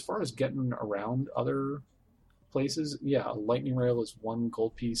 But as far as getting around other places, a lightning rail is 1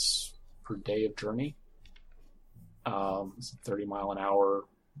 gold piece per day of journey. It's a 30-mile-an-hour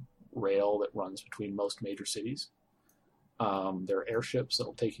rail that runs between most major cities. There are airships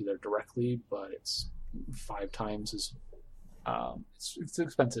that'll take you there directly, but it's 5 times as... it's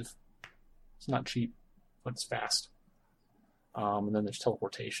expensive. It's not cheap, but it's fast. And then there's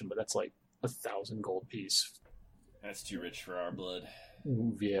teleportation, but that's like 1,000 gold piece. That's too rich for our blood.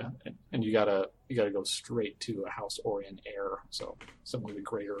 Yeah, and you gotta go straight to a House Orien Air, so somewhere the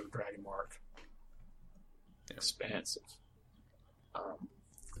Greater Dragon Mark. Expensive.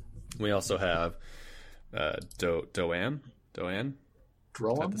 We also have Doan. Droam?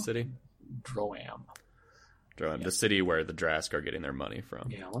 Is that the city? Droam. The city where the Drask are getting their money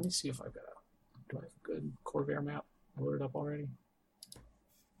from. Yeah, let me see if I've got do I have a good Corvair map loaded up already?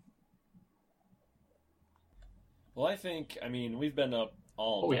 Well, I mean, we've been up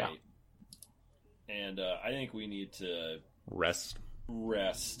all night. Yeah. And I think we need to rest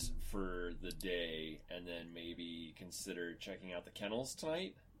for the day and then maybe consider checking out the kennels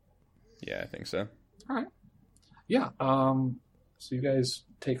tonight. Yeah, I think so. All right. Yeah. So you guys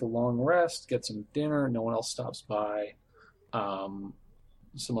take a long rest, get some dinner. No one else stops by. We'll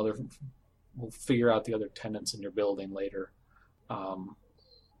figure out the other tenants in your building later. But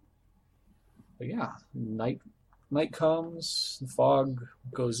yeah, night comes, the fog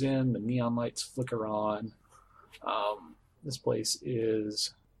goes in, the neon lights flicker on. This place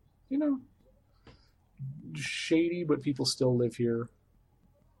is, shady, but people still live here.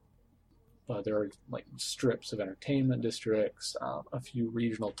 There are like strips of entertainment districts, a few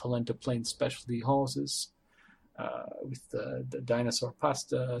regional Talenta Plain specialty houses with the dinosaur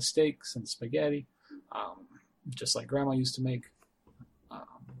pasta, steaks, and spaghetti, just like Grandma used to make.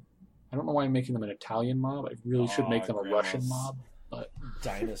 I don't know why I'm making them an Italian mob. I really should make them a Russian mob. But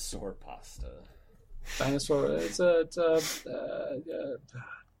dinosaur pasta. Dinosaur. It's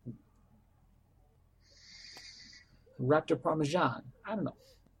Raptor Parmesan. I don't know.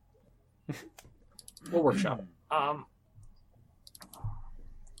 We'll workshop.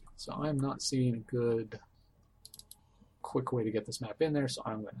 So I'm not seeing a good, quick way to get this map in there, so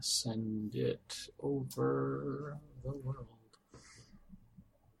I'm going to send it over the world.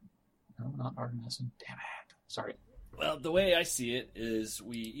 No, not Artemis. Damn it. Sorry. Well, the way I see it is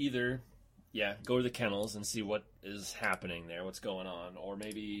we either, go to the kennels and see what is happening there, what's going on, or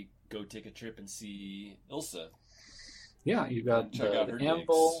maybe go take a trip and see Ilsa. Yeah, you've got the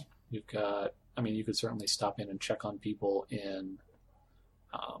Anvil. You've got, you could certainly stop in and check on people in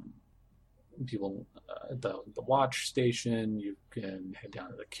at the watch station. You can head down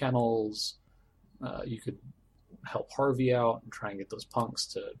to the kennels. You could help Harvey out and try and get those punks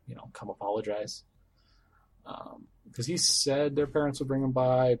to, come apologize. Because he said their parents would bring him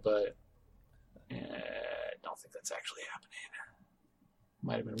by, but I don't think that's actually happening.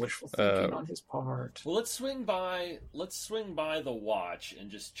 Might have been wishful thinking on his part. Well, let's swing by the watch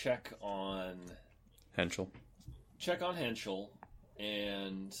and just check on Henschel. Check on Henschel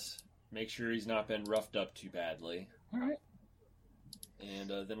and make sure he's not been roughed up too badly. All right.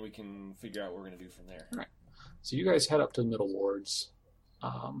 And then we can figure out what we're going to do from there. All right. So you guys head up to the middle wards.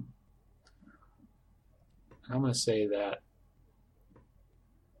 I'm going to say that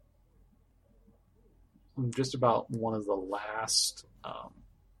I'm just about one of the last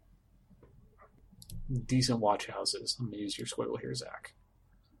decent watch houses. I'm going to use your squiggle here, Zach.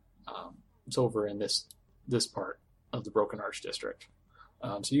 It's over in this part of the Broken Arch District.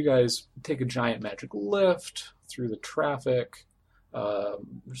 So you guys take a giant magic lift through the traffic.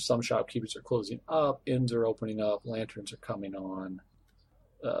 Some shopkeepers are closing up, inns are opening up, lanterns are coming on.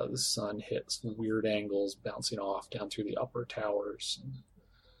 The sun hits weird angles, bouncing off down through the upper towers,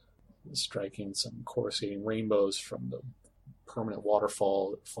 and striking some coruscating rainbows from the permanent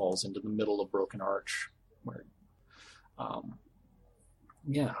waterfall that falls into the middle of Broken Arch. Where,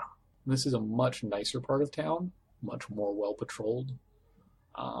 this is a much nicer part of town, much more well patrolled.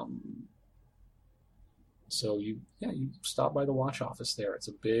 So you stop by the watch office there. It's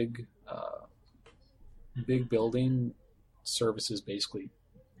a big building, services basically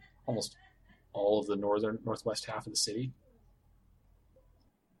almost all of the northwest half of the city.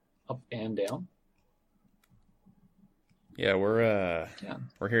 up and down. Yeah, we're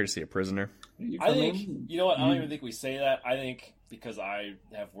here to see a prisoner. I think you know what? I don't even think we say that. I think because I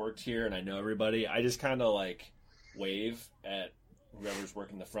have worked here and I know everybody, I just kind of like wave at whoever's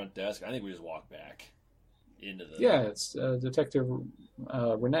working the front desk. I think we just walk back into the. Yeah, it's Detective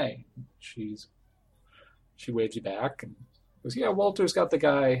Renee. She waves you back and goes, "Yeah, Walter's got the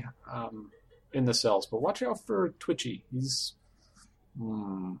guy in the cells, but watch out for Twitchy. He's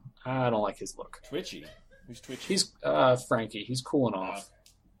I don't like his look. Twitchy. Who's Twitchy? He's Frankie. He's cooling off.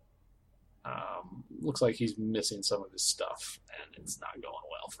 Looks like he's missing some of his stuff, and it's not going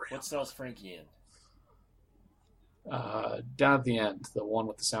well for him. What cell's Frankie in? Down at the end, the one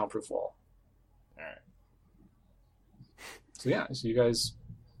with the soundproof wall. All right. So yeah, so you guys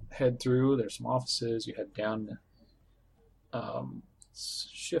head through. There's some offices. You head down.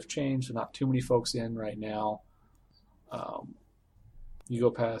 Shift change, so not too many folks in right now. You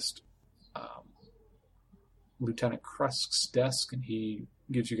go past Lieutenant Krusk's desk, and he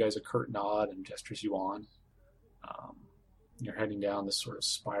gives you guys a curt nod and gestures you on. You're heading down this sort of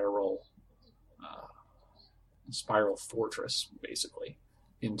spiral fortress, basically,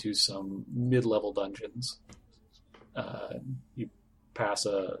 into some mid-level dungeons. You pass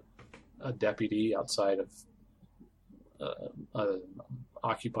a deputy outside of an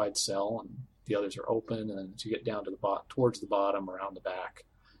occupied cell, and the others are open. And then as you get down to towards the bottom, around the back,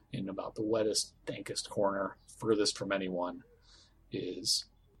 in about the wettest, dankest corner, furthest from anyone, is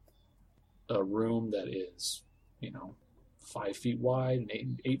a room that is, 5 feet wide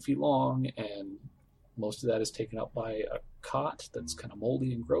and 8 feet long, and most of that is taken up by a cot that's kind of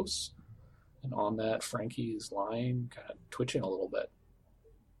moldy and gross. And on that, Frankie is lying, kind of twitching a little bit.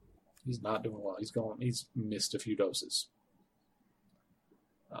 He's not doing well. He's missed a few doses.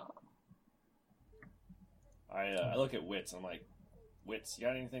 I look at Wits. I'm like, Wits, you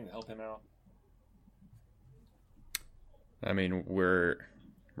got anything to help him out? I mean, we're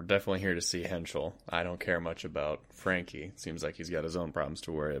definitely here to see Henschel. I don't care much about Frankie. Seems like he's got his own problems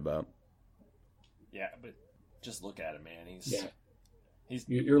to worry about. Yeah, but just look at him, man.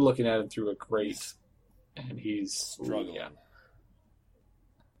 You're looking at him through a grate, and he's struggling.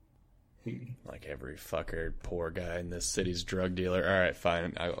 Like every fucker, poor guy in this city's drug dealer. All right,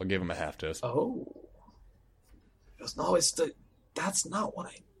 fine. I'll give him a half dose. Oh. He goes, no, that's not what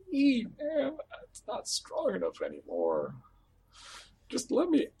I need, man. It's not strong enough anymore. Just let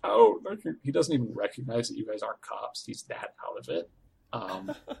me out. He doesn't even recognize that you guys aren't cops. He's that out of it.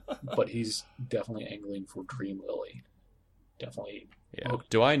 But he's definitely angling for Dream Lily. Definitely. Yeah. Okay.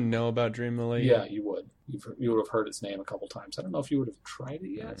 Do I know about Dream Lily? Yeah, you would. You would have heard its name a couple times. I don't know if you would have tried it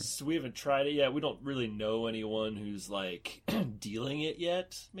yet. So we haven't tried it yet. We don't really know anyone who's like dealing it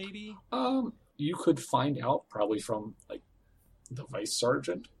yet. Maybe. You could find out probably from like the vice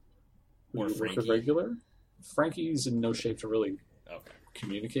sergeant or Frankie. Regular. Frankie's in no shape to really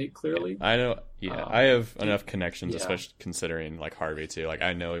communicate clearly. Yeah, I know. Yeah, I have enough connections, especially considering like Harvey too. Like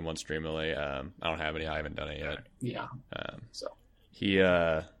I know he wants Dream Lily. I don't have any. I haven't done it yet. Yeah. So he.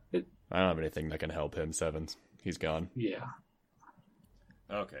 I don't have anything that can help him. Sevens. He's gone. Yeah.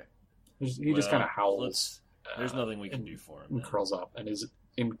 Okay. He just kind of howls. There's nothing we can do for him. And curls up and is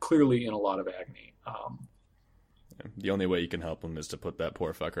clearly in a lot of agony. The only way you can help him is to put that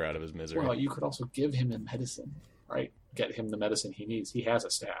poor fucker out of his misery. Well, you could also give him a medicine, right? Get him the medicine he needs. He has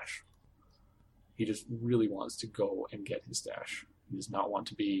a stash. He just really wants to go and get his stash. He does not want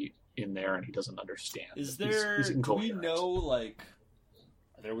to be in there, and he doesn't understand. Is there? He's do we know like?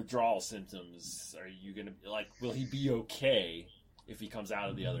 Are there withdrawal symptoms? Are you gonna like? Will he be okay if he comes out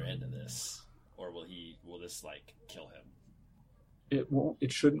of the other end of this, or will this like kill him? It won't.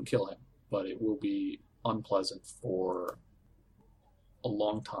 It shouldn't kill him, but it will be unpleasant for a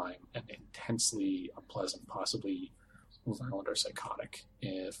long time and intensely unpleasant, possibly violent or psychotic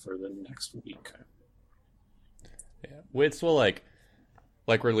for the next week. Yeah, Wits will like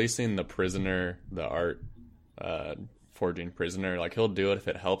releasing the prisoner, the art forging prisoner. Like he'll do it if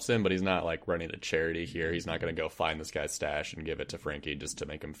it helps him, but he's not like running a charity here. He's not going to go find this guy's stash and give it to Frankie just to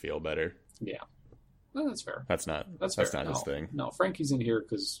make him feel better. Yeah. No, that's fair. That's not his thing. No, Frankie's in here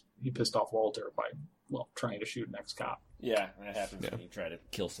because he pissed off Walter by trying to shoot an ex-cop. Yeah, that happens when you try to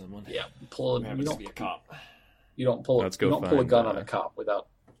kill someone. Yeah, you don't be a cop. You don't pull a gun on a cop without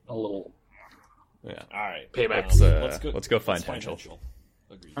a little. Yeah. All right. Payback. Let's go find Henschel.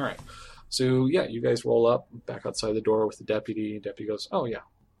 Agreed. All right. So yeah, you guys roll up back outside the door with the deputy. The deputy goes, "Oh yeah,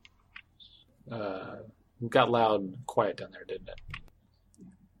 it got loud and quiet down there, didn't it?"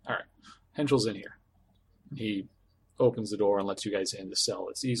 All right. Henschel's in here. He opens the door and lets you guys in the cell.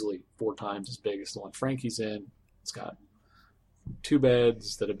 It's easily 4 times as big as the one Frankie's in. It's got two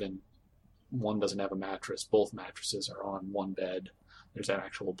beds that have been. One doesn't have a mattress. Both mattresses are on one bed. There's an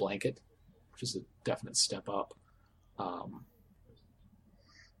actual blanket, which is a definite step up.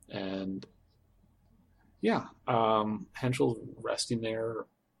 And yeah, Henschel's resting there,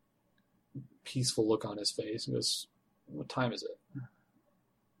 peaceful look on his face, and goes, "What time is it?"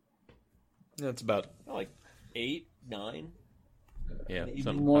 Yeah, it's about like 8, 9. Yeah,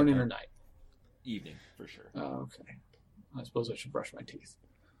 morning or night. Evening for sure. Oh, okay. I suppose I should brush my teeth.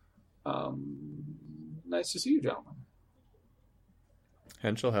 Nice to see you, gentlemen.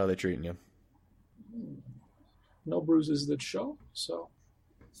 Henschel, how are they treating you? No bruises that show, so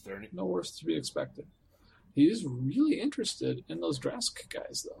no worse to be expected. He is really interested in those Drask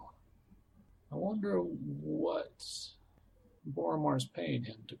guys, though. I wonder what Boromar's paying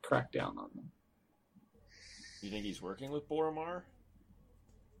him to crack down on them. You think he's working with Boromar?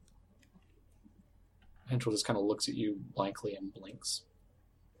 Henschel just kind of looks at you blankly and blinks.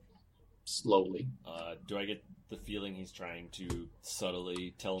 Slowly. Do I get the feeling he's trying to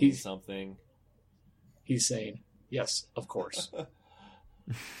subtly tell me something? He's saying, yes, of course.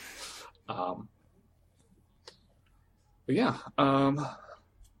 But yeah.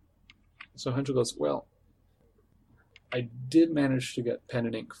 So Henschel goes, well, I did manage to get pen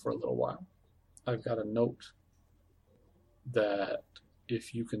and ink for a little while. I've got a note that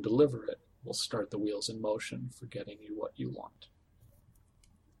if you can deliver it, will start the wheels in motion for getting you what you want.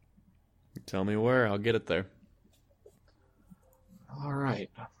 Tell me where, I'll get it there. All right.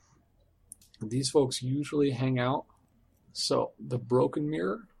 These folks usually hang out, so the Broken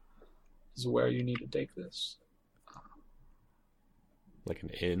Mirror is where you need to take this. Like an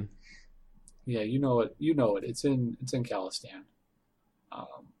inn? Yeah, you know it. You know it. It's in Calistan.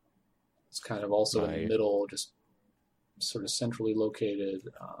 It's kind of also in the middle, just sort of centrally located.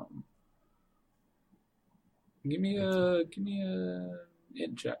 Give me a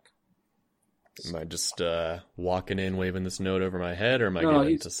int check. Am I just walking in, waving this note over my head, or am I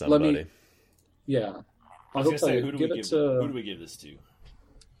giving it to somebody? Yeah. I was going to say, who do we give this to?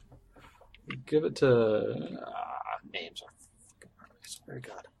 Give it to... names are fucking hard. I swear to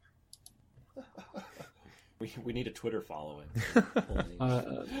God. We need a Twitter following.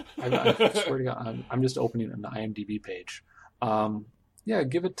 I swear to God, I'm just opening an IMDb page. Yeah,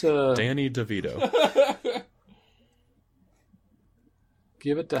 give it to... Danny DeVito.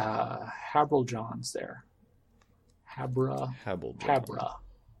 Give it to Habrel Johns there. Habra.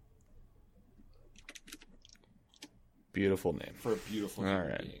 Beautiful name. For a beautiful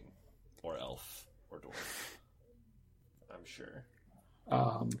human being. Or elf. Or dwarf. I'm sure.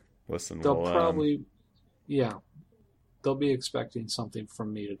 Listen, they'll probably... Yeah. They'll be expecting something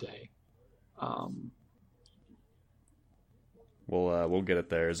from me today. We'll get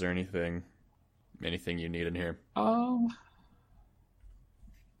it there. Is there anything you need in here?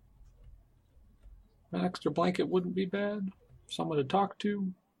 An extra blanket wouldn't be bad. Someone to talk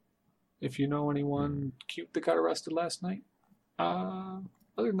to. If you know anyone cute that got arrested last night. Other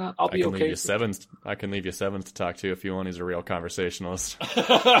than that, I'll be okay. I can leave you Sevens to talk to if you want. He's a real conversationalist.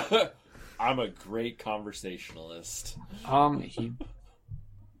 I'm a great conversationalist. Given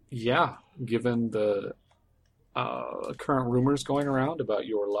the current rumors going around about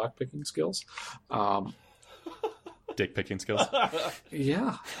your lockpicking skills. Dick picking skills.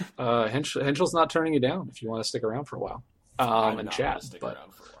 Yeah. Henschel's not turning you down if you want to stick around for a while. And chat.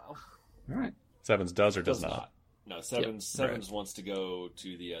 Around for a while. All right. Sevens does or does not? No, Sevens wants to go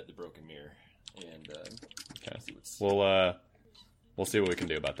to the Broken Mirror and see what's... We'll see what we can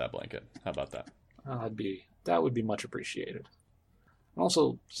do about that blanket. How about that? That would be much appreciated. And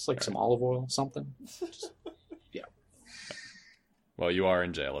also, just like some olive oil, something. Yeah. Well, you are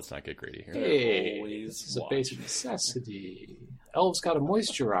in jail. Let's not get greedy here. Hey, this is a basic necessity. Elves got to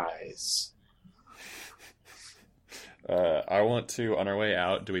moisturize. I want to, on our way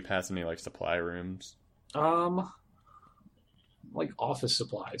out, do we pass any, supply rooms? Like office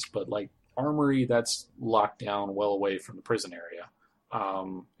supplies, but, armory that's locked down well away from the prison area.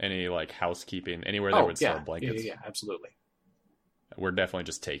 Any, housekeeping, anywhere that would sell blankets? Yeah, absolutely. We're definitely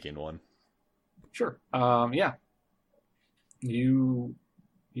just taking one. Sure. Yeah. You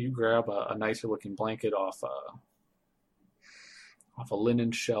grab a nicer looking blanket off a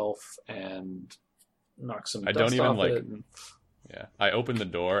linen shelf and knock some dust off it. Yeah. I open the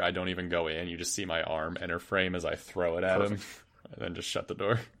door. I don't even go in. You just see my arm enter frame as I throw it at him, and then just shut the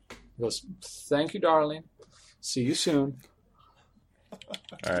door. He goes, "Thank you, darling. See you soon."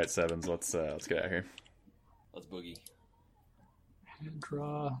 All right, Sevens. Let's get out of here. Let's boogie.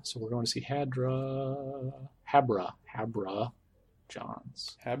 Hadra. So we're going to see Habra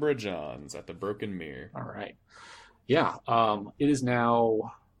Johns. Habra Johns at the Broken Mirror. All right. Yeah. It is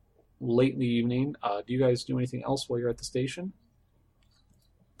now late in the evening. Do you guys do anything else while you're at the station?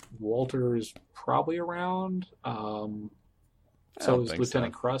 Walter is probably around. So is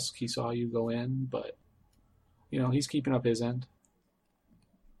Lieutenant Krusk. He saw you go in, but he's keeping up his end.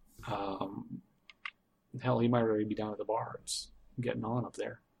 Hell, he might already be down at the bar. It's getting on up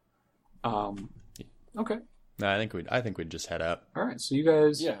there. Okay. No, I think we'd just head out. All right, so you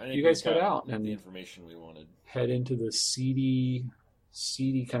guys head out and the information we wanted. Head into the seedy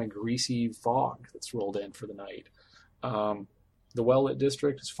kind of greasy fog that's rolled in for the night. The well-lit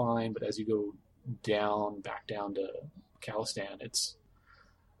district is fine, but as you go back down to Calistan, it's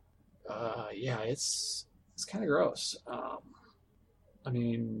kind of gross. I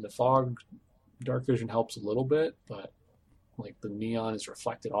mean, the fog, dark vision helps a little bit, but like the neon is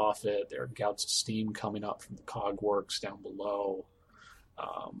reflected off it. There are gouts of steam coming up from the cog works down below.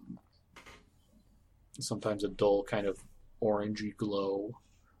 Sometimes a dull kind of orangey glow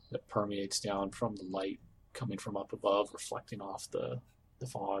that permeates down from the light coming from up above, reflecting off the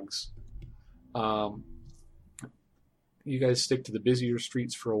fogs. You guys stick to the busier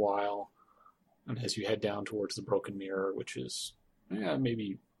streets for a while, and as you head down towards the Broken Mirror, which is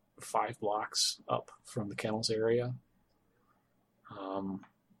maybe 5 blocks up from the kennels area,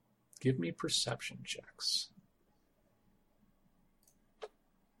 give me perception checks.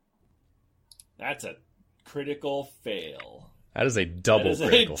 That's a critical fail. That is a double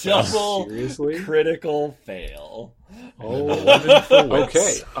critical fail. Seriously? Critical fail. Oh,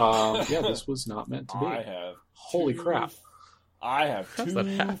 okay. This was not meant to be. Holy crap. I have How 2 does that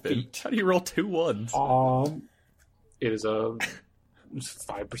happen? feet. How do you roll 2 ones? It is a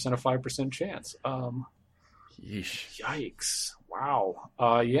 5% of 5% chance. Yeesh. Yikes. Wow.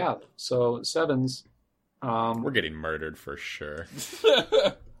 So sevens. We're getting murdered for sure.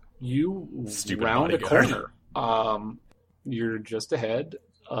 You Stupid round bodyguard. a corner. You're just ahead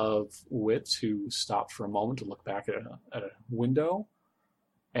of Wits, who stopped for a moment to look back at a window,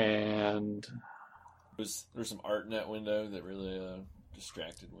 and There's some art in that window that really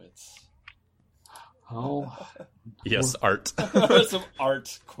distracted Wits. Yes, art. Some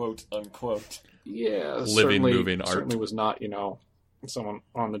art, quote unquote. Yeah, Living, moving art. Certainly was not, someone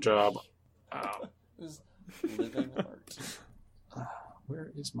on the job. Living art.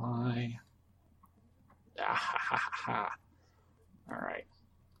 Where is my... All right.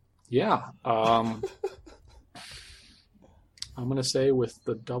 Yeah. I'm going to say with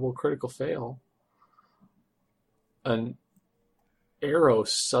the double critical fail, an arrow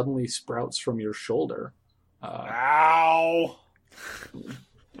suddenly sprouts from your shoulder. Ow!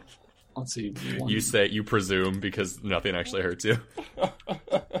 Let's see. You presume because nothing actually hurts you.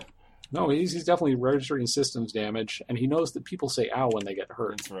 No, he's definitely registering systems damage, and he knows that people say "ow" when they get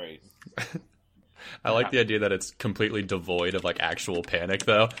hurt. That's right. I like the idea that it's completely devoid of actual panic,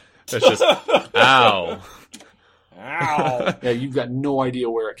 though. It's just ow. Ow! Yeah, you've got no idea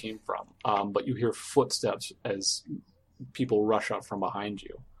where it came from, but you hear footsteps as people rush up from behind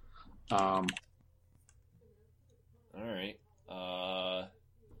you. All right.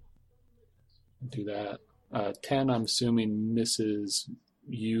 Do that. 10, I'm assuming, misses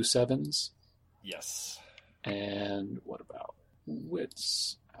you sevens. Yes. And what about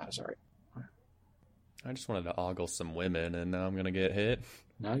Wits? Sorry. I just wanted to ogle some women, and now I'm going to get hit.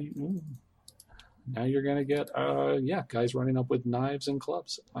 Now you're going to get, guys running up with knives and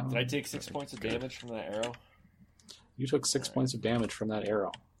clubs. Did I take 6 points of damage from that arrow? You took 6 points of damage from that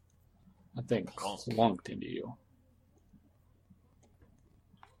arrow. That thing clunked into you.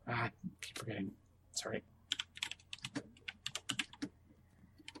 I keep forgetting. Sorry.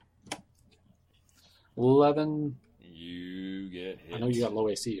 11. You get hit. I know you got low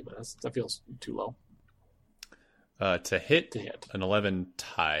AC, but that feels too low. To hit, an 11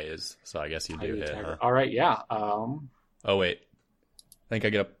 ties, so I guess you do hit. Huh? All right, yeah. Oh, wait. I think I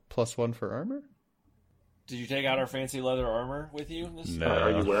get a +1 for armor? Did you take out our fancy leather armor with you? No.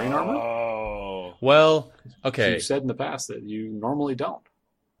 Are you wearing armor? Oh. Well, okay. You've said in the past that you normally don't.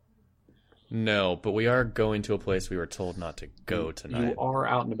 No, but we are going to a place we were told not to go tonight. You are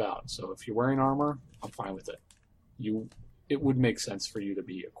out and about, so if you're wearing armor, I'm fine with it. It would make sense for you to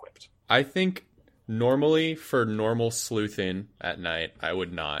be equipped. I think normally for normal sleuthing at night, I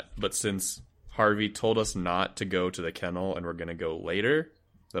would not. But since Harvey told us not to go to the kennel and we're going to go later,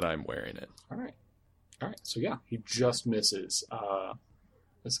 that I'm wearing it. All right. So yeah, he just misses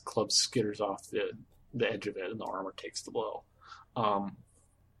as the club skitters off the edge of it and the armor takes the blow.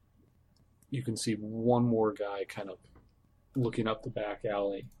 You can see one more guy kind of looking up the back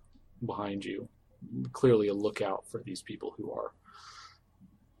alley behind you. Clearly a lookout for these people who are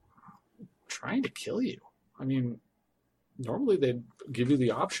trying to kill you. I mean, Normally they'd give you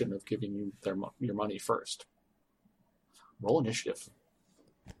the option of giving you your money first. Roll initiative.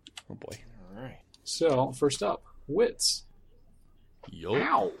 Oh boy. All right. So, first up, Wits. Yo.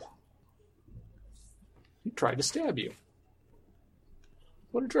 Ow! He tried to stab you.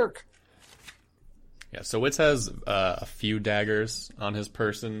 What a jerk. Yeah, so Wits has a few daggers on his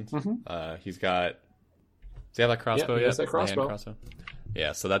person. Mm-hmm. He's got... Does he have that crossbow yet? He has that crossbow.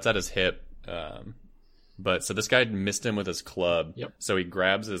 Yeah, so that's at his hip. But so this guy missed him with his club. Yep. So he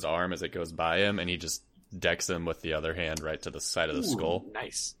grabs his arm as it goes by him, and he just decks him with the other hand right to the side of the skull.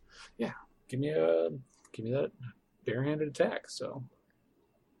 Nice. Yeah. Give me that barehanded attack. So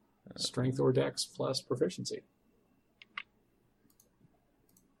strength or dex plus proficiency.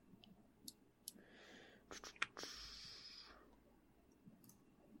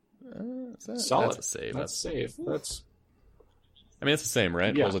 Solid. That's a save. That's safe. That's. I mean, it's the same,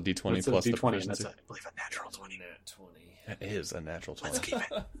 right? Yeah, Rolls a d20 plus D20, the proficiency. and that's, I believe, a natural 20. Nat 20. That is a natural 20. Let's keep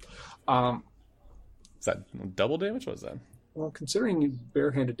it. Is that double damage? What is that? Well, considering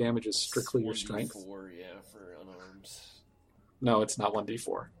barehanded damage is strictly your 1d4, strength. Yeah, for unarmed. No, it's not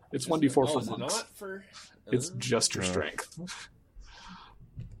 1d4. It's 1d4 for is it monks. not for... It's just your strength.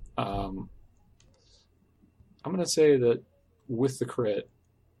 I'm going to say that with the crit,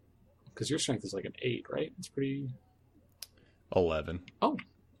 because your strength is like an 8, right? It's pretty... 11. Oh,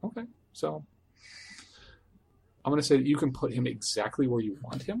 okay. So I'm going to say that you can put him exactly where you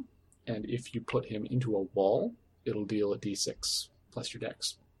want him, and if you put him into a wall, it'll deal a d6 plus your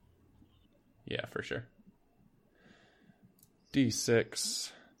dex. Yeah, for sure.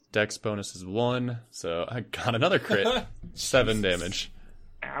 D6. Dex bonus is 1, so I got another crit. 7 damage.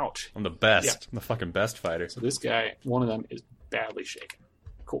 Ouch. I'm the best. Yeah. I'm the fucking best fighter. So this guy, one of them is badly shaken.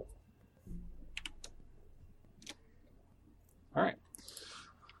 Cool. All right.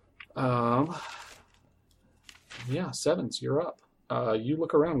 Yeah, Sevens, you're up. You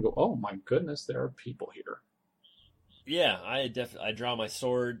look around and go, oh my goodness, there are people here. Yeah, I draw my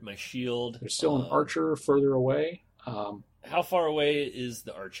sword, my shield. There's still an archer further away. How far away is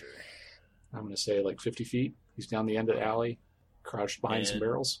the archer? I'm going to say like 50 feet. He's down the end of the alley, crouched behind some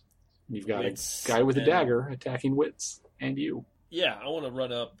barrels. And you've got Wits a guy with a dagger attacking Wits and you. Yeah, I want to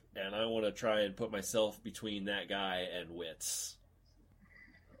run up and I want to try and put myself between that guy and Wits.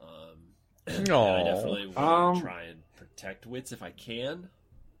 I definitely want to try and protect Wits if I can.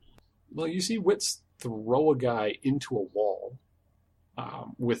 Well, you see Wits throw a guy into a wall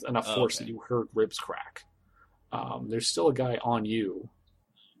with enough force that you heard ribs crack. There's still a guy on you,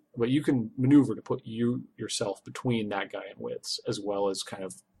 but you can maneuver to put yourself between that guy and Wits, as well as kind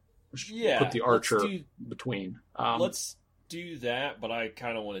of put the archer between. Let's do that, but I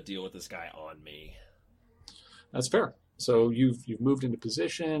kind of want to deal with this guy on me. That's fair. So you've moved into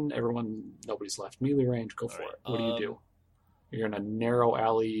position. Nobody's left melee range. Go for it. What do you do? You're in a narrow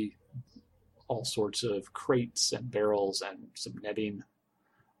alley, all sorts of crates and barrels and some netting.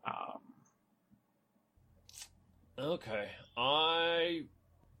 Okay, I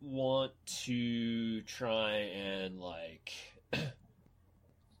want to try and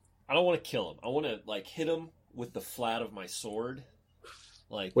I don't want to kill him. I want to hit him with the flat of my sword.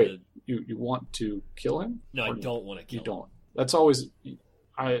 Wait, you want to kill him? No, I don't want to kill him. You don't. That's always.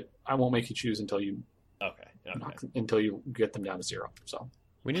 I won't make you choose until you. Okay. Until you get them down to 0. So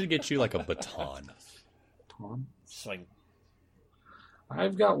we need to get you like a baton. Baton. So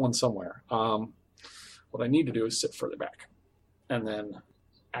I've got one somewhere. What I need to do is sit further back, and then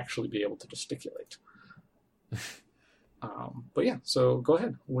actually be able to gesticulate. But yeah, so go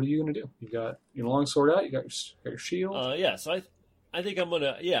ahead. What are you going to do? You got your long sword out. You got your shield. Yeah. So I think I'm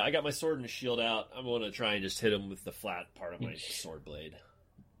gonna. Yeah, I got my sword and shield out. I'm gonna try and just hit him with the flat part of my sword blade.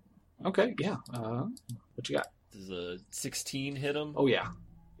 Okay. Yeah. What you got? Does a 16 hit him? Oh yeah.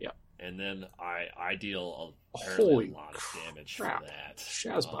 And then I deal a lot of damage for that.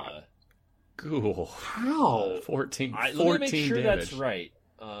 Shazbot. Cool. How? 14 let me make sure damage. That's right.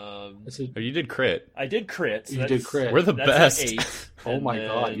 You did crit. I did crit. So you did crit. We're the best. 8, oh my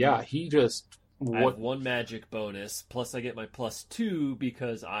god. Yeah, he just... I have 1 magic bonus, plus I get my +2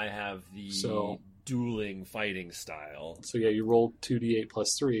 because I have the dueling fighting style. So yeah, you rolled 2d8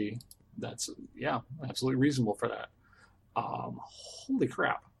 plus 3. That's, absolutely reasonable for that. Holy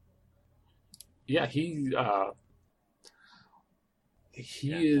crap. Yeah, he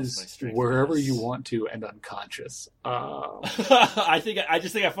is wherever you want to and unconscious. I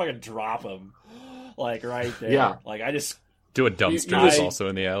just think I fucking drop him, right there. Yeah, I just do a dumpster also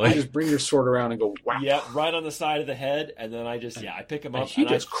in the alley. You just bring your sword around and go whack. Yeah, right on the side of the head, and then I pick him up and he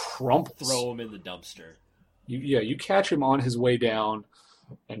just crumples. Throw him in the dumpster. You catch him on his way down,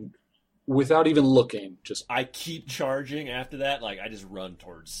 and without even looking, just I keep charging after that. Like I just run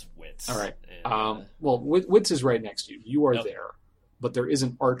towards Wits. all right. And, Well, Wits is right next to you. You are Yep. there, but there is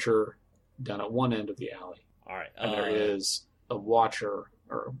an archer down at one end of the alley, all right. and there is a watcher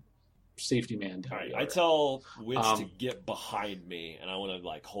or safety man down All right. the I other. tell Wits to get behind me, and I want to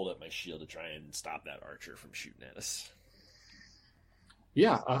like hold up my shield to try and stop that archer from shooting at us.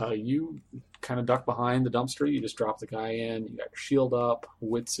 Yeah, you kind of duck behind the dumpster. You just drop the guy in. You got your shield up.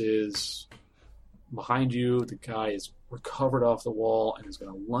 Wits is behind you. The guy is recovered off the wall and is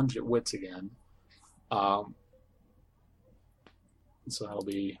going to lunge at Wits again. So that'll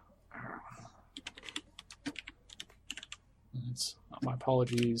be... That's not my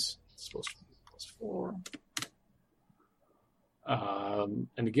apologies. It's supposed to be +4.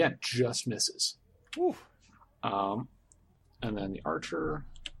 And again, just misses. Whew. And then the archer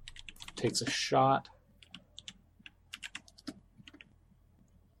takes a shot.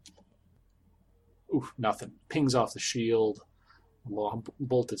 Oof, nothing. Pings off the shield.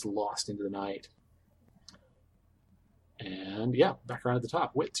 Bolt is lost into the night. And yeah, back around at the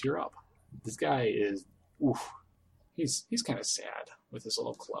top. Wits, you're up. This guy is, oof, he's kind of sad with this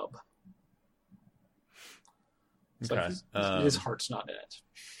little club. It's Okay. like his heart's not in it.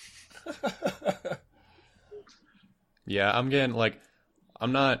 Yeah, I'm getting like,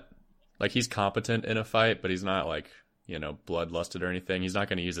 I'm not like he's competent in a fight, but he's not like, bloodlusted or anything. He's not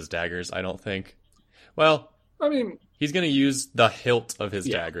going to use his daggers, I don't think. Well, I mean, he's going to use the hilt of his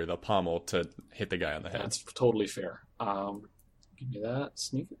dagger, the pommel, to hit the guy on the head. that's totally fair. Give me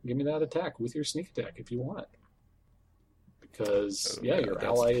that attack with your sneak attack if you want it. Because your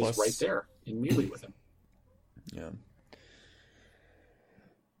ally is right there in melee with him. Yeah.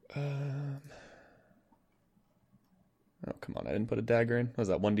 Oh, come on. I didn't put a dagger in. What was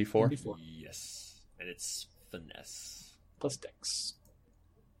that, 1d4? 1d4. Yes, and it's finesse. Plus dex.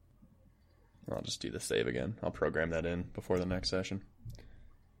 I'll just do the save again. I'll program that in before the next session.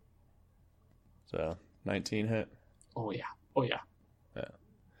 So, 19 hit. Oh, yeah. Yeah.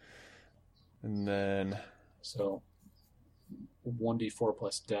 And then... So, 1d4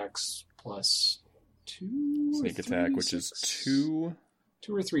 plus dex plus 2 sneak attack, which is 2.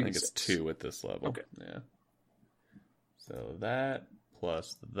 2 or 3. I think it's 2 at this level. Okay. Yeah. So that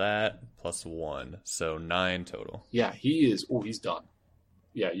plus 1. So 9 total. Yeah, he is. Oh, he's done.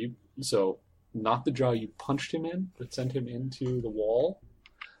 Yeah, so not the jaw you punched him in that sent him into the wall,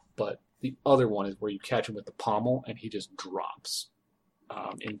 but the other one is where you catch him with the pommel and he just drops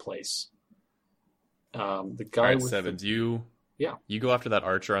in place. The guy All right, with Sevens, you go after that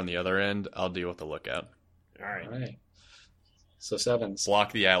archer on the other end. I'll deal with the lookout. All right. So Sevens,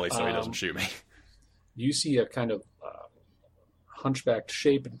 Block the alley so he doesn't shoot me. you see a kind of hunchbacked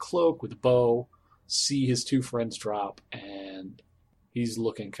shape and cloak with a bow, see his two friends drop, and he's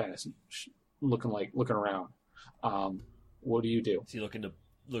looking looking around. What do you do? Is he looking to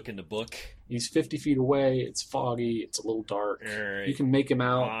book? He's 50 feet away. It's foggy. It's a little dark. Right. You can make him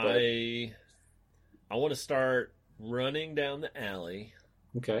out. I want to start running down the alley.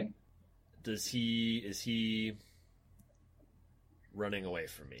 Okay. Is he running away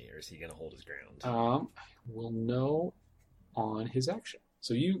from me, or is he going to hold his ground? We'll know on his action.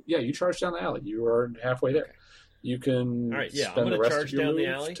 So you charge down the alley. You are halfway there. Okay. You can All right, yeah, spend I'm going the to rest charge of your down the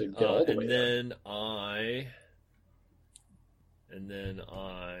move alley, to get all the way there. And then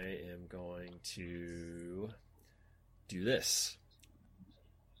I am going to do this.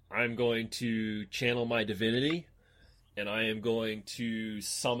 I'm going to channel my divinity, and I am going to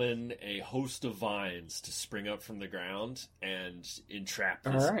summon a host of vines to spring up from the ground and entrap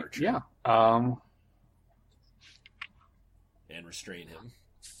this archer. Yeah. And restrain him.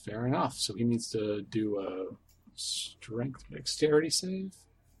 Fair enough. So he needs to do a strength dexterity save.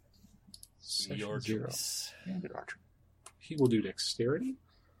 Your 0. choice. And an archer. He will do dexterity.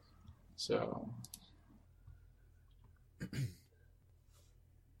 So.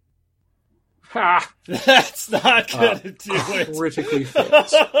 Ha! That's not going to do it. Critically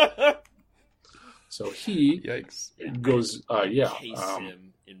fails. So he Yikes. goes, Case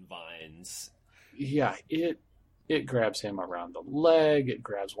him in vines. Yeah, it grabs him around the leg. It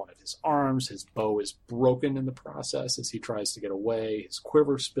grabs one of his arms. His bow is broken in the process as he tries to get away. His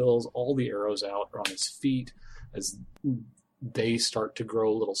quiver spills all the arrows out on his feet as they start to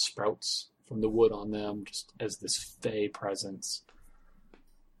grow little sprouts from the wood on them, just as this fey presence.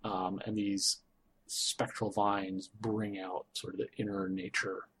 And these spectral vines bring out sort of the inner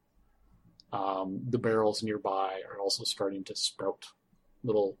nature. The barrels nearby are also starting to sprout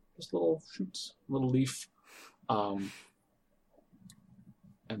little shoots, little leaf. And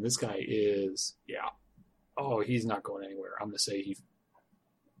this guy is, he's not going anywhere. I'm going to say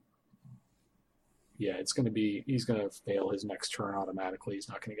yeah, he's going to fail his next turn automatically. He's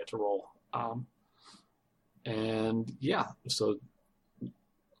not going to get to roll. And yeah, so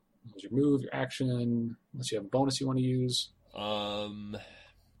your move, your action, unless you have a bonus you want to use. I'm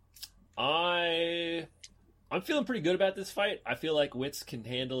feeling pretty good about this fight. I feel like Wits can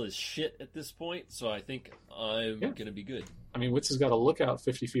handle his shit at this point, so I think I'm going to be good. I mean, Wits has got a lookout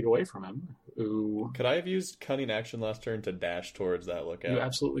 50 feet away from him. Could I have used cunning action last turn to dash towards that lookout? You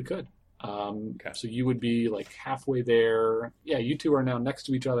absolutely could. Okay. So you would be like halfway there. Yeah, you two are now next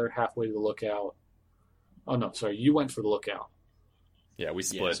to each other, halfway to the lookout. Oh, no, sorry. You went for the lookout. Yeah, we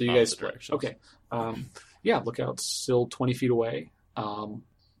split. So you guys split. Okay. Yeah, lookout's still 20 feet away,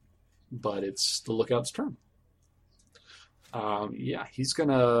 but it's the lookout's turn. Yeah, he's going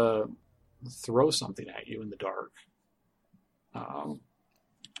to throw something at you in the dark.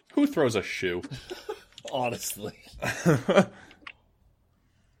 Who throws a shoe? Honestly.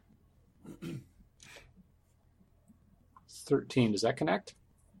 13. Does that connect?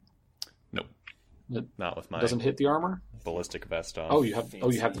 Nope. Not with mine. Doesn't hit the armor? Ballistic vest on. Oh, you have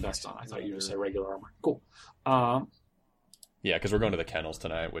the vest on. I thought you were say regular armor. Cool. Yeah, because we're going to the kennels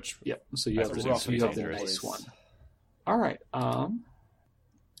tonight, which so you have the nice one. All right. One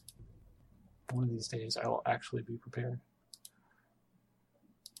of these days I will actually be prepared.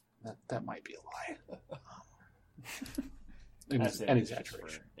 That might be a lie. An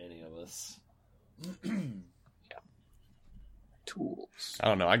exaggeration. Any of us. Tools. I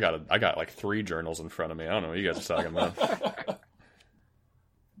don't know. I got like 3 journals in front of me. I don't know what you guys are talking about.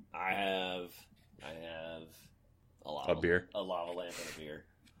 I have a lava lamp and a beer.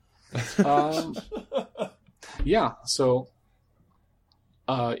 Yeah. So,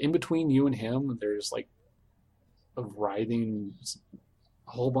 in between you and him, there's like a writhing,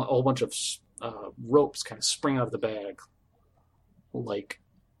 a whole bunch of ropes kind of spring out of the bag, like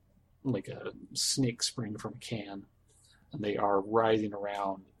a snake spring from a can. And they are writhing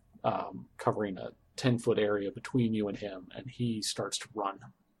around, covering a 10-foot area between you and him, and he starts to run.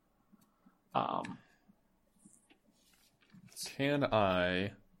 Can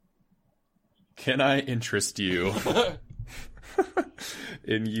I interest you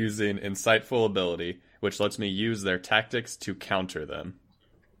in using insightful ability, which lets me use their tactics to counter them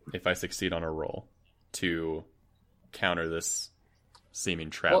if I succeed on a roll to counter this seeming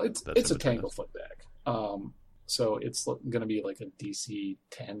trap? Well, it's a Tanglefoot bag. So it's going to be like a DC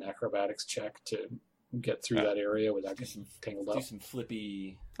 10 acrobatics check to get through that area without getting tangled up. Do some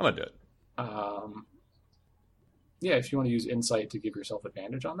flippy... I'm going to do it. Yeah, if you want to use insight to give yourself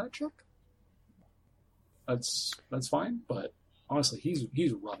advantage on that check, that's fine. But honestly, he's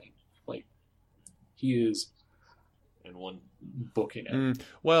running. Like, he is and one booking it.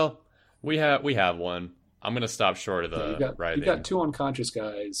 Well, we have one. I'm going to stop short of the writhing. You've got 2 unconscious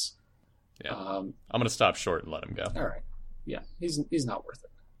guys. Yeah. I'm going to stop short and let him go. All right. Yeah, he's not worth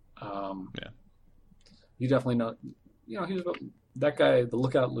it. Yeah. You definitely know. That guy. The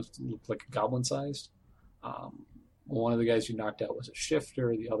lookout looked like a goblin sized. One of the guys you knocked out was a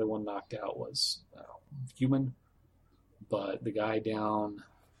shifter. The other one knocked out was human. But the guy down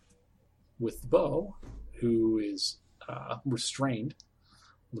with the bow, who is restrained,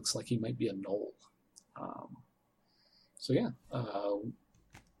 looks like he might be a gnoll. So yeah.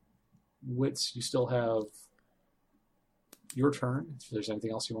 Wits, you still have your turn. If there's anything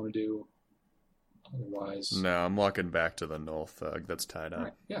else you want to do, otherwise, no, I'm walking back to the gnoll thug that's tied up.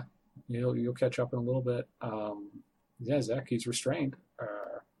 Right, yeah, you'll catch up in a little bit. Yeah, Zach, he's restrained.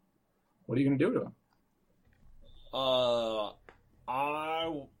 What are you going to do to him? I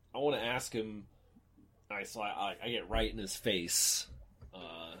want to ask him. So I get right in his face,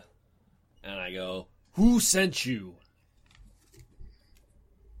 and I go, "Who sent you?"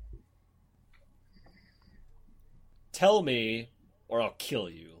 Tell me, or I'll kill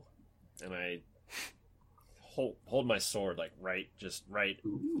you. And I hold my sword right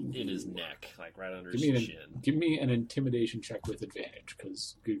in his neck, like right under his chin. Give me an intimidation check with advantage,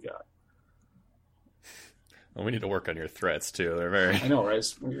 because good God. Well, we need to work on your threats too. They're very. I know, right?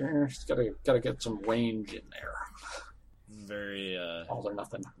 Just gotta get some range in there. Very. All or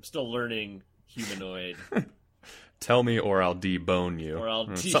nothing. I'm still learning humanoid. Tell me, or I'll debone you. Or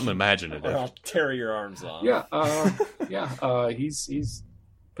I'll something imaginative. Or I'll tear your arms off. Yeah, he's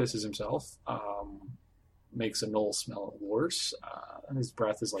pisses himself. Makes a gnoll smell worse. And his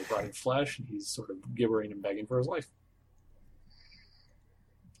breath is like rotting flesh, and he's sort of gibbering and begging for his life.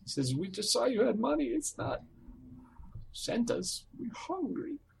 He says, "We just saw you had money. It's not sent us. We're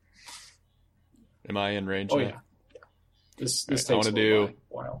hungry." Am I in range? Oh now? yeah. This takes a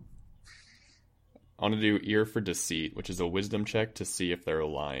while. I want to do ear for deceit, which is a wisdom check to see if they're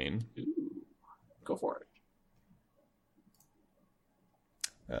lying. Ooh. Go for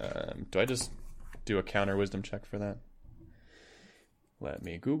it. Do I just do a counter wisdom check for that? Let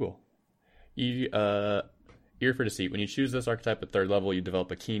me Google. Ear for deceit. When you choose this archetype at 3rd level, you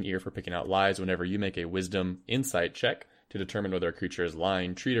develop a keen ear for picking out lies. Whenever you make a wisdom insight check to determine whether a creature is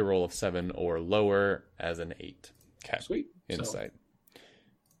lying, treat a roll of 7 or lower as an 8. Okay. Sweet. Insight.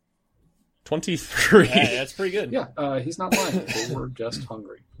 23. Yeah, that's pretty good. Yeah, he's not lying. They were just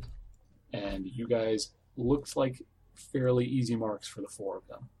hungry. And you guys looked like fairly easy marks for the 4 of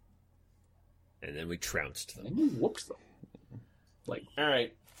them. And then we trounced them. And you whooped them. All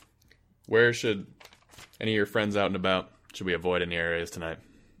right. Where should any of your friends out and about? Should we avoid any areas tonight?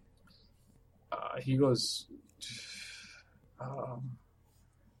 He goes... All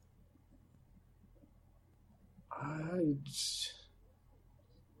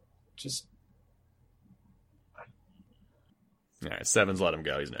right, 7's let him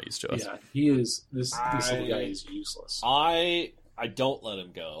go. He's no use to us. Yeah, he is. This little guy is useless. I don't let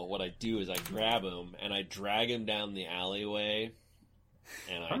him go. What I do is I grab him and I drag him down the alleyway,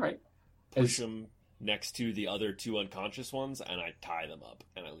 and I push him next to the other 2 unconscious ones, and I tie them up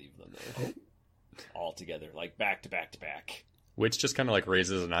and I leave them there, all together, like back to back to back. Which just kind of like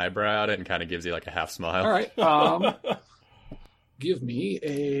raises an eyebrow at it and kind of gives you like a half smile. All right. Give me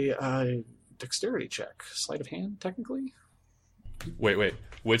a dexterity check. Sleight of hand, technically. Wait.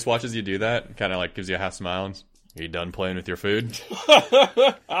 Witz watches you do that, kind of like gives you a half smile. And, are you done playing with your food?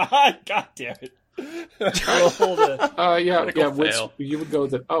 God damn it. Which you would go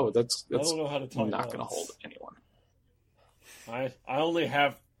that, that's I don't know how to tell not going to hold anyone. I only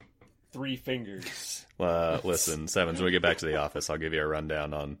have 3 fingers. Listen, 7, when we get back to the office, I'll give you a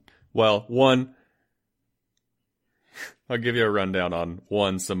rundown on, one, I'll give you a rundown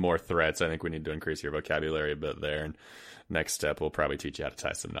on some more threats. I think we need to increase your vocabulary a bit there. And next step, we'll probably teach you how to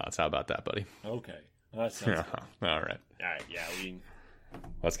tie some knots. How about that, buddy? Okay. That sounds good. All right. Yeah,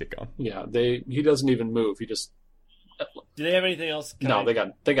 let's get going. Yeah, he doesn't even move. He just... Do they have anything else? They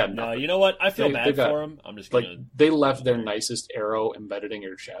got nothing. No, you know what? I feel bad for him. I'm just gonna... they left their nicest arrow embedded in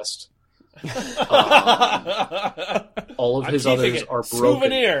your chest. All of his others are broken.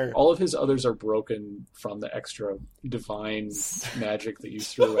 Souvenir. All of his others are broken from the extra divine magic that you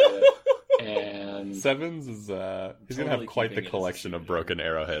threw at it. And 7's is he's gonna have quite the collection of broken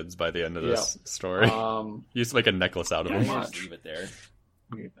arrowheads by the end of this story. You used to make a necklace out of them. Just leave it there.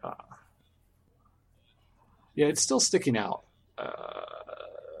 Yeah, it's still sticking out.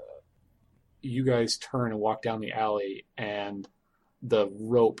 You guys turn and walk down the alley, and the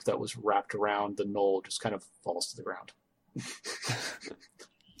rope that was wrapped around the knoll just kind of falls to the ground.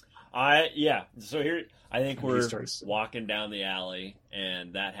 So here, I think we're walking down the alley,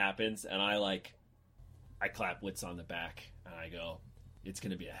 and that happens, and I clap Witz on the back, and I go, "It's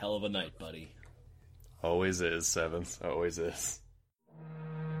going to be a hell of a night, buddy." Always is, 7th. Always is.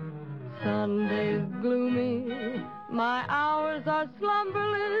 Sunday's gloomy, my hours are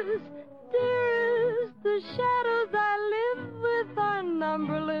slumberless. Dearest, the shadows I live with are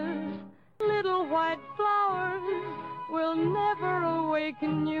numberless. Little white flowers will never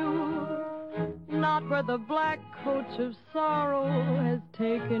awaken you, not where the black coach of sorrow has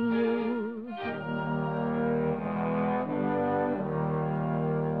taken you.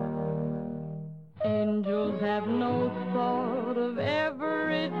 Angels have no thought of ever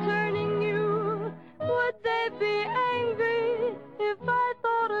returning you. Would they be angry if I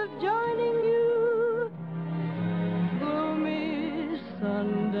thought of joining you?